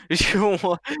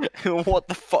 What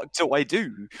the fuck do I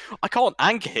do? I can't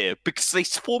anchor here because they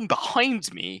spawn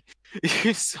behind me.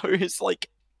 So it's like,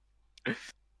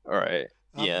 all right.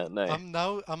 Yeah,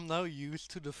 no. I'm now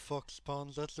used to the fuck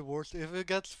spawns. That's the worst. If it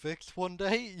gets fixed one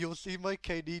day, you'll see my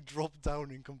KD drop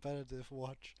down in competitive.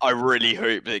 Watch. I really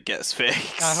hope it gets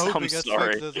fixed. I hope I'm it gets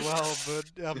sorry. fixed as well,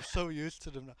 but I'm so used to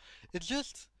them now.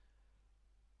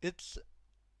 It's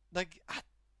like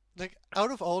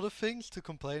out of all the things to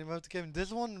complain about the game,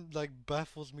 this one like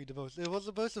baffles me the most. It was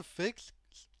supposed to fix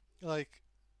like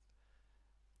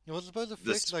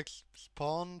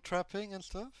spawn trapping and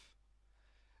stuff.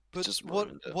 But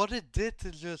what it did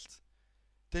is just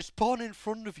they spawn in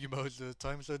front of you most of the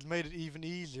time, so it made it even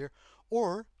easier.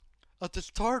 Or at the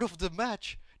start of the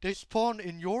match, they spawn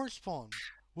in your spawn,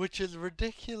 which is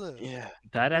ridiculous. Yeah,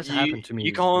 that has happened to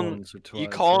me once or twice.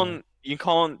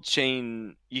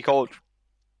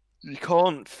 You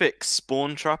can't fix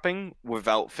spawn trapping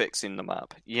without fixing the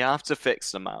map. You have to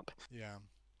fix the map. Yeah.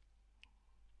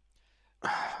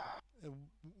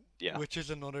 Yeah. Which is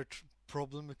another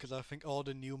problem because I think all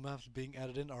the new maps being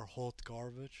added in are hot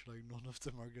garbage. Like none of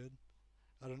them are good.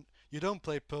 You don't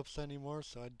play pubs anymore,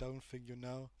 so I don't think you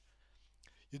know.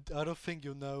 I don't think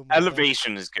you know.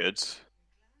 Elevation is good.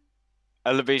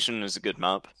 Elevation is a good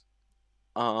map.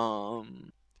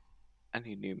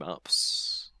 Any new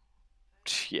maps?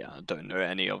 Yeah, I don't know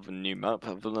any other new map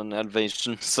other than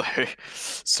Elevation, so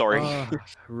sorry.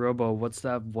 Robo, what's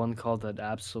that one called that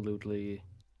absolutely...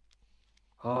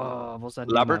 what's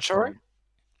that? Laboratory?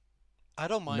 I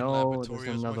don't mind Laboratory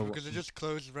as much because it's just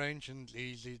close range and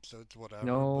easy, so it's whatever.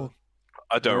 No,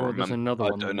 I don't remember. There's another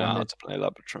one. I don't know how to play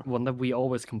Laboratory. One that we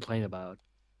always complain about.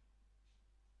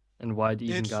 And why it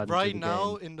even got into the right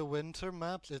now game. In the winter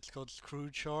maps, it's called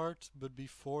Screwchart, but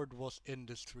before it was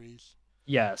Industries.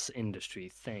 Yes,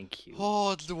 Industry. Thank you.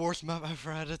 Oh, it's the worst map I've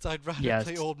read. I'd rather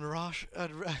play Old Mirage.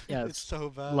 It's so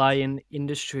bad. Lion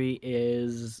Industry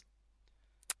is...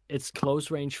 It's close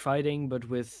range fighting, but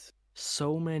with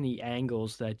so many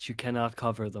angles that you cannot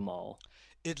cover them all.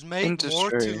 It's made more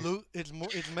to look. It's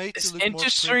made to look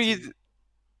Industry. More pretty.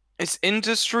 Is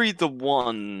Industry the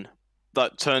one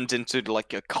that turned into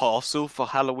like a castle for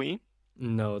Halloween?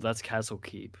 No, that's Castle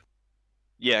Keep.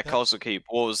 Yeah, Castle Keep.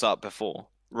 What was that before?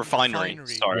 Refinery.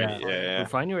 Sorry. Yeah.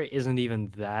 Refinery isn't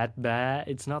even that bad.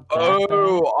 It's not that bad.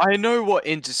 Oh, I know what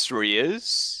Industry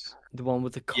is. The one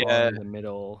with the car in the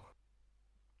middle.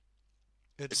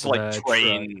 It's like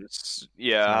trains.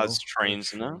 Yeah, it has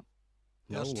trains in it.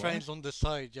 It has trains on the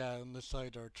side. Yeah, on the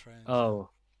side are trains. Oh,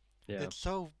 yeah. It's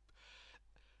so...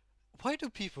 Why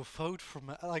do people vote for...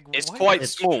 Like, it's quite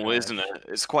small, isn't it?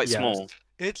 It's quite small.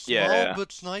 It's small,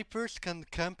 but snipers can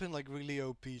camp in like really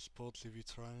OP spots if you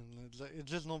try. It's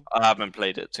just not... I haven't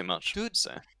played it too much, dude.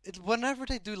 So. Whenever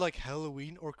they do like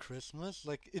Halloween or Christmas,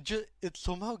 like it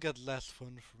somehow gets less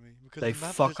fun for me because they the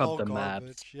map fuck is up all the garbage.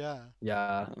 maps. Yeah.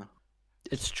 Yeah.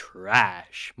 It's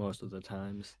trash most of the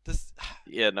times.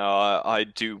 Yeah, no, I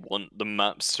do want the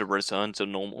maps to return to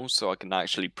normal so I can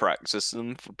actually practice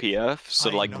them for PF.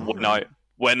 So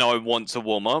when I want to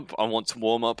warm up, I want to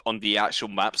warm up on the actual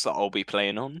maps that I'll be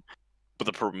playing on. But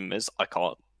the problem is I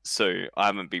can't. So I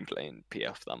haven't been playing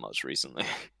PF that much recently.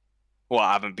 Well,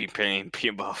 I haven't been playing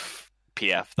PF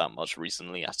that much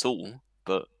recently at all.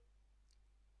 But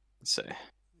so.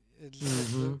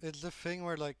 It's the thing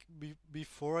where like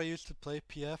before I used to play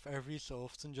PF every so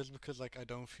often just because like I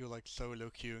don't feel like solo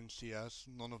queuing CS.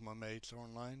 None of my mates are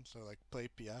online, so like play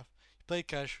PF. You play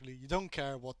casually. You don't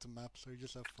care what the maps are. You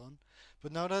just have fun.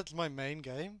 But now that's my main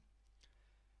game.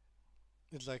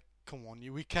 It's like, come on,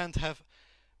 we can't have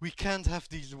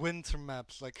these winter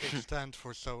maps like extend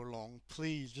for so long.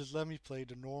 Please, just let me play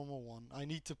the normal one. I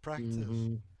need to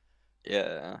practice.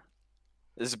 Yeah.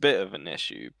 It's a bit of an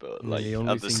issue, but like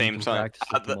at the same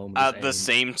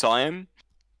time,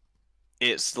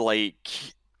 it's like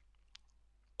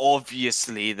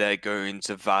obviously they're going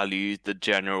to value the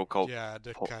general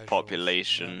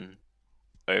population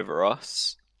over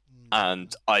us,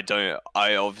 and I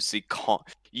obviously can't.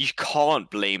 You can't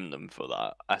blame them for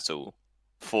that at all,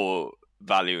 for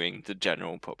valuing the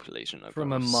general population overall.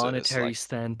 From a monetary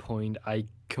standpoint, I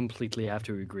completely have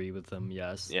to agree with them.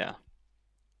 Yes. Yeah.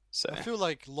 So I feel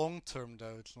like long term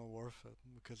though, it's not worth it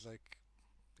because, like,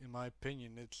 in my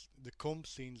opinion, it's the comp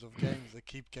scenes of games that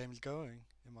keep games going.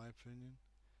 In my opinion,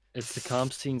 it's the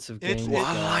comp scenes of games.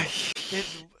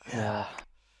 Yeah.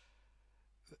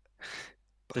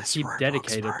 That keep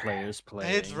dedicated players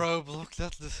playing. It's Roblox,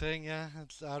 that's the thing, yeah.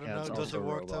 I don't know, does it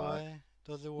work that way?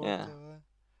 Does it work that way?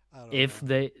 I don't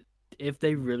know. If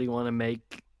they really want to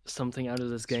make something out of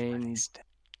this game...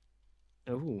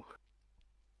 Really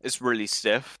it's really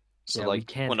stiff. So, like,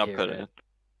 when I put it...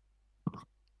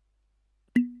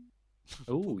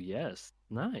 Oh, yes.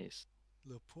 Nice.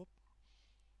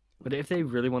 But if they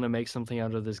really want to make something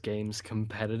out of this game's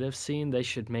competitive scene, they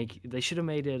should have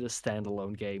made it a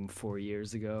standalone game 4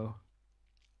 years ago.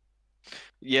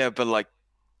 Yeah, but like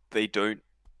they don't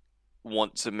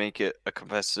want to make it a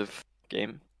competitive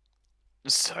game.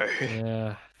 So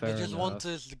yeah, they just enough. want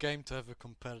the game to have a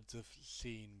competitive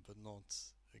scene, but not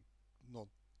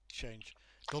change.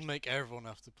 Don't make everyone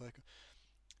have to play.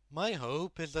 My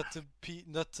hope is that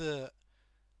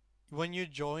when you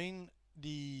join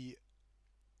the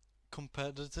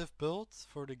competitive build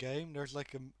for the game, there's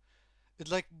like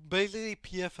it's like basically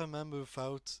PFMM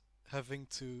without having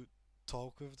to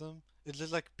talk with them. It's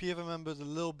just like PFMM but a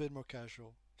little bit more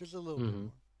casual, just a little bit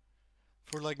more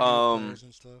for like new players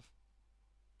and stuff.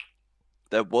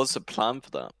 There was a plan for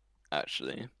that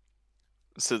actually.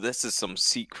 So this is some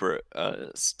secret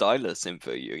stylus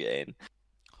info you're getting.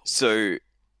 So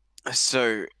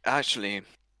actually,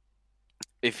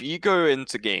 if you go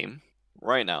into game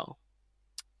right now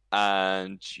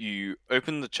and you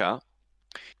open the chat,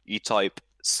 you type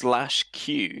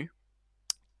 /Q,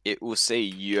 it will say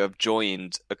you have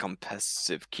joined a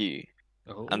competitive queue.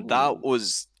 Oh. And that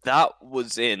was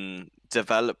in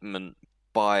development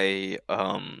by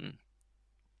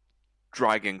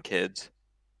Dragon Kid,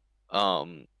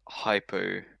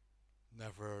 Hypo.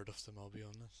 Never heard of them, I'll be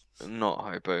honest. Not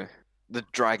Hypo. The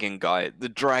dragon guy, the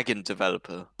dragon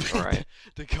developer, alright?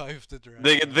 The guy with the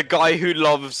dragon. The guy who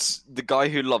loves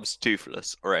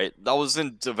Toothless, alright? That was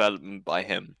in development by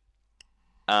him.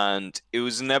 And it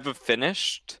was never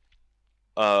finished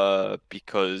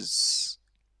because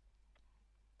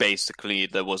basically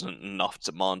there wasn't enough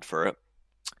demand for it.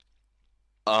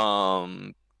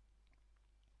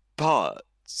 But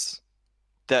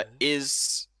there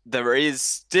is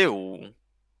still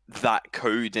that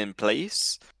code in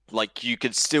place. Like, you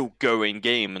could still go in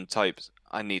game and type.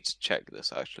 I need to check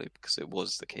this actually because it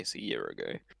was the case a year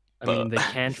ago. I mean, they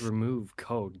can't remove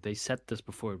code. They said this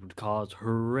before. It would cause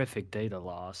horrific data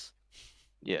loss.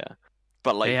 Yeah,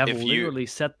 but like they have literally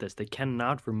said this. They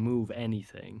cannot remove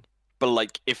anything. But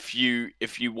like, if you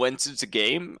went into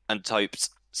game and typed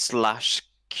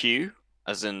 /Q,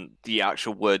 as in the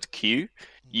actual word Q,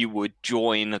 you would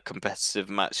join a competitive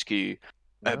match queue,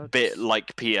 a bit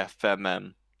like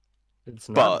PFMM. It's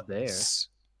not there.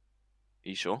 Are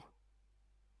you sure?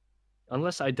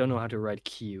 Unless I don't know how to write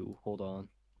Q. Hold on.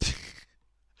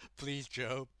 Please,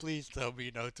 Joe. Please tell me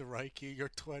you know how to write Q. You're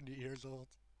 20 years old.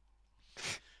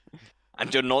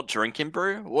 And you're not drinking,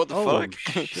 bro? What the fuck?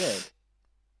 Shit.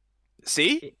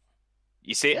 See?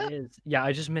 You see it? Yeah,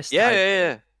 I just missed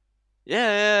it.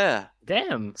 Yeah.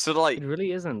 Damn. So like, it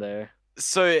really isn't there.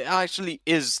 So it actually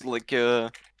is like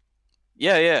yeah.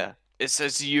 It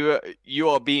says you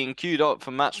are being queued up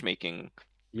for matchmaking.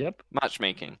 Yep.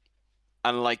 Matchmaking.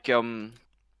 And like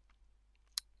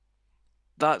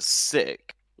that's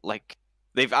sick. Like,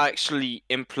 they've actually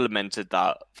implemented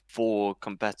that for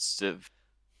competitive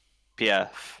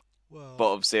PF. Well,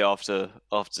 but obviously after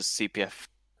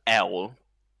CPFL,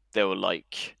 they were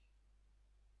like,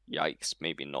 yikes,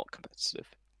 maybe not competitive.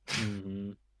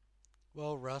 Mm-hmm.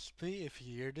 Well, Raspy, if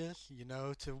you hear this, you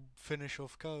know to finish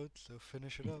off code, so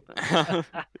finish it up.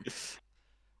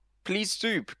 Please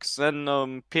do, because then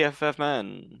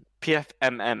PFMM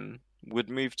would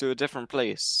move to a different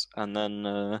place, and then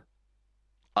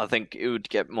I think it would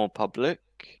get more public.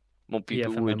 More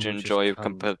people PFMM would enjoy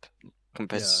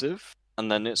competitive, and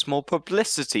then it's more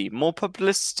publicity for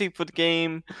the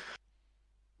game,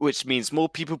 which means more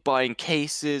people buying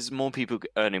cases, more people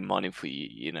earning money for you.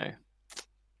 You know,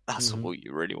 that's all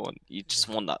you really want. You just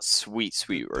want that sweet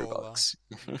Robux.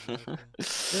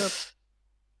 Yep.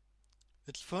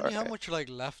 It's funny how much like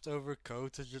leftover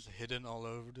code is just hidden all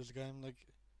over this game. Like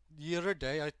the other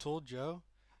day, I told Joe,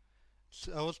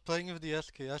 I was playing with the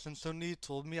SKS, and suddenly he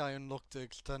told me I unlocked the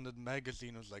extended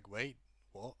magazine. I was like, wait,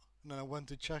 what? And then I went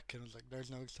to check, and I was like,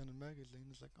 there's no extended magazine.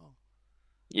 It's like, oh.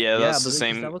 Yeah, that's the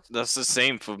same. That's the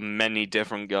same for many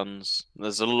different guns.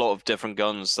 There's a lot of different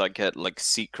guns that get like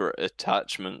secret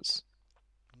attachments,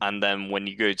 and then when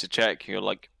you go to check, you're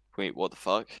like, wait, what the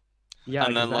fuck? Yeah,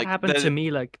 and then, that happened to me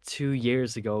like 2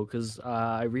 years ago because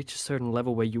I reached a certain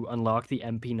level where you unlock the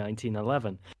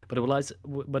MP1911, but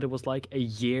it was like a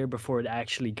year before it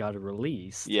actually got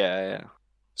released. Yeah.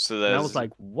 So and I was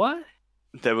like, what?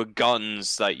 There were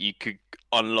guns that you could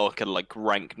unlock at like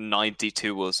rank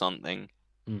 92 or something.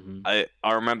 Mm-hmm.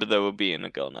 I remember there would be a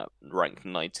gun at rank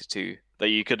 92 that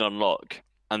you could unlock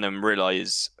and then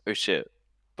realize, oh shit,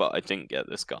 but I didn't get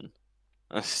this gun.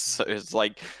 So it's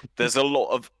like there's a lot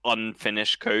of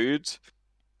unfinished code,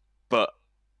 but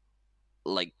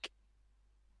like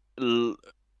the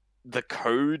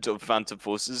code of Phantom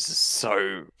Forces is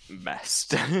so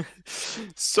messed.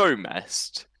 So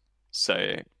messed.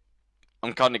 So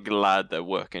I'm kind of glad they're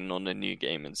working on a new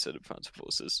game instead of Phantom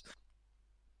Forces.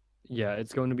 Yeah,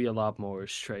 it's going to be a lot more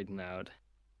straightened out.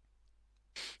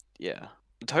 Yeah.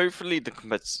 But hopefully the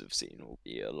competitive scene will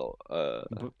be a lot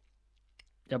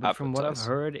but from what I've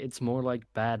heard, it's more like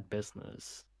bad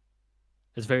business.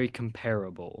 It's very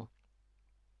comparable.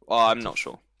 Well, I'm not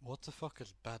sure. What the fuck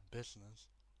is bad business?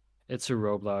 It's a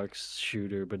Roblox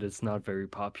shooter, but it's not very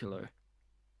popular.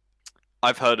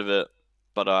 I've heard of it,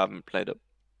 but I haven't played it.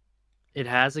 It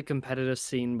has a competitive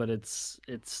scene, but it's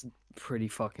pretty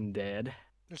fucking dead.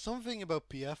 There's something about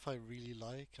PF I really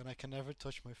like, and I can never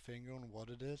touch my finger on what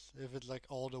it is. If it's like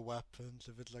all the weapons,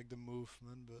 if it's like the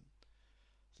movement, but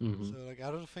so like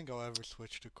I don't think I'll ever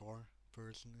switch to core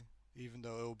personally, even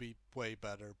though it'll be way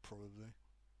better probably.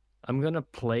 I'm gonna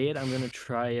play it. I'm gonna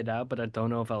try it out, but I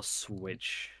don't know if I'll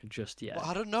switch just yet. Well,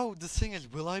 I don't know. The thing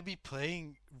is, will I be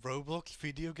playing Roblox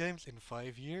video games in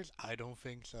 5 years? I don't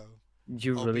think so.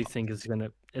 You really think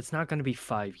it's not gonna be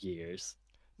 5 years?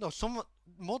 No,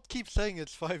 Mod keeps saying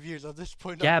it's 5 years. At this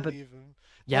point, yeah, I but believe him.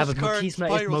 Yeah, Oscar but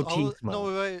Motisma is Motisma. No,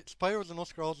 wait, Spyros and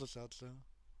Oscar also said so.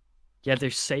 Yeah,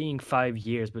 they're saying 5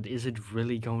 years, but is it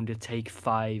really going to take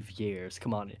 5 years?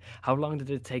 Come on, how long did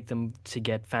it take them to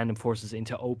get Phantom Forces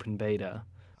into open beta?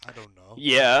 I don't know.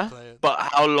 Yeah, but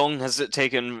how long has it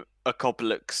taken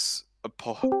Apocalypse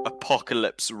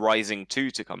Rising 2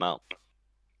 to come out?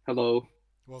 Hello.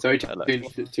 Sorry to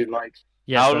like.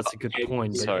 Yeah, that's a good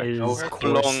point. But is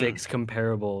Core 6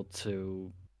 comparable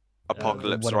to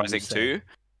Apocalypse Rising 2?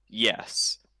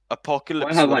 Yes.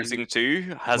 Apocalypse Rising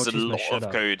 2 has a lot of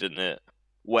code in it,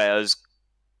 whereas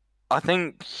I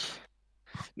think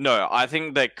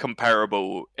they're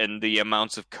comparable in the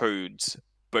amount of codes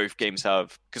both games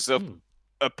have. Because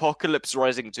Apocalypse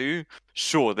Rising 2,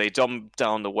 sure, they dumb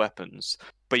down the weapons,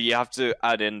 but you have to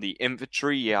add in the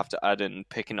inventory, you have to add in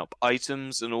picking up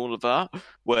items and all of that,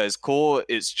 whereas Core,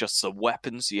 it's just the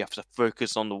weapons, you have to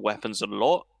focus on the weapons a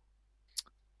lot,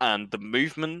 and the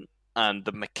movement, and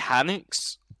the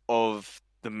mechanics of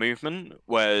the movement,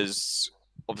 whereas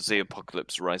obviously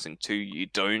Apocalypse Rising 2, you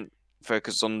don't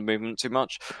focus on the movement too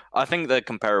much. I think they're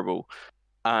comparable.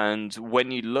 And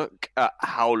when you look at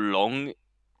how long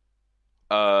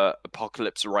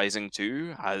Apocalypse Rising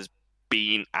 2 has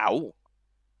been out,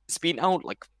 it's been out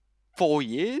like 4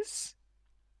 years,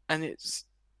 and it's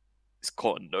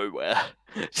gone nowhere.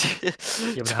 Yeah,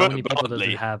 but how many people does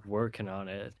it have working on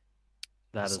it?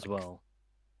 That as well.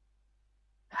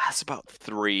 Has about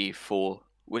 3, 4,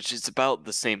 which is about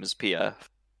the same as PF.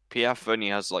 PF only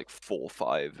has like 4 or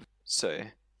 5, so.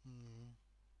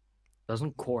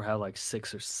 Doesn't Core have like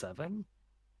 6 or 7?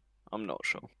 I'm not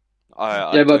sure.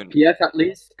 But PF at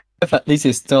least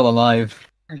is still alive.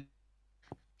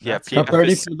 Yeah, PF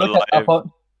is still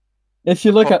alive. If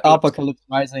you look at Apocalypse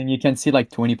Rising, you can see like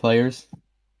 20 players.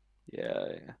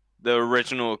 Yeah. The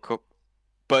original,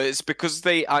 but it's because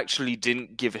they actually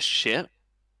didn't give a shit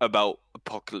about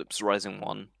Apocalypse Rising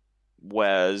 1,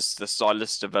 whereas the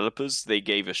Stylus developers, they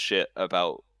gave a shit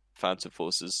about Phantom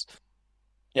Forces.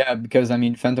 Yeah, because I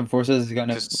mean, Phantom Forces is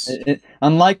gonna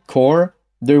unlike Core,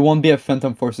 there won't be a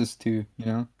Phantom Forces 2, you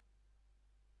know?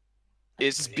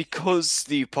 It's because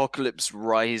the Apocalypse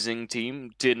Rising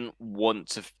team didn't want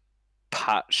to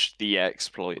patch the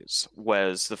exploits,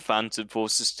 whereas the Phantom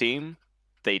Forces team,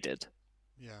 they did.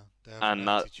 Yeah, and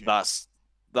that's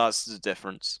the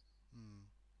difference.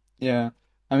 Yeah,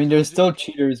 I mean, there's still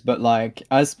cheaters, but like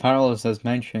as Parallels has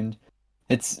mentioned,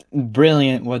 it's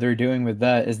brilliant what they're doing with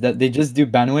that. Is that they just do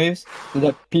ban waves so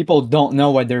that people don't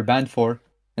know what they're banned for,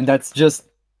 and that's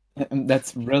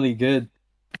really good.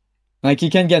 Like you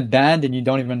can get banned and you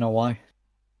don't even know why.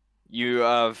 You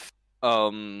have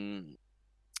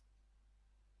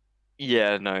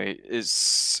yeah, no,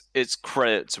 it's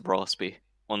credit to Raspy,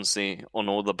 honestly, on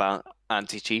all the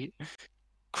anti-cheat.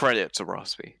 Credit to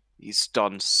Raspy. He's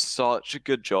done such a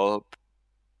good job.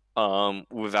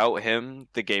 Without him,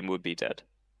 the game would be dead.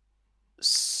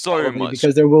 So much,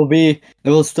 because there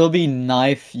will still be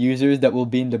knife users that will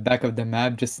be in the back of the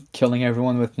map, just killing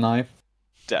everyone with knife.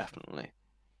 Definitely.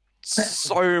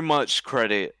 So much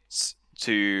credit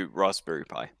to Raspberry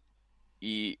Pi.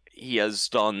 He has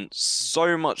done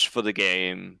so much for the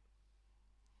game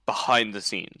behind the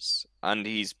scenes, and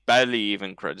he's barely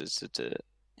even credited it.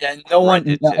 Yeah, I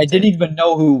didn't even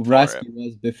know who Rasky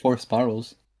was before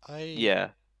Spirals. Yeah.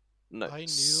 No,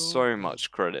 so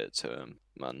much credit to him,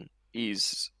 man. He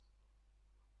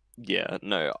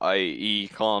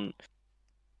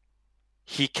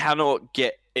cannot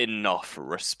get enough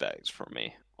respect from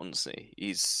me, honestly.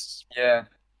 He's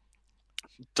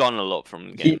done a lot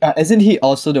from the game. Isn't he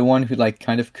also the one who like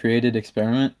kind of created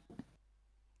Experiment?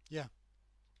 Yeah.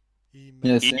 He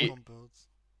made some builds,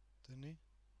 didn't he?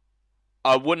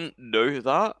 I wouldn't know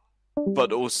that,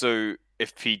 but also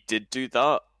if he did do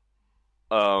that,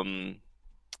 I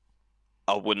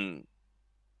wouldn't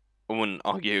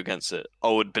argue against it. I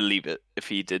would believe it if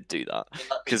he did do that,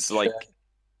 because like,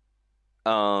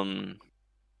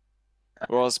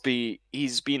 Rosby,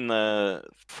 he's been there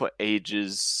for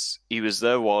ages. He was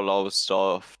there while I was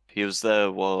staff. He was there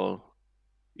while,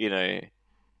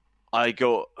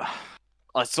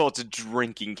 I started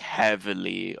drinking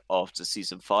heavily after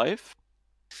season 5,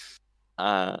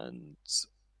 and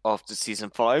after season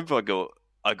 5,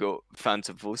 I got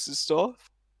Phantom Forces staff,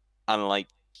 and like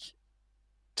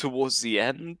towards the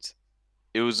end,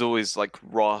 it was always like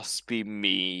Raspy,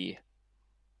 me,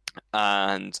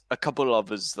 and a couple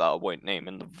others that I won't name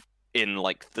in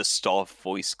like the staff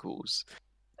voice calls,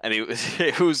 and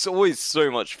it was always so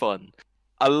much fun.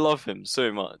 I love him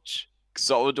so much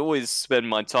because I would always spend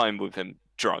my time with him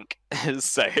drunk.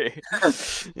 So.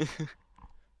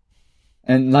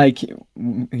 And like,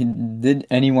 did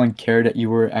anyone care that you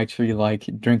were actually like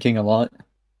drinking a lot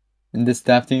in this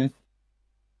staff team?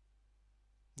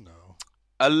 No.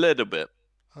 A little bit.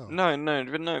 Oh.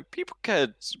 No. People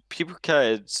cared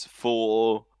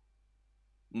for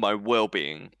my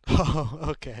well-being. Oh,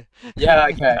 okay. Yeah,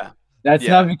 okay. Yeah. That's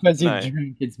not because you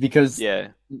drink. It's because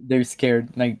they're scared.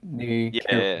 Like they.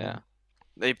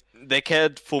 They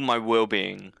cared for my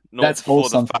well-being. Not That's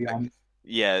wholesome. For the fact.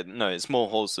 Yeah, no, it's more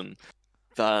wholesome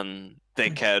than they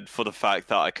cared for the fact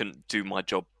that I couldn't do my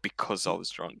job because I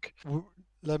was drunk.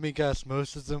 Let me guess,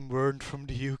 most of them weren't from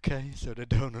the UK, so they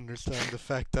don't understand the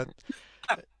fact that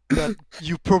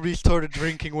you probably started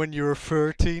drinking when you were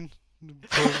 13,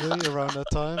 probably around that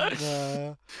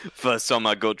time. First time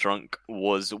I got drunk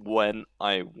was when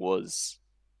I was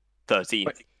 13.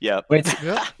 Wait,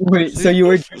 so you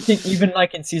were drinking even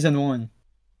like in season 1?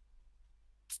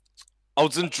 I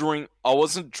wasn't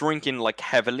drinking like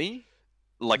heavily,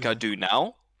 like I do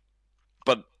now.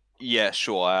 But yeah,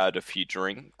 sure, I had a few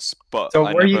drinks. But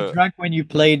so were you drunk when you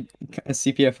played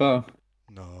CPFO?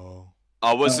 No,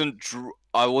 I wasn't.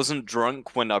 I wasn't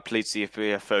drunk when I played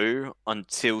CPFO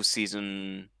until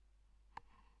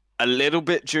a little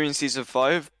bit during season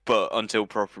 5, but until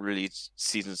properly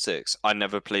season 6. I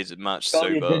never played a match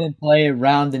sober. You didn't play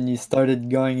around and you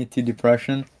started going into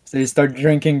depression. So you start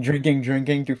drinking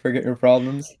to forget your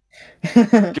problems.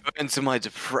 Go into my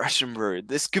depression, bro.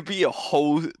 This could be a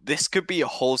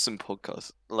wholesome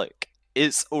podcast. Like,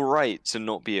 it's alright to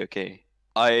not be okay.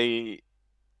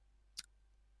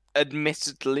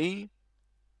 Admittedly,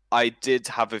 I did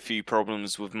have a few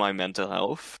problems with my mental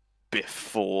health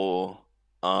before,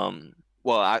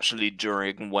 actually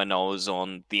during when I was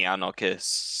on the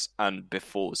Anarchists and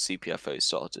before CPFO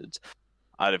started.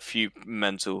 I had a few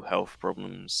mental health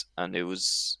problems, and it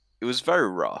was very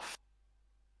rough.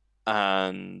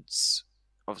 And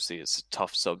obviously, it's a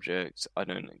tough subject. I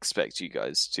don't expect you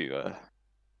guys to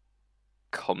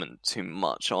comment too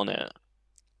much on it,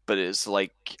 but it's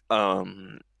like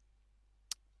I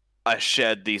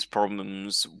shared these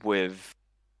problems with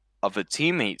other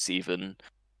teammates even,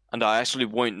 and I actually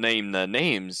won't name their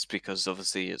names because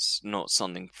obviously it's not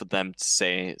something for them to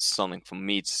say, it's something for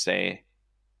me to say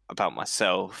about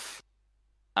myself.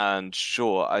 And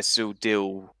sure, I still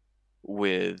deal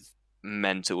with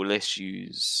mental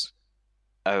issues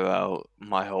about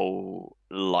my whole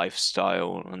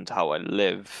lifestyle and how I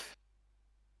live,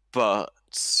 but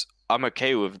I'm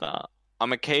okay with that.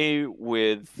 I'm okay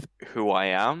with who I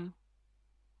am.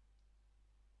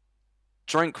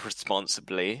 Drink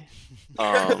responsibly.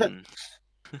 Have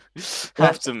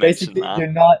to mention that. Do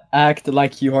not act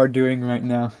like you are doing right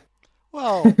now.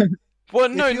 Well,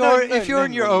 if you're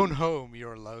in your own home,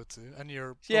 you're allowed to, and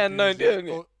you're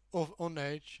on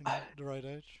age, the right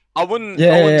age. I wouldn't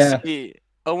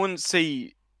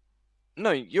say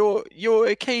no, you're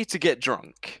okay to get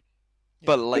drunk,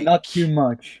 but like not too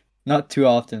much, not too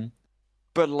often.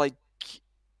 But like,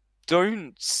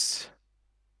 don't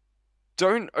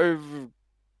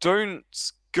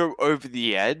go over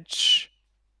the edge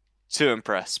to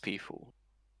impress people.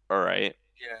 All right.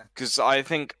 Yeah. Because I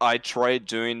think I tried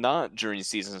doing that during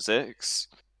season 6.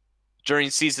 During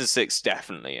season 6,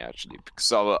 definitely, actually,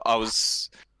 because I was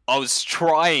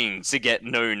trying to get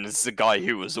known as the guy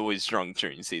who was always drunk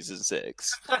during season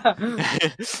 6.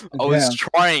 I was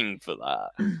trying for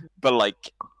that, but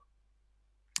like,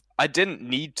 I didn't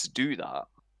need to do that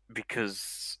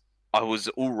because I was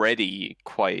already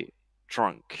quite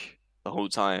drunk the whole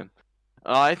time.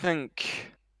 I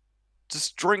think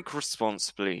just drink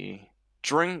responsibly.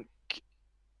 Drink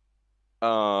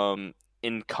in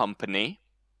company.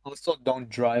 Also, don't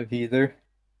drive either.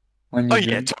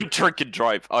 Yeah, don't drink and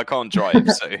drive. I can't drive,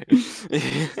 so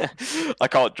I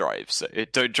can't drive, so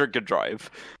don't drink and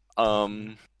drive.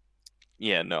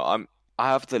 Yeah, no, I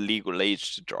have the legal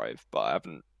age to drive, but I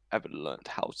haven't ever learned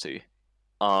how to.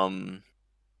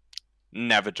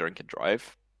 Never drink and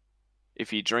drive.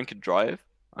 If you drink and drive,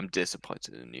 I'm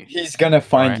disappointed in you. He's gonna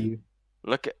find you.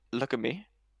 Look at me.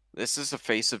 This is a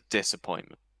face of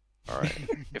disappointment. All right.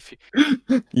 If you...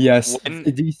 Yes.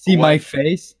 Do you see my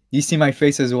face? Do you see my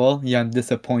face as well? Yeah, I'm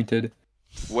disappointed.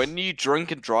 When you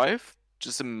drink and drive,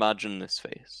 just imagine this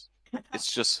face.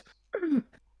 It's just.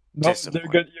 No,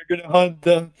 you're gonna hunt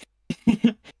them.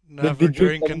 Never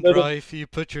drink and drive. You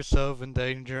put yourself in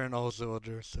danger and also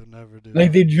others. So never do.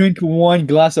 Like they drink one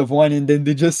glass of wine and then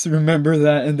they just remember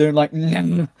that and they're like,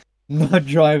 nah, not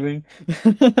driving.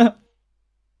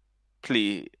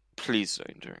 Please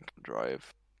don't drink and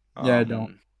drive. Yeah,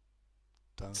 don't.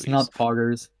 It's not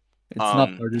poggers. It's not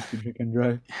poggers to drink and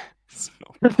drive. It's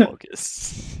not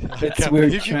poggers. It's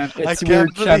weird, champ. I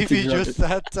can't believe you just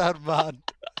said that, man.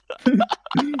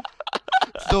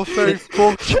 It's not very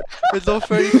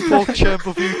PogChamp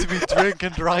of you to be drinking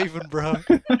and driving, bro.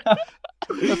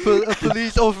 A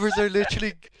police officer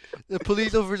literally, the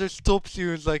police officer stops you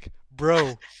and is like,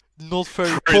 bro, not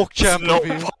very PogChamp of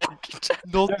you.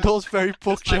 Not very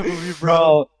PogChamp of you,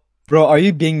 bro. Bro, are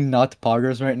you being not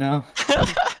poggers right now?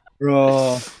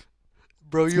 Bro,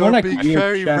 you are being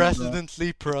very resident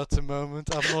sleeper at the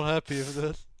moment. I'm not happy with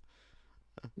this.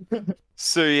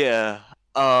 So yeah,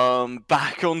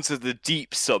 back onto the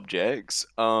deep subjects.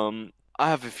 I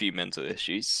have a few mental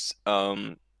issues.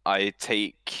 I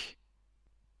take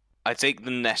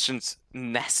the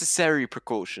necessary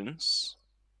precautions.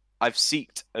 I've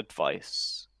sought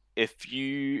advice. If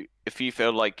you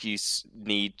feel like you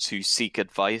need to seek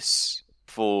advice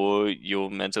for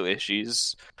your mental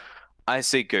issues, I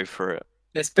say go for it.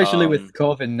 Especially with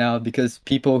COVID now, because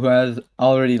people who have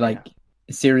already like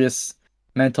serious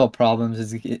mental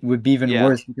problems, it would be even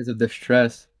worse because of the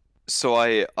stress. So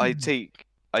I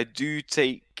do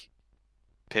take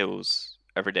pills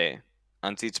every day,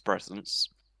 antidepressants,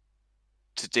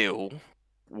 to deal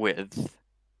with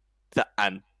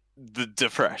the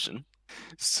depression.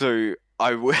 So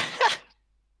I would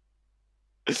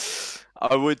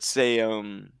say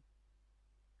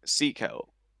seek help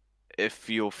if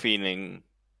you're feeling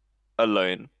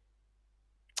alone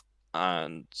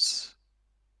and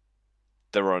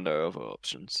there are no other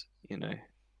options, you know.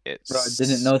 Bro, I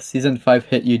didn't know season 5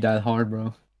 hit you that hard,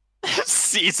 bro.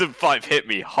 Season 5 hit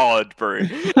me hard, bro.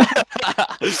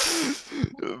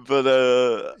 But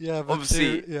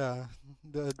obviously,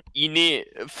 you need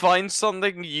find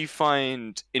something you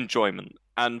find enjoyment,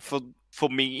 and for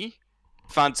me,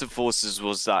 Phantom Forces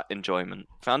was that enjoyment.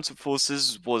 Phantom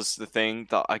Forces was the thing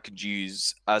that I could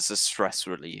use as a stress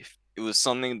relief. It was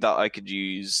something that I could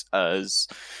use as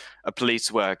a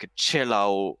place where I could chill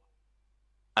out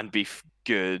and be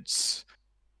good,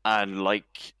 and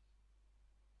like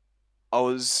I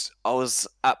was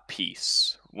at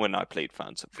peace when I played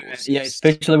Phantom Forces. Yeah,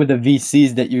 especially with the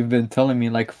VCs that you've been telling me,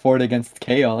 like Ford against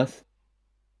Chaos.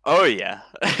 Oh yeah.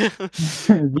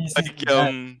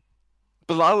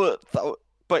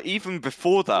 But even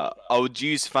before that, I would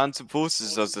use Phantom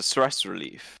Forces as a stress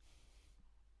relief.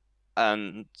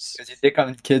 And because you take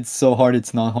on kids so hard,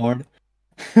 it's not hard.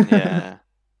 Yeah.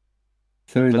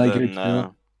 So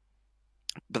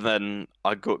but then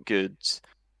I got good,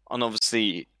 and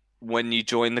obviously, when you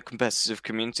join the competitive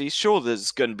community, sure,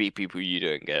 there's going to be people you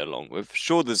don't get along with.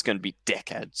 Sure, there's going to be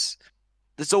dickheads.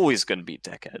 There's always going to be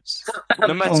dickheads.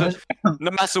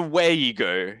 No matter where you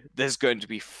go, there's going to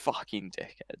be fucking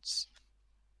dickheads.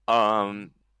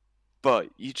 But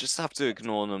you just have to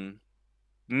ignore them.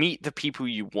 Meet the people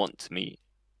you want to meet.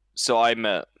 So I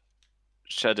met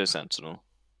Shadow Sentinel.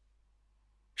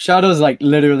 Shadow's like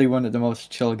literally one of the most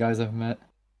chill guys I've met.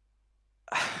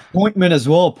 Pointman as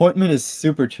well. Pointman is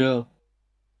super chill.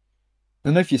 I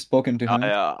don't know if you've spoken to him.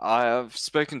 I have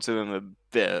spoken to him a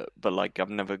bit, but like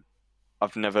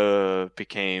I've never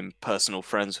became personal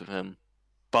friends with him.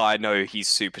 But I know he's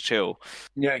super chill.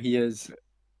 Yeah, he is.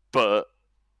 But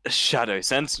Shadow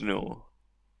Sentinel.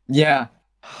 Yeah.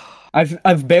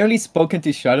 I've barely spoken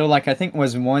to Shadow, like I think it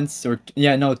was once or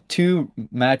 2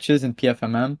 matches in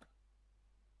PFMM.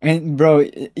 And bro,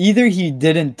 either he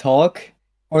didn't talk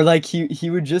or like he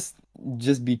would just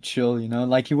be chill, you know?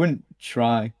 Like he wouldn't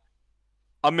try.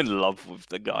 I'm in love with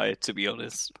the guy, to be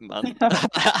honest, man.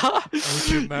 Would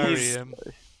you marry him?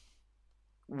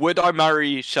 Would I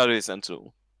marry Shadow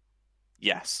Sentinel?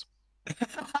 Yes.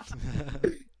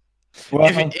 Well,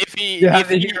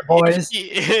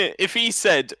 if he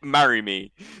said marry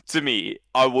me to me,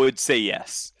 I would say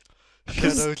yes.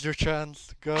 Shadow's your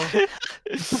chance. Go.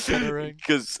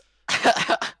 Because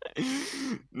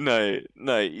no,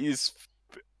 he's.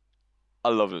 I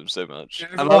love him so much.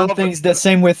 Everyone thinks the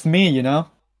same with me, you know.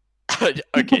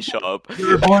 Okay, shut up.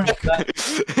 You're born with that.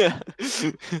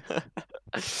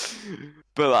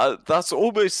 But that's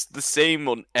almost the same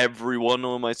on everyone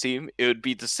on my team. It would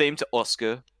be the same to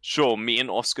Oscar. Sure, me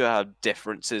and Oscar had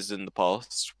differences in the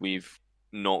past. We've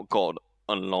not got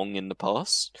along in the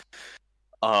past.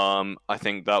 I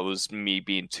think that was me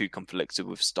being too conflicted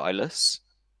with Stylus.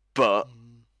 But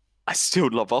I still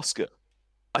love Oscar.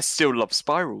 I still love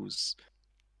Spirals.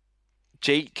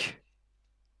 Jake.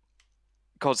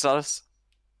 Gonzalez.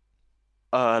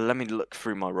 Let me look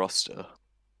through my roster.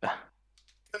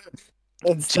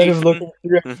 Instead of looking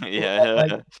through,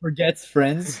 yeah, forgets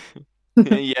friends.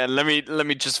 Yeah, let me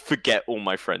just forget all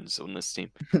my friends on this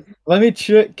team. Let me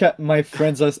check my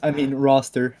friends list. I mean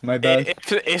roster. My bad.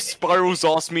 If Spirals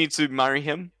asked me to marry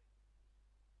him,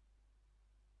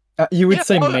 you would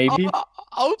say maybe.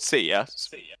 I would say yes.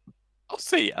 I'll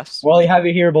say yes. Well, you have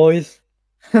it here, boys.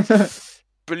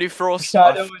 Blue Frost,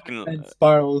 Shadow and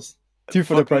Spirals. 2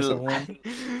 for the price of 1.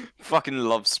 Fucking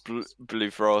loves Blue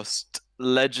Frost.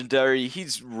 Legendary,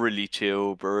 he's really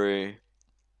chill, bro.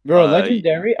 Bro,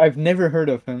 Legendary, I've never heard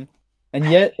of him. And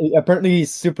yet, apparently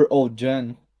he's super old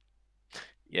gen.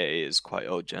 Yeah, he is quite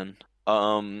old gen.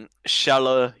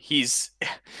 Shala,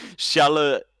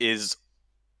 Shala is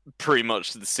pretty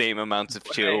much the same amount of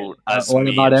chill as what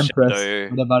me about and Empress?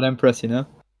 Shadow. What about Empress, you know?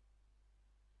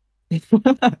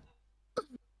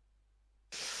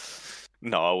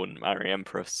 No, I wouldn't marry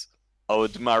Empress.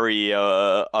 I'd marry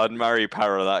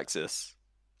Parallaxis.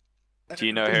 Do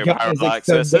you know who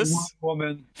Parallaxis is?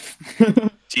 Woman.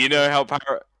 Do you know who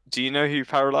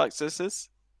Parallaxis is?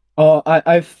 Oh,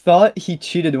 I thought he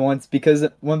cheated once because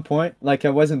at one point, like I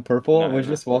was in purple, I was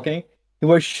just walking. He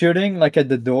was shooting like at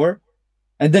the door,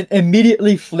 and then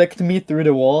immediately flicked me through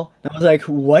the wall. And I was like,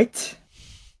 "What?"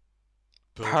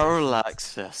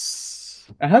 Parallaxis.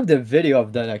 I have the video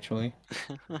of that actually.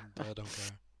 I don't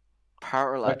care.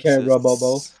 Parallaxis. I care,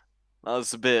 Bobo. That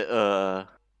was a bit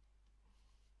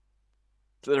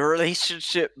the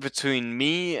relationship between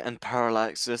me and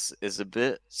Parallaxis is a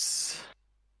bit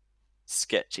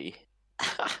sketchy.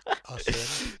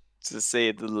 To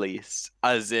say the least.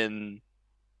 As in,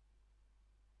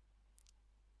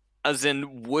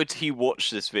 would he watch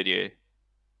this video?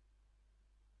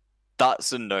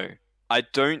 That's a no. I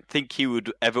don't think he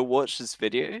would ever watch this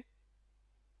video.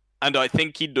 And I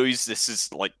think he knows this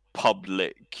is like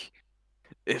public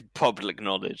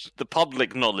knowledge. The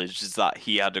public knowledge is that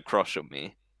he had a crush on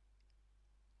me.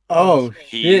 Oh,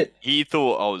 shit. He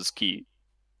thought I was cute.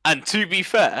 And to be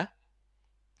fair...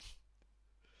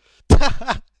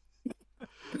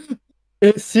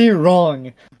 Is he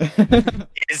wrong?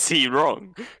 Is he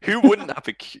wrong? Who wouldn't have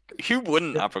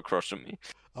a crush on me?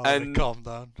 And calm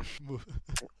down.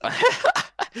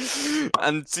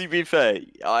 And to be fair,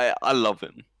 I love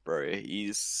him, bro.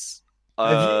 He's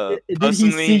did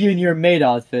he see you in your maid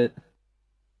outfit?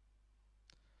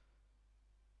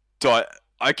 Okay,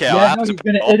 yeah, he's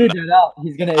gonna edit it out.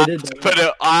 He's gonna edit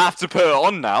it. I have to put it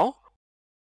on now.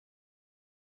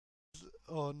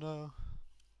 Oh no.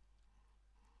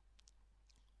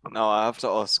 No, I have to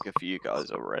ask if you guys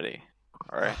are ready.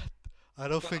 Alright. I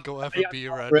don't think I'll ever be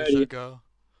ready to go.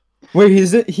 Wait,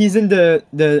 he's in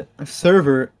the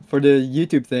server for the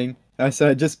YouTube thing. I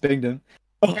just pinged him.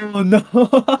 Oh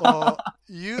no!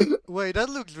 Wait, that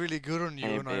looks really good on you,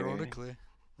 unironically.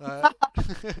 Let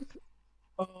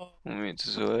me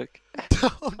just work.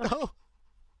 Oh no!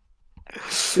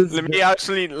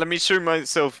 Let me show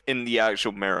myself in the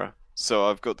actual mirror. So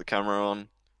I've got the camera on.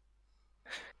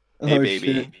 Hey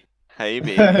baby. Shit. Hey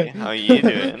baby, how you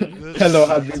doing? Hello,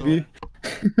 Habibi.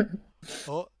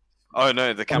 Oh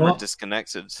no, the camera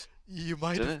disconnected. You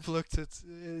might have plugged it.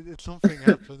 Something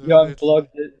happened. You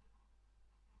unplugged it.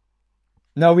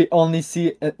 Now we only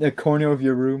see at the corner of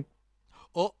your room.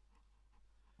 Oh.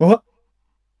 What?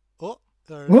 Oh,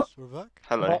 there it is. We're back.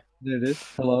 Hello. Oh, there it is.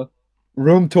 Hello.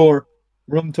 Room tour.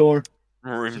 Room tour.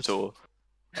 Room tour.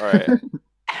 Alright.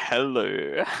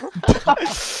 Hello.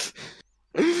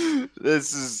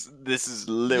 This is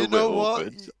a little bit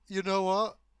awkward. You know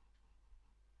what?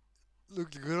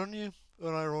 Looks good on you,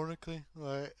 unironically.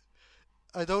 Like,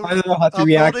 I don't know how to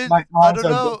react. I don't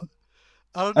know.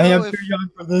 I am too young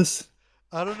for this.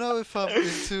 I don't know if I'm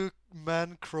into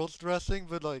man cross-dressing,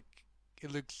 but like,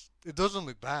 it doesn't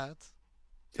look bad.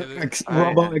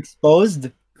 Robo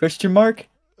exposed? Question mark?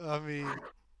 I mean.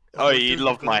 Oh, you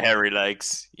love my hairy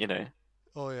legs, you know.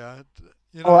 Oh yeah.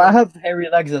 You know, I have hairy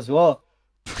legs as well.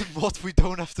 What, we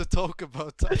don't have to talk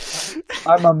about that.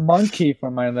 I'm a monkey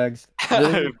for my legs.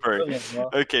 Bro.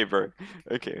 Okay, bro.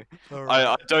 Okay. Right.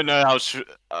 I don't know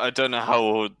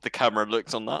how the camera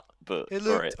looks on that, but it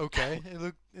looked right. Okay.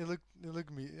 It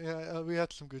looked me. Yeah, we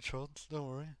had some good shots. Don't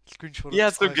worry. Screenshot. Yeah,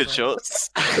 some good shots.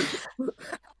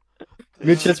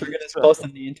 Good shots. We're gonna post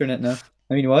on the internet now.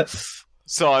 I mean, what?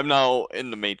 So I'm now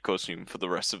in the maid costume for the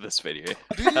rest of this video.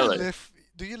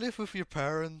 Do you live with your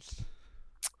parents?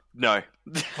 No.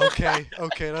 Okay,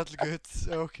 that's good.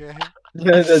 Okay.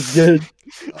 Yeah, that's good.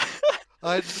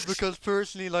 Because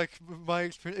personally, like, my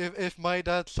experience, if my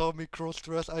dad saw me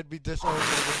cross-dress, I'd be disowned all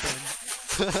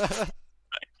the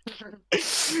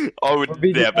time. I would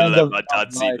never let my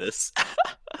dad see this.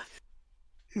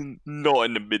 Not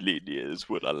in a million years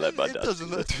would I let my dad see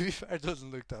this. To be fair, it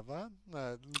doesn't look that bad.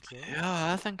 No, it looks so.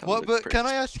 Yeah, I think But can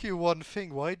I ask you one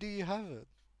thing? Why do you have it?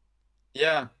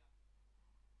 Yeah.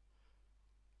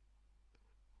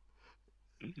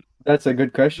 That's a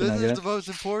good question, I guess. This is the most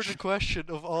important question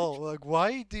of all. Like,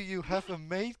 why do you have a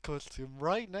maid costume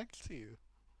right next to you?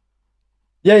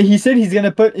 Yeah, he said he's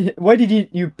gonna put... Why did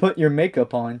you put your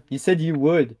makeup on? He said you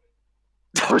would.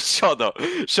 Oh, shut up.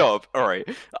 Shut up. Alright.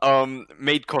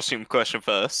 Maid costume question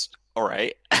first.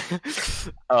 Alright.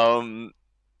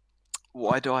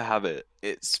 Why do I have it?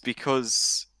 It's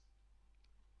because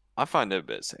I find it a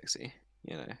bit sexy,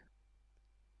 you know.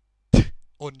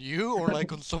 On you or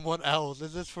like on someone else?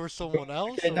 Is this for someone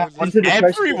else?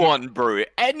 Everyone, bro.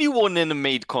 Anyone in a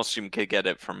maid costume can get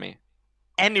it from me.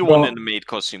 Anyone in a maid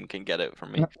costume can get it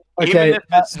from me. Okay,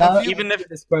 even if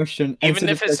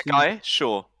it's guy,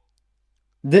 sure.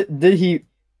 Did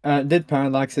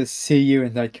Parallaxes see you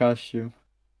in that costume?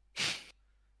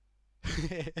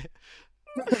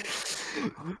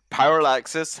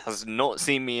 Parallaxes has not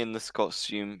seen me in this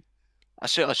costume.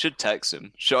 Actually, I should text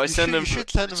him. Should I send him? You should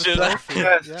send him a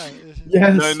selfie.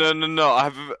 Yes. No.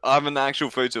 I have an actual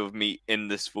photo of me in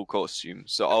this full costume,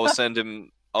 so I'll send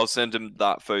him. I'll send him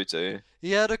that photo.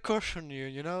 He had a crush on you,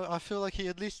 you know. I feel like he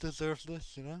at least deserves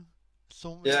this, you know.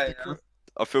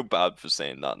 I feel bad for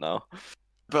saying that now,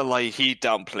 but like he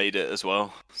downplayed it as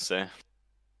well, so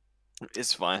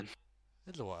it's fine.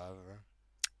 It's whatever.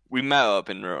 We met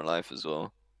up in real life as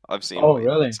well. I've seen. Oh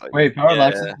really? Wait,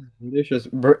 Parallax is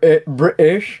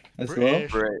British as well.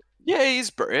 Yeah, he's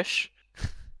British.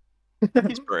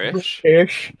 He's British.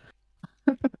 British.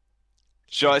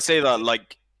 Should I say that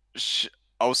like?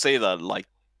 I'll say that like.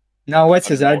 Now, what's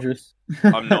his address?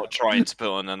 I'm not trying to put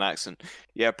on an accent.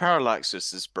 Yeah,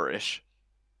 Parallaxes is British.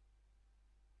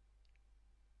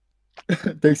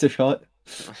 Takes a shot.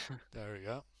 There we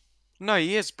go. No,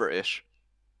 he is British.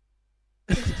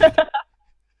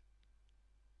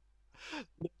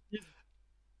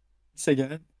 Say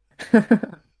again.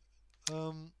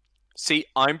 See,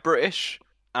 I'm British,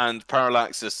 and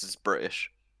Parallaxes is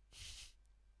British.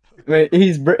 Wait,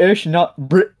 he's British, not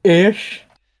British.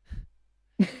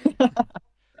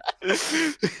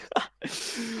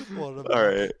 What a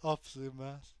Alright. Absolute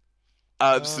mess.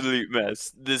 Absolute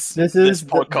mess. This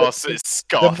podcast is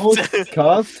scuffed. The most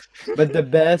scuffed, but the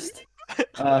best.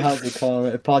 How's it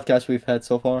called? Podcast we've had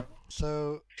so far.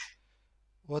 So,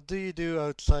 what do you do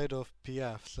outside of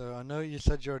PF? So I know you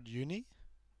said you're at uni,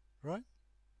 right?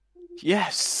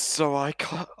 Yes. So I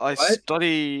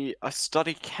study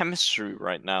chemistry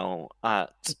right now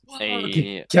at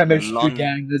a chemistry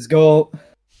gang. Let's go.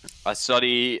 I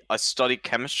study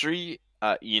chemistry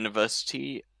at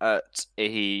university at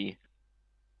a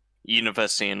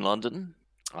university in London.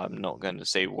 I'm not going to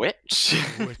say which.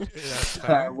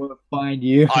 I will find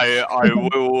you. I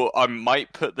will. I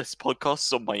might put this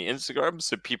podcast on my Instagram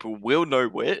so people will know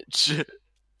which.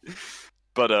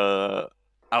 But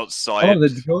outside. Oh,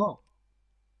 let's go.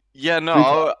 Yeah,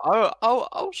 no,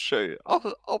 I'll show you.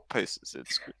 I'll post this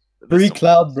Instagram. Free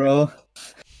cloud, bro.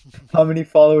 How many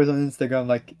followers on Instagram?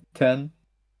 Like 10.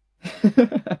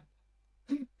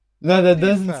 No, that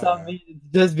doesn't sound mean.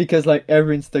 Just because like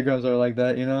every Instagrams are like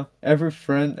that, Every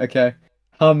friend. Okay,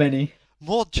 how many?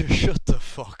 Mod, just shut the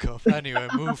fuck up. Anyway,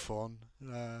 move on.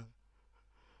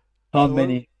 How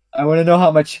many? I want to know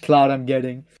how much clout I'm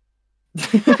getting.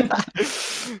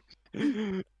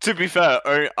 To be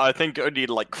fair, I think only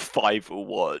like 5 will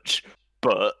watch,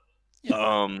 but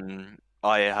I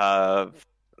have.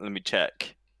 Let me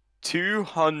check.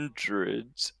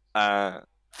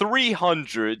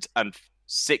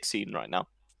 316 right now.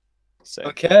 So.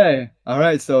 Okay, all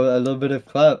right. So a little bit of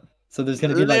clout. So there's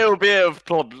gonna be like a little bit of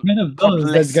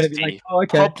publicity. That's gonna be like, oh,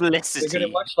 okay. Publicity. They're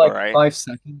gonna watch like 5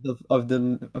 seconds of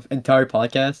the entire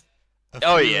podcast.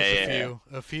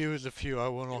 A few is a few. I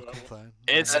will not complain.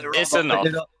 It's enough.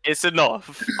 It's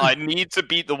enough. I need to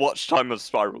beat the watch time of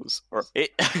Spirals.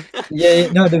 Right?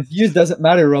 No, the views doesn't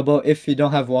matter, Robo, if you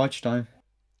don't have watch time.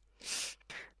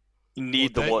 You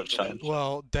need the watch time.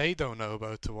 Well, they don't know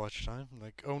about the watch time.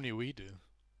 Like only we do.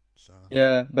 So.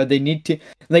 Yeah, but they need to.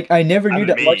 Like, I never knew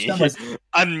that watch time was.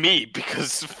 And me,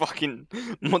 because fucking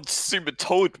Montsuba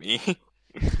told me.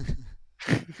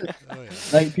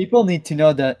 Like, people need to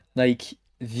know that like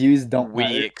views don't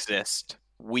matter. We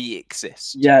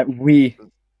exist. Yeah, we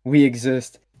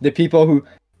exist. The people who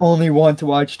only want to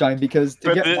watch time because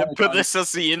put this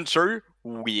as the intro.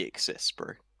 We exist,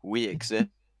 bro. We exist.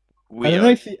 I don't know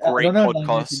if you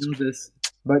know this,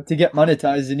 but to get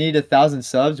monetized, you need 1,000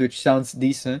 subs, which sounds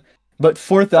decent. But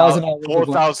 4,000.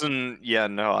 4,000. Yeah,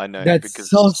 no, I know. That's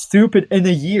so stupid in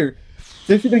a year.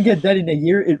 So if you don't get that in a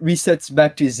year, it resets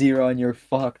back to 0 and you're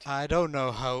fucked. I don't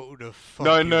know how the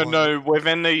fuck. No.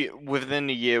 Within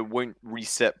a year, won't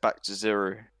reset back to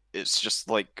 0. It's just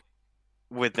like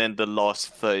within the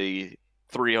last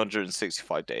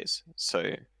 365 days.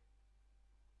 So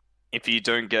if you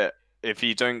don't get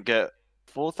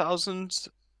 4,000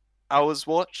 hours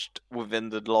watched within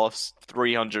the last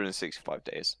 365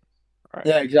 days. Right.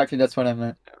 Yeah, exactly. That's what I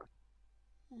meant.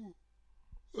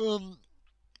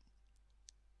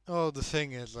 The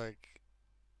thing is, like,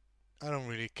 I don't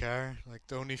really care. Like,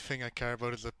 the only thing I care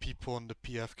about is that people in the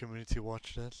PF community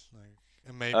watch this. Like,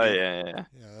 and maybe. Oh yeah.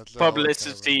 That's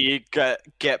publicity,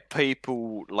 get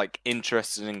people like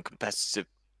interested in competitive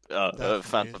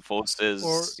Phantom Forces.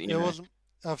 Or it wasn't.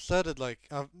 I've said it like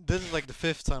this is like the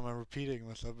 5th time I'm repeating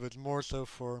myself, but it's more so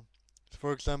for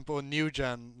example, a new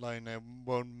gen line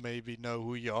won't maybe know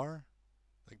who you are.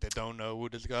 Like they don't know who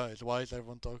this guy is. Why is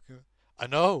everyone talking? I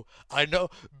know.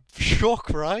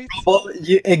 Shock, right? Well,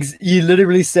 you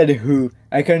literally said who.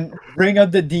 I can bring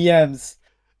up the DMs.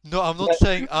 No, I'm not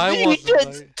saying I wasn't. You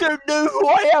just don't know who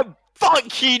I am.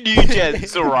 Fuck you, New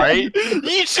Gens, alright?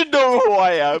 You should know who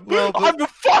I am. Well, I'm a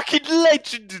fucking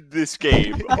legend in this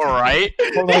game, alright?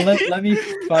 Hold on, let me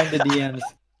find the DMs.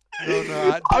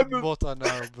 No, I know,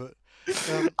 but...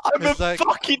 I'm a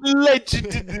fucking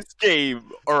legend in this game,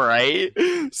 alright?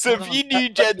 So if you New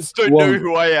Gens don't know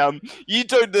who I am, you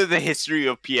don't know the history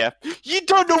of PF, you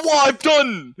don't know what I've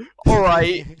done,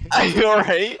 alright?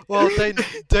 Alright? Well,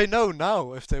 they know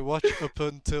now if they watch up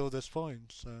until this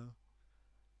point,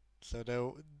 so they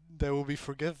will be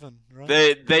forgiven, right?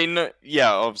 They know.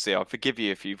 Yeah, obviously, I'll forgive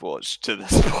you if you've watched to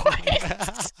this point.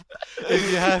 If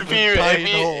you have,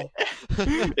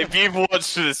 if you've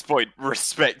watched to this point,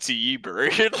 respect to you, bro.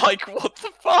 Like, what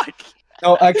the fuck?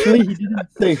 No, actually, he didn't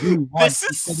say who. This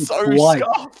is so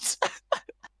scuffed.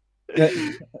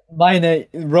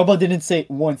 Robo didn't say it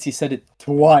once. He said it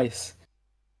twice.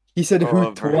 He said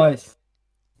who twice.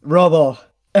 Robo,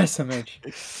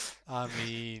 SMH. I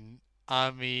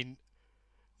mean,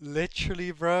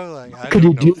 literally, bro. Like, I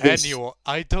don't know anyone.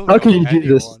 I don't know anyone. How can you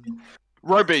do this?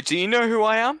 Robo, do you know who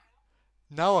I am?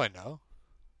 Now I know.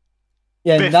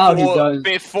 Yeah, now he does.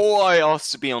 Before I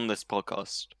asked to be on this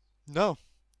podcast. No.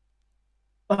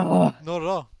 Not at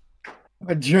all.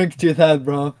 A drink to that,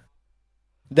 bro.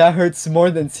 That hurts more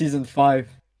than season 5.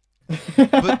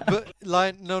 but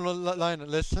Lion,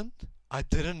 listen. I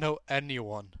didn't know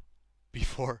anyone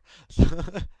before.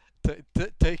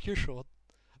 Take your shot.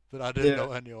 But I didn't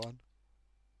know anyone.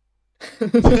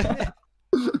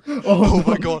 Oh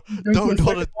my god. No.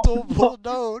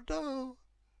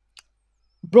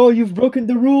 Bro, you've broken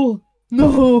the rule.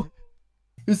 No.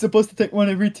 You're supposed to take one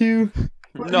every 2.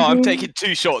 No, I'm taking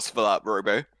 2 shots for that,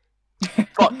 Robo.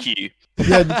 Fuck you.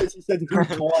 Yeah, because you said who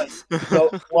twice. So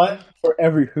 1 for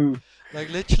every who. Like,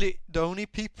 literally, the only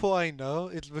people I know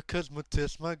is because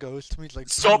Mutisma goes to me like...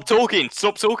 Stop talking,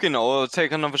 or I'll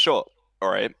take another shot.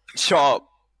 Alright, shut up.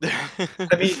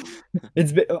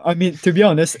 I mean, to be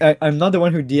honest, I'm not the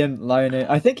one who DM'd Lionel.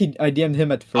 I think I DM'd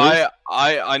him at first.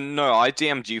 I know, I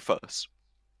DM'd you first.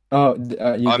 Oh, you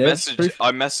did?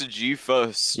 I messaged you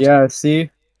first. Yeah, see?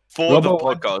 For the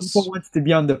podcast. People wants to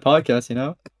be on the podcast, you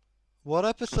know. What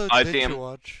episode did you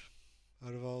watch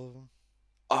out of all of them?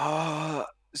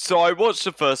 So I watched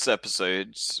the first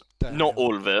episodes. Not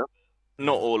all of it.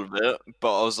 Not all of it.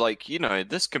 But I was like,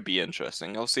 this could be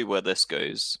interesting. I'll see where this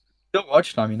goes. Don't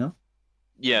watch them, you know.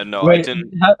 Yeah, no, Wait, I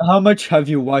didn't. How much have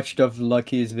you watched of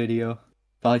Lucky's video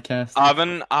podcast? I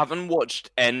haven't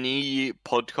watched any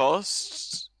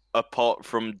podcasts apart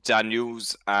from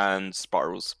Daniel's and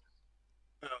Spirals.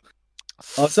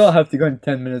 Also, I'll have to go in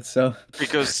 10 minutes, so.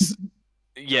 Because,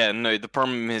 the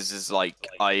problem is like,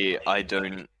 I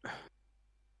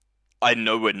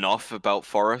know enough about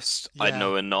Forest. Yeah. I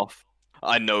know enough.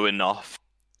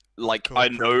 Like, I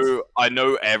know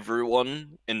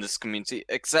everyone in this community,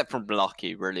 except from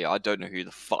Lucky, really. I don't know who the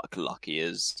fuck Lucky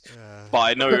is. Yeah. But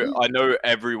I know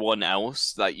everyone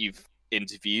else that you've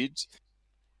interviewed.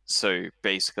 So,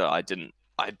 basically,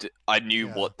 I knew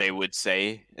what they would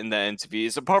say in their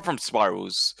interviews. Apart from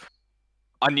Spirals.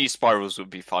 I knew Spirals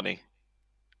would be funny.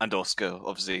 And Oscar,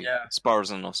 obviously. Yeah. Spirals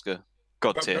and Oscar.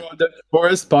 Got it. The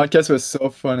Forest podcast was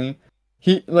so funny.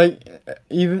 We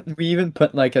even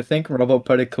put, like, I think Robo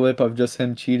put a clip of just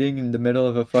him cheating in the middle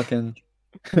of a fucking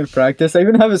practice. I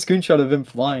even have a screenshot of him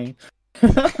flying.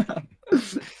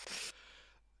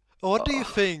 What do you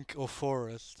think of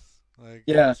Forest? Like,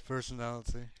 his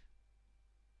personality?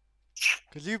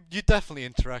 Because you definitely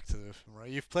interacted with him,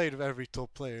 right? You've played with every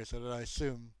top player, so that I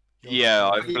assume. Yeah,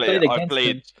 I've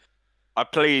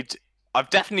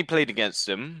definitely played against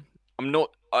him.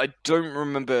 I don't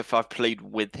remember if I've played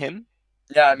with him.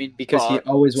 Yeah, I mean, because he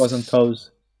always was on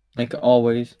toes. Like,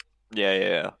 always.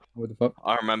 Yeah. What the fuck?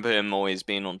 I remember him always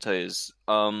being on toes.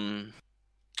 Honestly,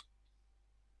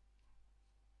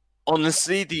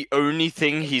 the only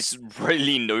thing he's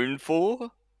really known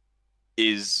for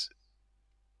is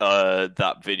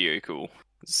that video call.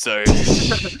 So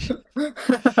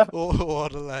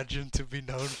what a legend to be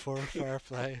known for. Fair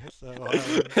play.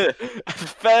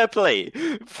 Fair play.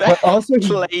 Fair also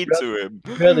play to him.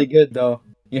 Really good though.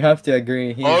 You have to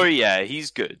agree. He's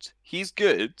good. He's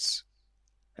good.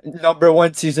 Number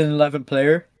 1 season 11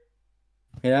 player.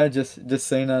 Yeah, just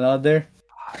saying that out there.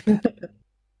 I'm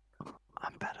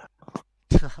better.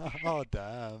 Oh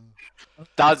damn.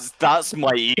 That's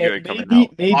my ego coming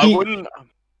out. Maybe I wouldn't.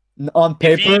 On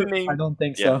paper, I don't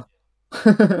think so.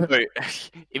 Wait,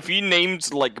 if you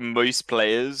named like most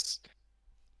players,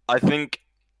 I think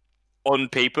on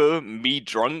paper, me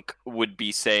drunk would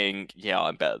be saying, yeah,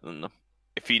 I'm better than them.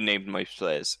 If you named most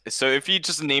players. So if you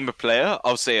just name a player,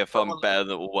 I'll say if I'm better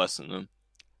than or worse than them.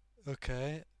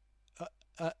 Okay.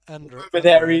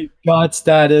 Andre. God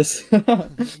status.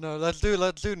 No, let's do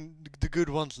the good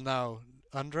ones now.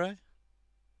 Andre?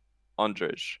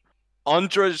 Andrej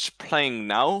playing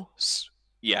now?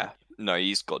 Yeah. No,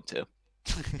 he's got to.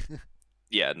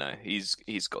 Yeah, no, he's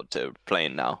got to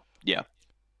playing now. Yeah.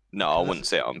 No, I wouldn't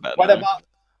say I'm better. What about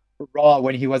Raw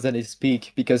when he was at his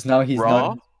peak? Because now he's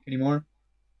not anymore.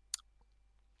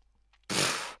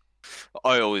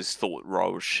 I always thought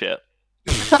Raw was shit.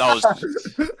 That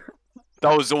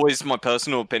was always my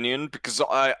personal opinion because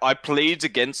I played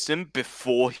against him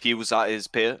before he was at his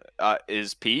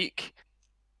peak,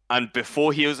 and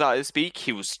before he was at his peak,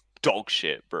 he was dog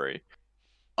shit, bro.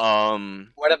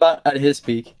 What about at his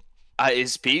peak? At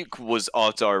his peak was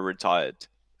after I retired,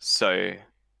 so.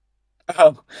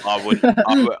 Oh.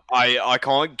 I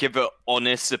can't give an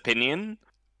honest opinion,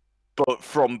 but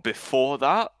from before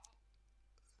that.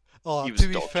 Oh, to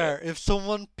be fair, if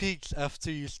someone peaks after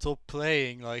you stop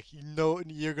playing, like,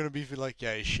 you're gonna be like,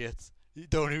 yeah, shit. You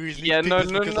don't usually pick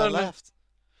because I left.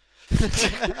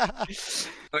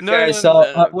 Okay,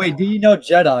 wait, do you know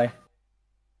Jedi?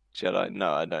 Jedi?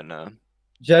 No, I don't know.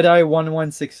 Jedi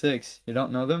 1166. You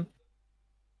don't know them?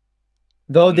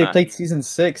 Though they played season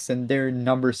 6 and they're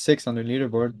number 6 on the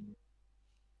leaderboard.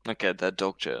 Okay, that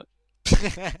dog shit.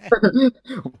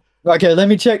 Okay, let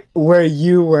me check where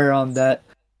you were on that.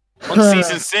 On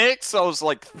season 6, I was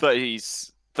like 30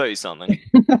 something.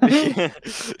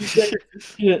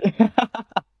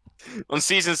 On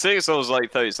season 6, I was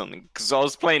like 30 something because I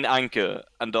was playing Anchor,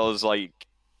 and I was like,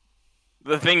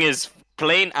 the thing is,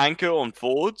 playing Anchor on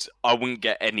Fords, I wouldn't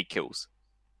get any kills.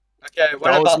 Okay,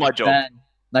 what that about was my job.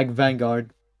 Like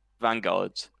Vanguard?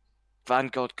 Vanguard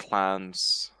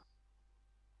clans.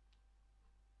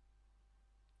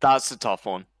 That's a tough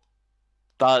one.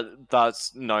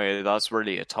 That's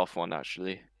really a tough one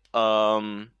actually.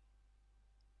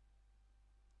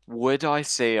 Would I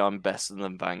say I'm better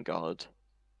than Vanguard?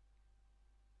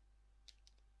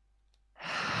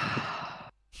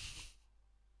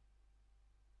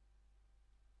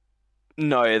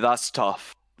 No, that's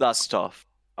tough.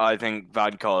 I think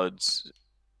Vanguard's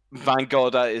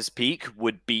Vanguard at his peak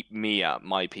would beat me at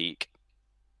my peak.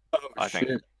 Oh, I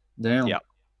think. Damn. Yeah.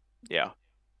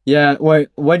 Yeah.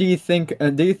 What do you think?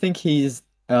 Do you think he's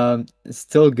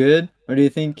still good, or do you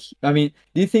think? I mean,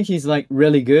 do you think he's like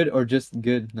really good or just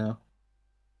good now?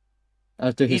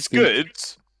 After he's good,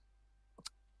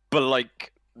 but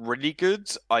like really good.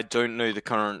 I don't know the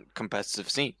current competitive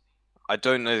scene.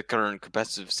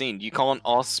 You can't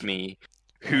ask me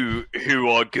who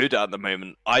are good at the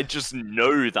moment. I just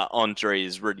know that Andre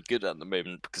is really good at the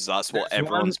moment because that's what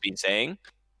everyone's been saying.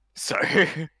 So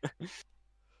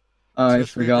I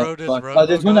forgot.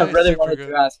 There's one I really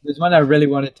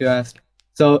wanted to ask.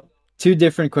 So 2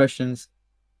 different questions.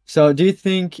 So do you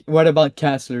think? What about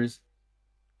Castlers?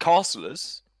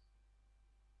 Castlers?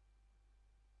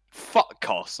 Fuck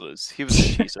Castlers. He was a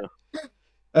cheater.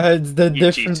 It's the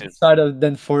different side of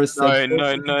than Forest.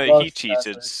 No. He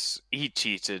cheated. He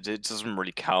cheated. It doesn't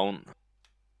really count.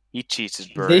 He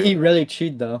cheated, bro. Did he really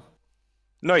cheat though?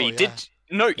 No, he did.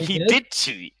 No, he did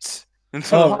cheat.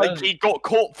 Really? He got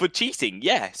caught for cheating.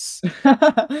 Yes.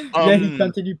 Yeah, he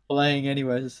continued playing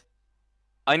anyways.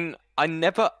 I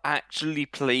never actually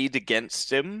played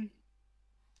against him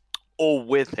or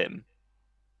with him.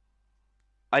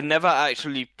 I never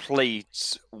actually played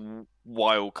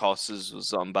while Castlers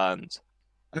was unbanned.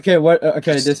 Okay, what?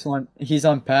 Okay, this one. He's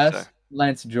on pass. So,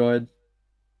 Lance Droid.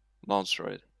 Lance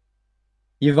Droid.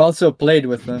 You've also played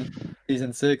with him,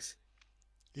 season 6.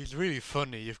 He's really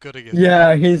funny. You've got to get.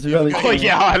 Yeah, he's really. Oh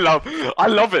yeah, I love him. I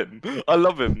love him. I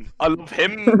love him.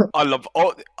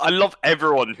 I love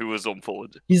everyone who was on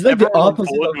Forward. He's like everyone the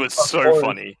opposite. On Forward was so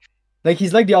funny. Like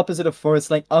he's like the opposite of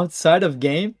Forrest. Like outside of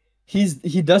game,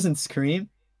 he doesn't scream.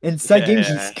 Inside games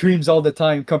he screams all the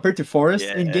time. Compared to Forrest,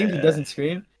 in game he doesn't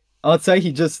scream. Outside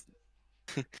he just.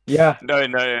 Yeah.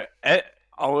 No.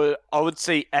 I would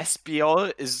say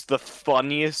SBR is the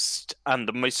funniest and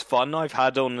the most fun I've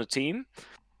had on the team.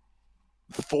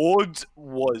 Ford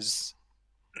was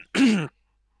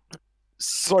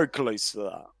so close to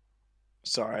that.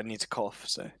 Sorry, I need to cough.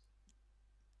 So.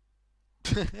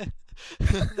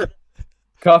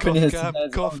 Coughing his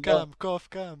cough cam.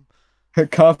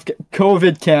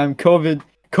 COVID cam. COVID.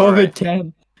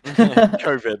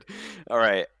 All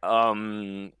right.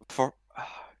 For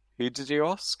who did you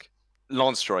ask?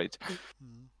 Lance Droid.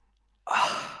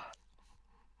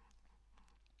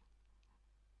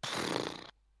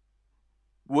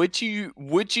 Would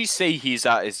you say he's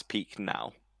at his peak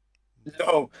now?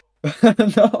 No.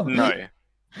 No.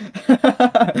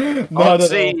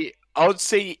 I would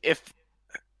say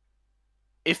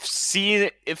if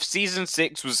season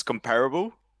 6 was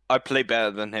comparable, I'd play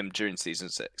better than him during season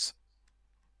 6.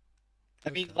 I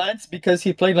mean, Lance, because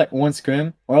he played like one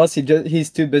scrim, or else he's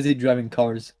too busy driving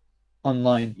cars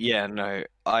online. Yeah, no.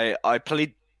 I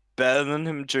played better than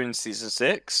him during season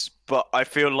 6, but I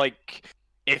feel like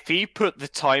if he put the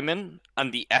time in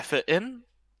and the effort in,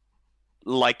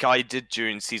 like I did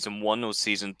during season 1 or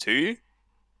season 2,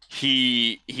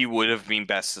 he would have been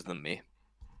better than me.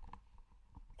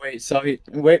 Wait,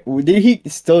 did he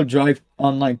still drive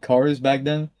online cars back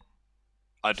then?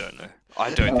 I don't know.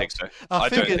 I don't think so. I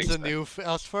think it's a new thing.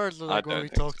 As far as like when we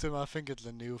talk to him, I think it's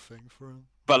a new thing for him.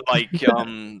 But like,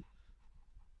 him,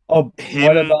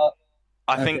 what about?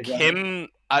 I think him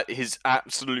at his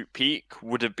absolute peak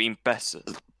would have been better.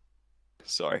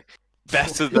 Sorry,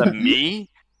 better than me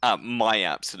at my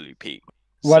absolute peak.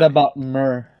 What about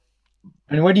Mur?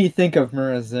 And what do you think of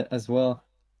Mur as well?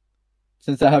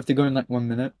 Since I have to go in like 1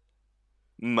 minute.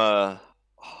 Mur.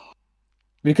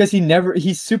 Because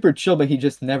he's super chill, but he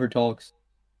just never talks.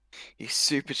 He's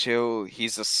super chill.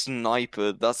 He's a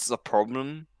sniper. That's the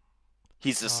problem.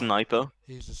 He's a sniper.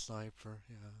 He's a sniper,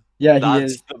 yeah. Yeah, he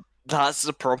is. That's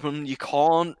the problem. You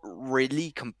can't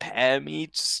really compare me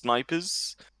to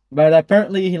snipers. But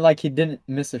apparently, he didn't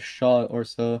miss a shot or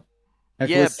so.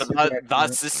 Yeah, but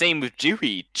that's the same with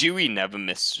Dewey. Dewey never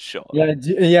missed a shot.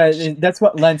 Yeah, that's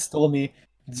what Lance told me.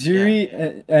 Dewey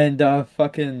and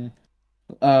fucking.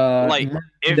 Like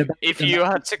if you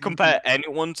had to compare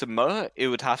anyone to Mur, it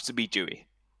would have to be Dewey,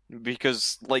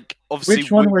 because like obviously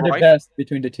which one were the best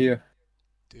between the two?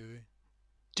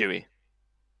 Dewey,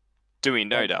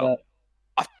 no doubt.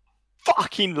 I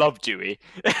fucking love Dewey.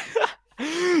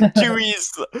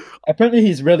 Dewey's apparently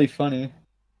he's really funny.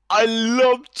 I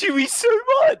love Dewey so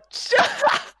much.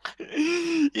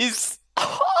 He's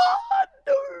no.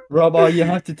 Robo, you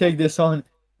have to take this on.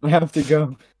 I have to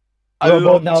go.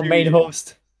 Robo now main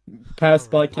host.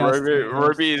 Past podcast.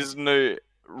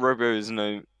 Robo is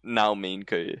now main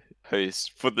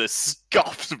co-host for the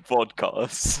Scuffed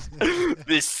podcast.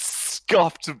 This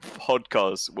Scuffed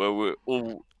podcast where we're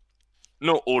all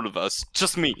Not all of us.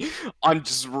 Just me. I'm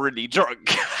just really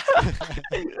drunk.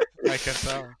 I can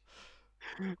tell.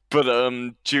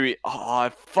 But Dewey,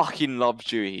 I fucking love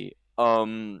Dewey.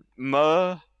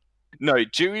 Mur, no,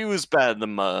 Dewey was better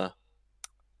than Mur,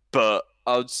 but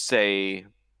I would say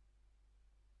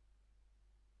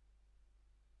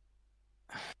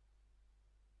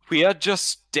we are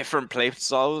just different play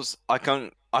styles. I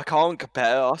can't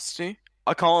compare us to.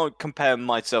 I can't compare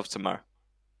myself to Mur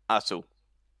at all.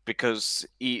 Because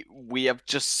we have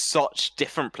just such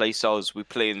different play styles. We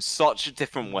play in such a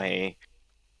different way.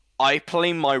 I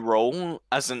play my role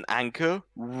as an anchor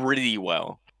really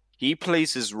well. He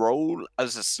plays his role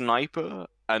as a sniper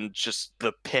and just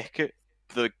the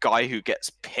guy who gets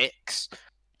picks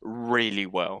really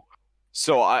well.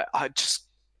 So I just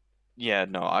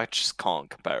can't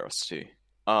compare us two.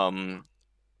 Like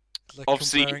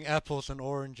obviously comparing apples and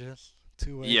oranges,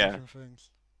 two different things.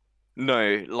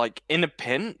 No, like in a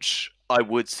pinch, I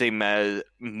would say Mur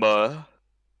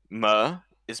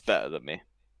is better than me.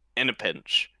 In a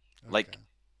pinch. Okay. Like,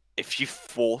 if you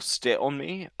forced it on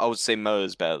me, I would say Mur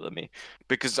is better than me.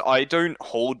 Because I don't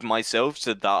hold myself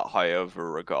to that high of a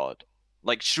regard.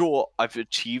 Like, sure, I've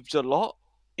achieved a lot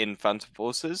in Phantom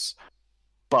Forces,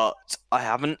 but I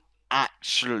haven't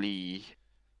actually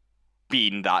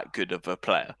been that good of a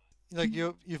player. Like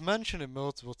you've mentioned it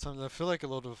multiple times. I feel like a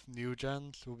lot of new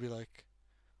gens will be like,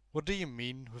 "What do you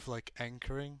mean with like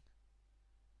anchoring?"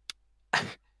 I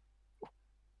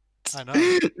know.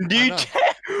 New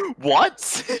gen?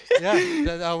 What? Yeah,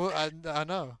 I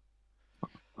know.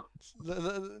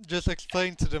 Just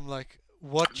explain to them like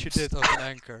what you did as an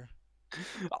anchor.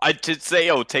 I did say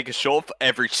I'll take a shot for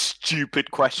every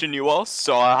stupid question you ask,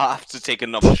 so I have to take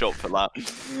another shot for that.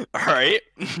 Alright?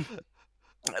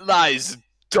 That is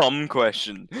dumb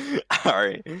question.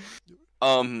 Alright.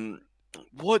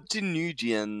 What do new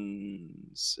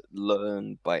gens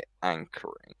learn by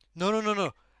anchoring?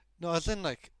 No, as in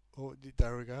like, oh,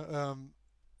 there we go.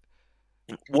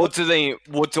 What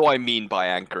do I mean by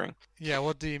anchoring? Yeah,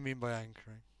 what do you mean by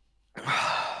anchoring?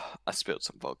 I spilled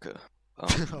some vodka.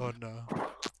 Oh no.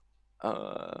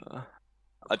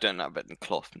 I don't have any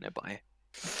cloth nearby.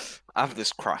 I have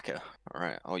this cracker.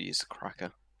 Alright, I'll use the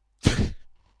cracker.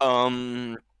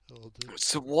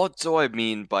 So what do I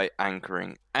mean by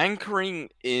anchoring? Anchoring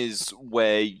is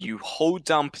where you hold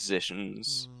down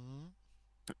positions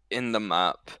in the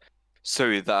map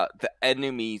so that the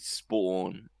enemies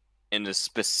spawn in a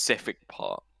specific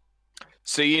part.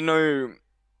 So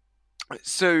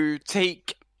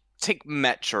take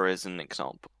Metro as an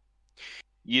example.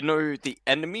 The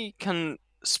enemy can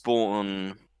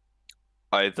spawn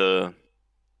either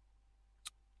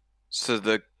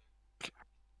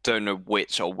don't know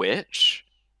which or which.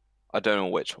 I don't know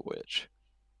which or which.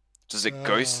 Does it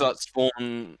ghost that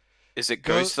spawn? Is it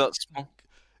ghost that spawn?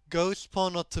 Ghost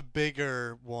spawn, not the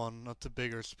bigger one, not the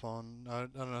bigger spawn. I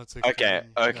don't know.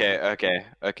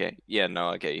 Okay. Yeah, no,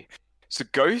 I get you. So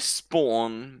ghost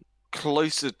spawn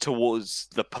closer towards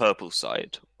the purple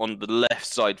side, on the left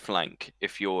side flank.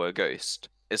 If you're a ghost,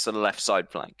 it's the left side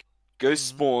flank. Ghost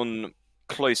spawn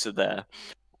closer there.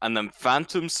 And then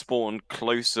Phantom spawn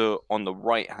closer on the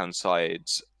right-hand side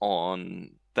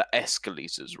on the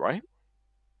escalators, right?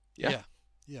 Yeah.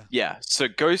 Yeah, so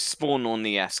Ghost spawn on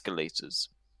the escalators.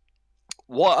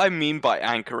 What I mean by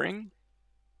anchoring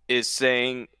is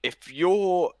saying if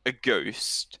you're a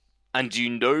ghost and you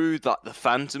know that the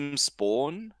Phantom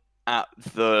spawn at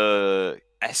the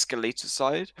escalator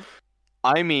side,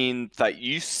 I mean that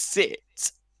you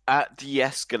sit at the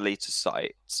escalator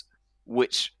site,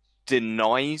 which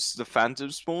denies the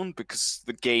Phantom spawn because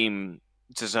the game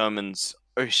determines,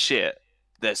 oh shit,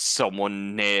 there's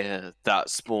someone near that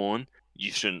spawn,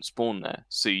 you shouldn't spawn there.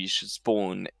 So you should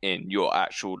spawn in your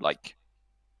actual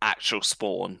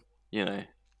spawn,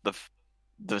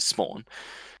 the spawn.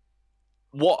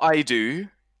 What I do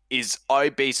is I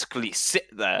basically sit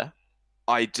there,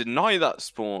 I deny that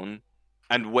spawn,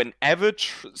 and whenever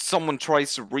someone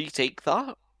tries to retake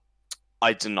that,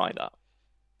 I deny that.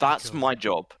 That's my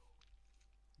job.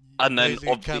 And then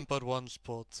camp at one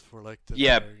spot for like the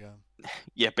entire game.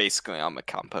 Yeah, basically I'm a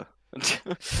camper.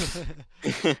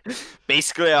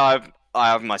 Basically I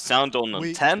have my sound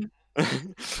on 10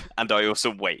 and I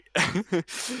also wait.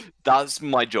 That's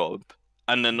my job.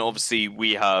 And then obviously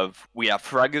we have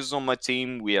fraggers on my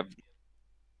team. We have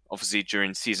obviously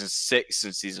during season 6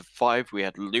 and season 5 we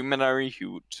had Luminary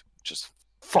who would just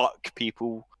fuck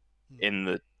people in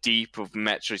the deep of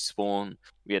Metro spawn.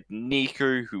 We had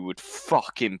Nico who would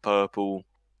fuck in purple.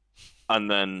 And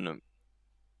then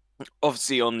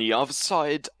obviously on the other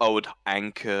side I would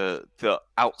anchor the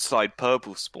outside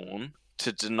purple spawn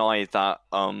to deny that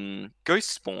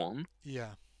ghost spawn.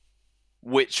 Yeah.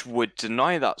 Which would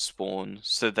deny that spawn,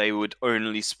 so they would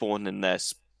only spawn in their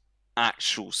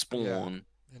actual spawn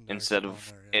instead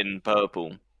of in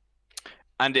purple.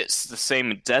 And it's the same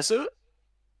in desert.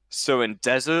 So in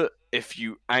desert, if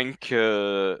you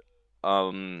anchor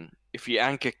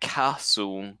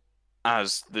castle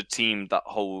as the team that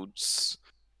holds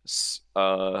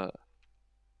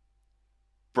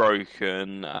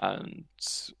broken and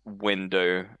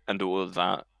window and all of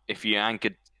that, if you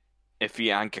anchor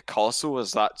castle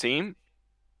as that team,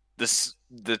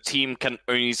 the team can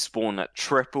only spawn at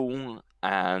triple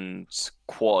and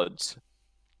quad.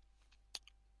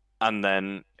 And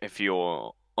then if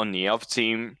you're on the other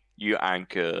team, you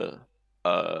anchor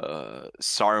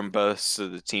Siren Burst, so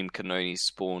the team can only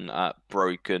spawn at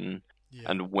broken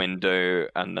and window.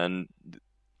 And then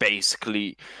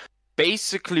basically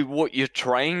what you're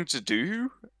trying to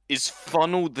do is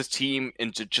funnel the team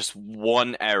into just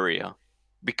one area,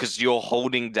 because you're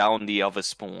holding down the other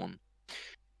spawn.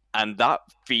 And that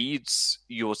feeds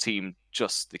your team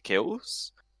just the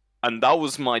kills. And that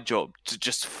was my job, to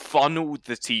just funnel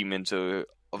the team into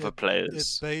other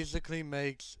players. It basically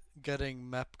makes getting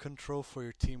map control for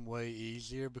your team way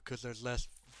easier, because there's less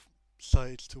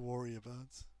sites to worry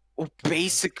about. Well,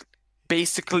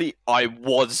 basically, I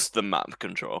was the map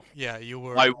control. Yeah, you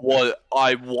were. I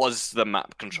was the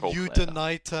map control You player.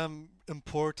 denied them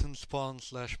important spawn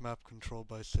 / map control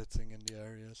by sitting in the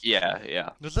areas. Yeah.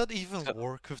 Does that even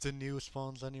work with the new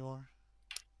spawns anymore?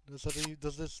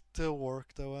 Does this still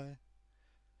work that way?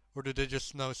 Or do they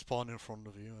just now spawn in front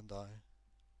of you and die?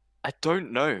 I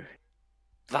don't know.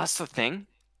 That's the thing.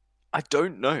 I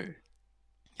don't know.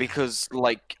 Because,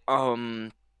 like, I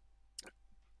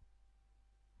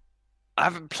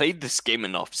haven't played this game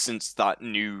enough since that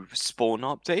new spawn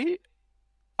update.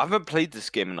 I haven't played this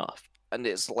game enough. And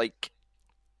it's like...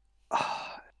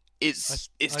 It's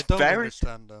I don't very...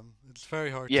 understand them. It's very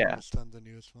hard to understand the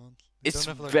new spawns.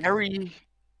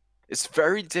 It's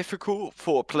very difficult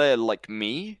for a player like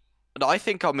me, and I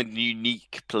think I'm a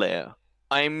unique player.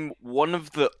 I'm one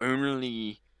of the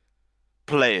only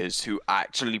players who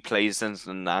actually plays as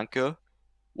an anchor,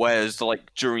 whereas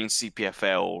like during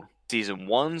CPFL Season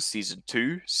 1, Season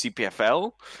 2,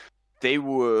 CPFL, they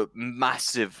were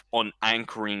massive on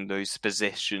anchoring those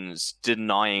positions,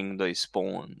 denying those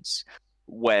spawns,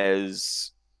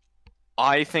 whereas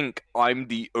I think I'm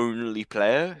the only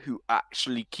player who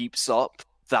actually keeps up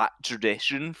that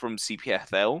tradition from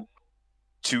CPFL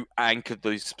to anchor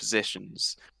those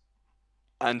positions.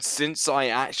 And since I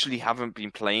actually haven't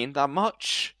been playing that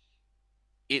much,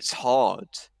 it's hard.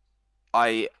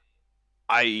 I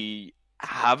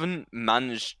haven't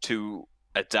managed to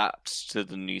adapt to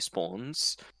the new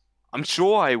spawns. I'm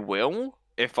sure I will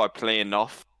if I play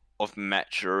enough of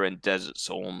Metro and Desert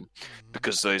Storm,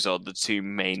 because those are the two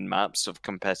main maps of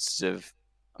competitive.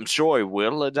 I'm sure I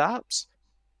will adapt,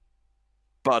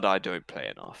 but I don't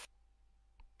play enough.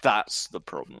 That's the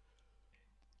problem.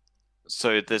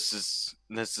 So this is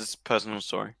personal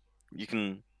story. You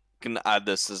can add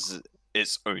this as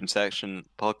its own section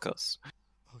podcast.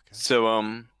 Okay.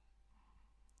 So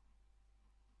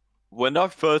when I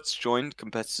first joined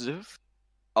competitive,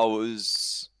 I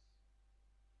was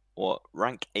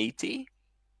rank 80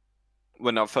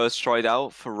 when I first tried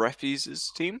out for Refuse's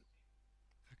team.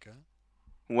 Okay.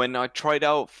 When I tried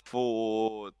out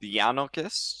for the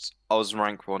Anarchists, I was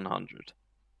rank 100.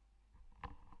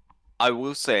 I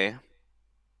will say,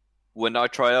 when I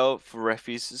tried out for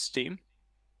Refuse's team,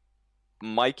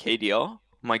 my KDR,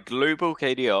 my global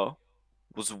KDR,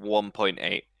 was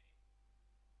 1.8.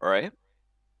 Alright?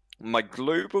 My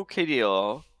global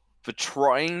KDR for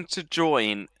trying to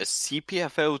join a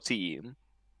CPFL team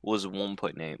was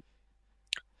 1.8.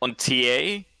 On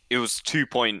TA, it was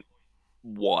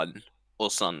 2.1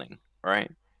 or something,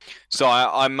 right? So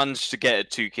I managed to get a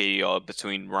 2 KDR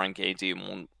between rank 80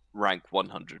 and rank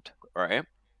 100, right?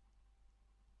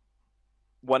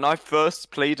 When I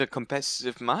first played a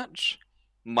competitive match,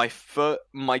 my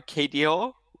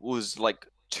KDR was like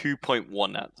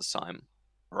 2.1 at the time,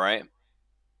 right?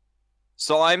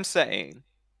 So I'm saying,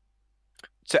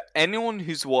 to anyone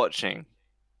who's watching,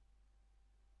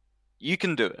 you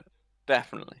can do it,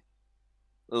 definitely.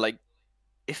 Like,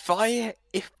 if I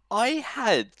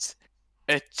had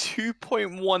a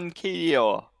 2.1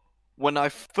 KDR when I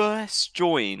first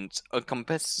joined a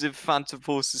competitive Phantom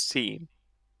Forces team,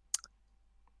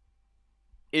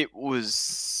 it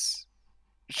was...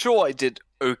 Sure, I did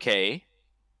okay.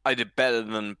 I did better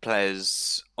than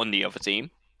players on the other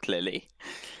team, clearly,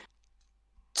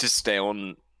 to stay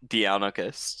on the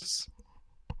Anarchists.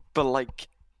 But, like,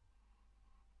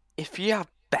 if you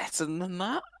have better than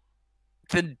that,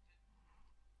 then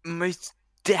most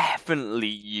definitely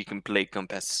you can play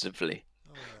competitively.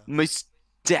 Oh, yeah. Most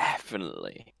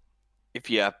definitely, if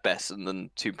you have better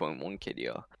than 2.1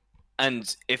 KDR.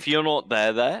 And if you're not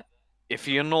there, if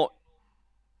you're not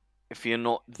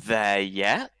there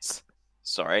yet,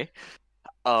 sorry,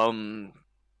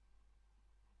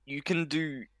 you can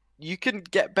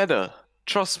get better.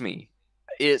 Trust me.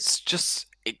 It's just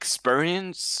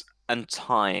experience and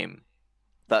time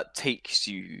that takes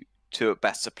you to a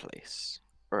better place,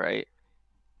 right?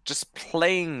 Just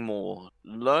playing more,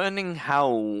 learning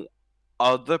how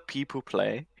other people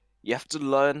play. You have to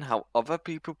learn how other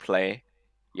people play.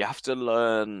 You have to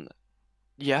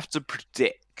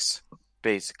predict,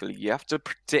 basically. You have to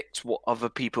predict what other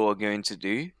people are going to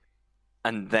do,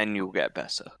 and then you'll get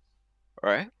better,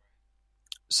 right?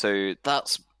 So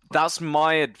that's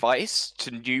my advice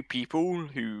to new people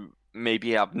who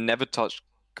maybe have never touched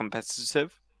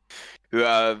competitive, who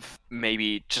have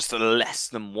maybe just a less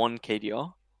than 1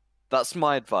 KDR. That's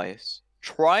my advice.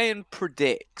 Try and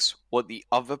predict what the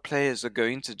other players are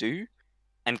going to do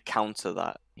and counter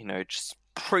that. Just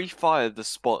pre-fire the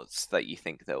spots that you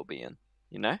think they'll be in,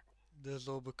 This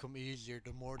will become easier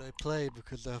the more they play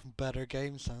because they have better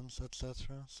game sense,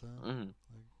 etc. So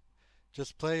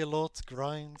just play a lot,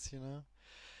 grind,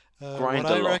 Grind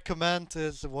what a I lot. recommend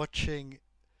is watching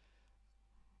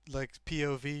like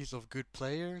POVs of good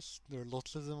players. There are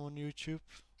lots of them on YouTube.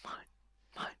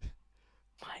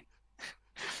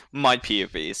 My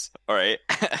POVs, alright?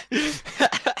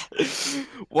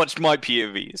 Watch my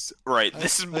POVs. Right,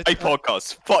 this is my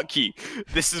podcast. Fuck you.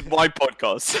 This is my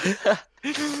podcast.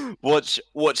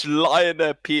 Watch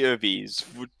Lioner POVs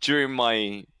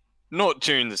during not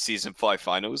during the Season 5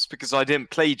 finals, because I didn't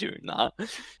play during that.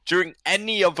 During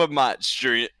any other match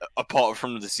apart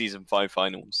from the Season 5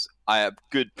 finals, I have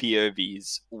good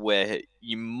POVs where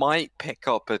you might pick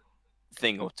up a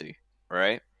thing or two,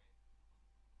 right?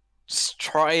 Just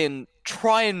try and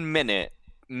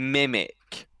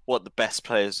mimic what the best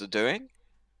players are doing,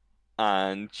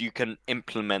 and you can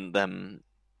implement them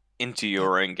into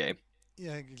your own game.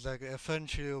 Yeah, exactly.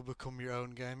 Eventually it'll become your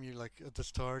own game. You at the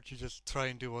start you just try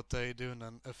and do what they do, and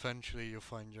then eventually you'll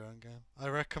find your own game. I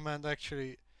recommend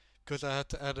actually, because I had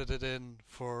to edit it in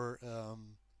for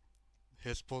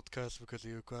his podcast because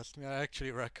he requested me, I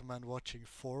actually recommend watching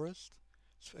Forrest.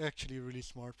 He's actually a really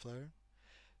smart player.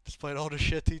 Despite all the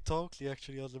shit he talks, he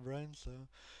actually has a brain, so...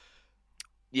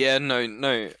 Yeah,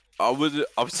 no. I would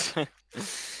say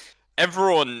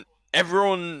everyone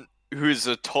who is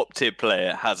a top tier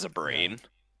player has a brain,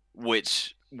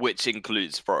 which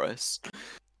includes Forrest.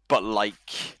 But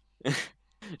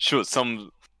sure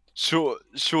some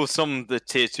of the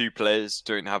tier 2 players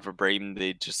don't have a brain,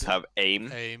 they just have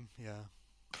aim. Aim, yeah.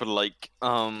 But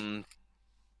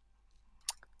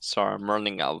sorry, I'm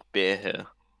running out of beer here.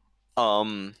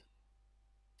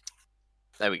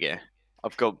 There we go.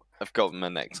 I've got my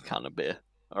next can of beer.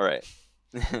 All right.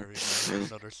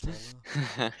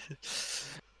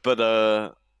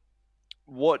 But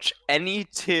watch any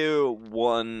tier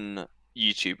 1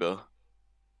 YouTuber,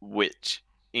 which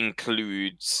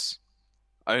includes,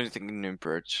 I don't think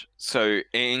Noombridge. So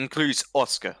it includes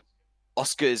Oscar.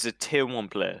 Oscar is a tier 1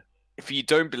 player. If you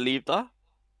don't believe that,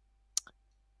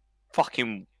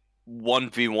 fucking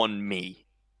 1v1 me,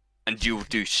 and you'll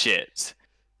do shit.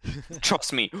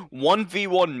 Trust me,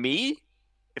 1v1 me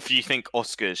if you think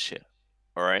Oscar is shit.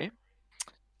 Alright?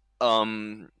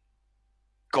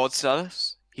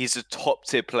 Godsalus, he's a top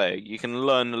tier player. You can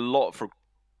learn a lot from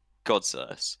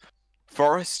Godsalus.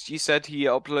 Forrest, you said he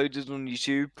uploaded on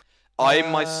YouTube.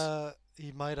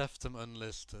 He might have them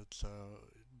unlisted,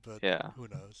 but yeah. Who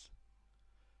knows?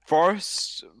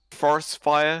 Forest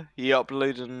Fire, he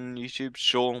uploaded on YouTube.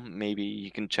 Sure, maybe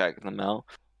you can check them out.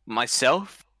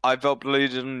 Myself, I've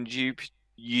uploaded on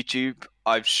YouTube.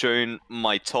 I've shown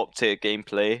my top tier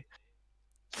gameplay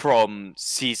from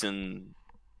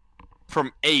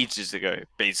ages ago,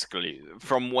 basically,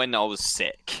 from when I was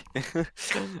sick.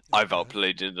 I've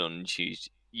uploaded on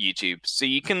YouTube, so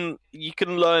you can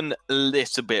learn a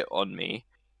little bit on me.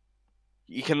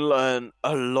 You can learn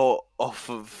a lot off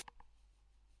of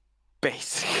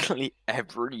basically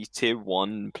every tier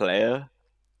 1 player,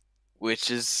 which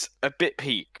is a bit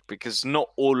peak because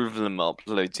not all of them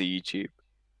upload to YouTube.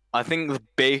 I think the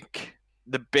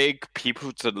big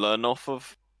people to learn off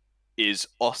of is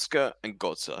Oscar and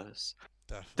Godsize.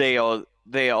 They are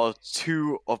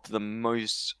two of the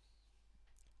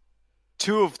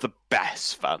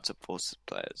best Phantom Forces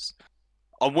players.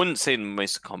 I wouldn't say the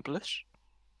most accomplished,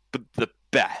 but the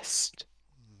best.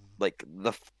 Like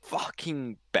the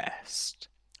fucking best.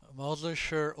 I'm also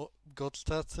sure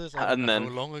Godstats is. I don't know how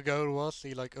long ago it was.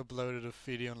 He like uploaded a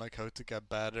video on like how to get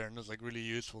better, and there's like really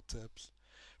useful tips.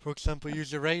 For example,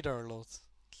 use your radar a lot.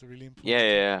 It's really important.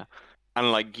 Yeah.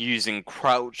 And like using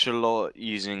crouch a lot,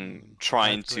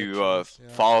 trying to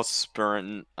fast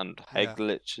sprint and head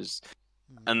glitches.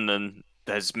 And then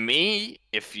there's me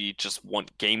if you just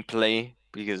want gameplay,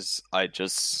 because I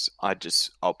just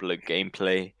upload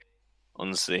gameplay.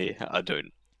 Honestly, I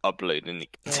don't upload any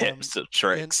tips or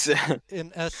tricks.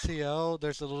 In SCL,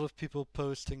 there's a lot of people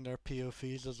posting their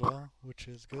POVs as well, which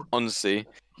is good. Honestly,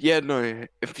 yeah, no.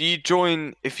 If you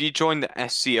join the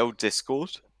SCL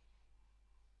Discord,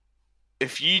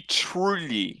 if you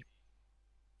truly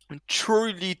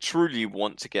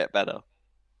want to get better,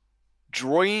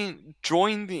 join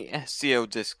the SCL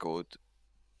Discord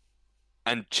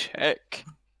and check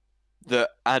the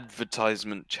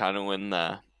advertisement channel in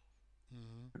there.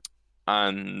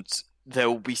 And there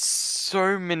will be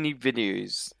so many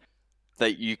videos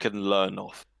that you can learn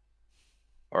off.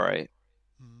 Alright?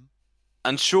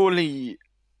 And surely,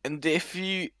 and if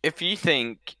you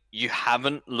think you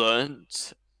haven't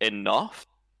learned enough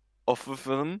off of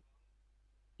them,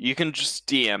 you can just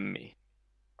DM me.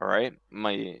 Alright?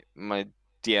 My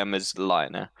DM is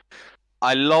Liner.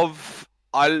 I love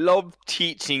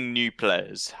teaching new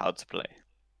players how to play.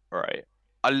 Alright?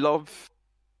 I love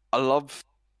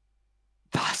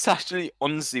that's actually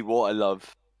honestly what I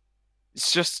love.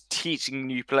 It's just teaching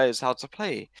new players how to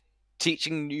play.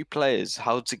 Teaching new players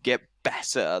how to get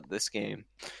better at this game.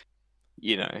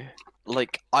 You know,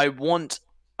 like I want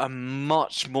a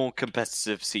much more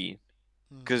competitive scene.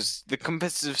 Because the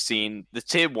competitive scene, the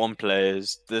tier 1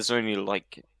 players, there's only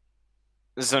like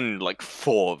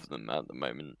 4 of them at the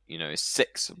moment. You know,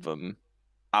 6 of them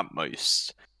at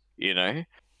most. You know,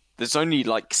 there's only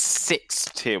like 6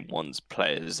 tier 1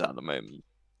 players at the moment.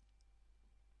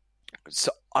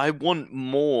 So I want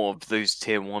more of those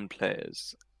tier 1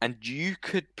 players. And you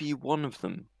could be one of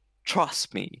them.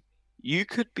 Trust me. You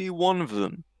could be one of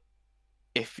them.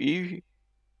 If you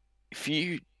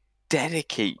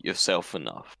dedicate yourself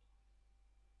enough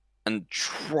and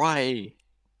try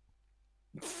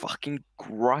fucking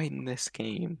grind this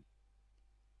game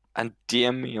and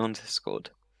DM me on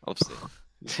Discord, obviously.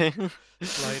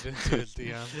 Slide into his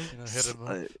DMs, hit him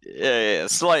up. Yeah,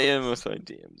 slide in with my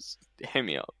DMs. Hit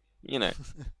me up,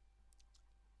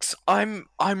 I'm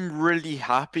really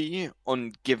happy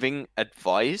on giving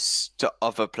advice to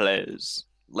other players.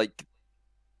 Like,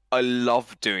 I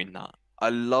love doing that. I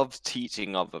love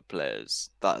teaching other players.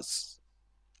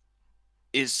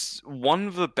 It's one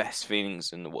of the best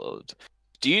feelings in the world.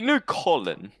 Do you know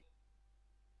Colin?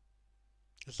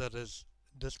 Is that his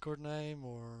Discord name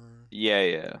or?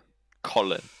 Yeah.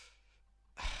 Colin.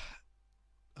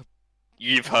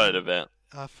 You've heard of it.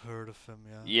 I've heard of him,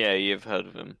 yeah. Yeah, you've heard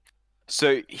of him.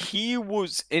 So he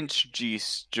was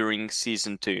introduced during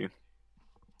season 2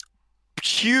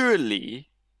 purely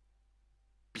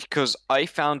because I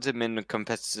found him in a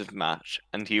competitive match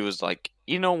and he was like,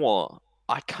 you know what?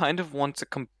 I kind of want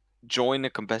to join a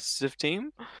competitive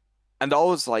team. And I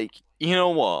was like, you know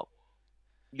what?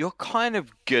 You're kind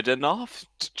of good enough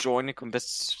to join a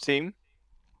competitive team.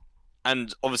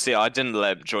 And obviously I didn't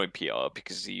let him join PR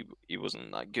because he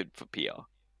wasn't that good for PR.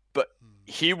 But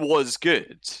he was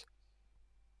good.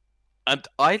 And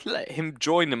I let him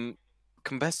join a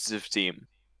competitive team.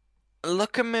 And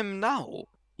look at him now.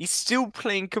 He's still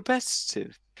playing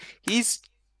competitive. He's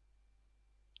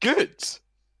good.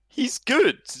 He's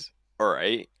good.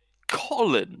 Alright.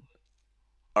 Colin.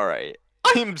 Alright.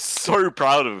 I am so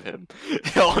proud of him.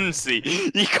 Honestly,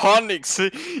 you can't.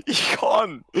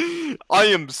 I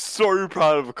am so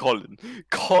proud of Colin.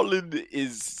 Colin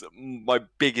is my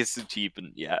biggest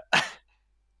achievement yet.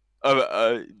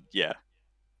 Yeah.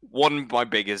 One of my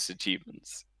biggest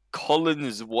achievements. Colin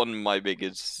is one of my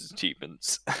biggest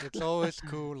achievements. It's always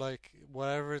cool, like,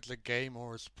 whatever it's a game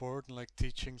or a sport, and like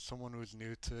teaching someone who's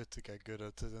new to it to get good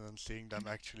at it, and then seeing them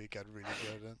actually get really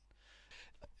good at it.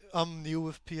 I'm new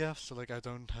with PF, so like I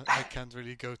can't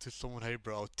really go to someone, hey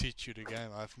bro, I'll teach you the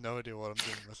game. I have no idea what I'm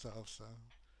doing myself, so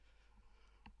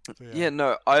yeah,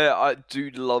 no, I do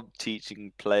love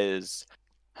teaching players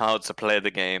how to play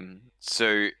the game.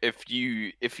 So if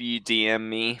you DM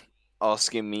me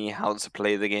asking me how to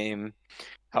play the game,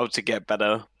 how to get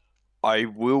better, I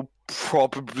will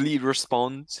probably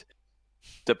respond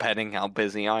depending how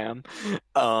busy I am.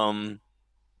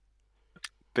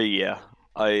 But yeah,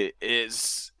 it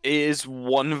is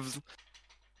one of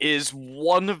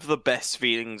the best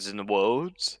feelings in the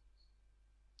world,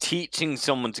 teaching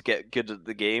someone to get good at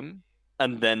the game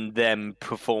and then them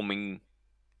performing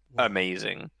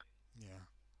amazing. Yeah.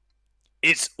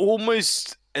 It's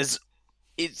almost I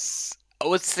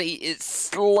would say it's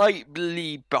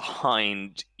slightly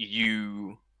behind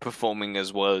you performing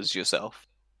as well as yourself.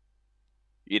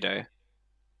 You know?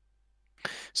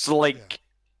 So, like,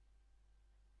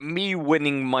 me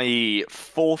winning my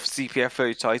 4th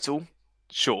CPFO title,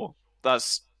 sure,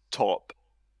 that's top.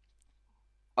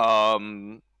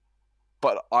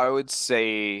 But I would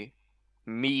say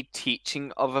me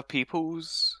teaching other people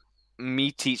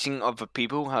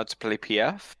how to play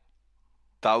PF,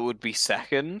 that would be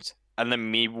second. And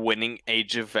then me winning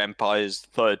Age of Empires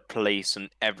 3rd place in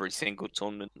every single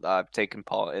tournament that I've taken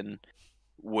part in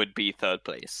would be 3rd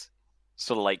place.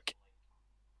 So, like,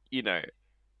 you know,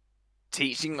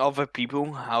 teaching other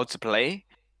people how to play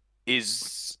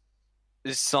is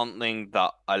something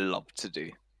that I love to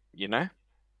do, you know?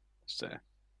 So...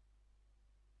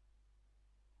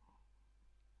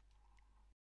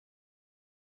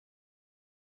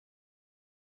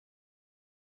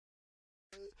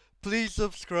 Please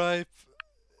subscribe.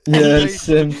 Yes.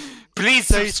 Please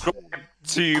subscribe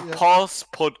to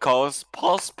past podcasts.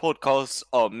 Past podcasts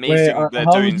are amazing. Wait, they're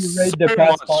doing so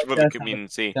much for the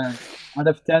community. Out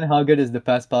of 10, how good is the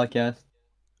past podcast?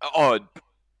 Oh,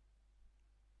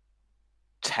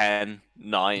 10,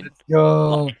 9.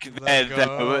 Yo.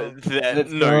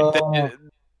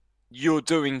 You're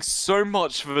doing so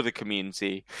much for the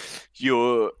community.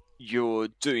 You're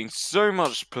doing so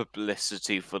much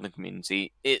publicity for the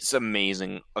community. It's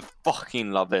amazing. I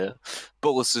fucking love it. But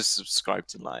also subscribe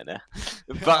to Liner.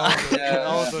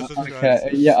 Okay.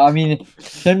 Yeah, I mean,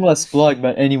 shameless plug,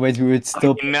 but anyways, we would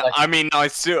still. I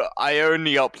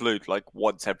only upload like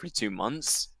once every 2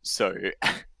 months, so.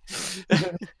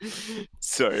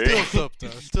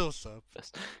 Still sub.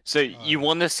 So you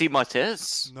want to see my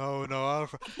tits? No.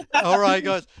 Alright,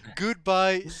 guys.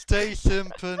 Goodbye. Stay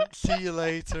simple. See you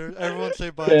later. Everyone say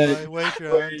bye. Wave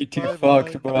your hand. Way too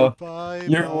fucked, bro. Bye.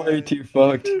 You're way too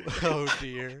fucked. Oh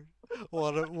dear.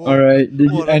 Alright, did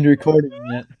you end recording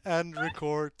yet? End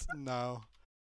record now.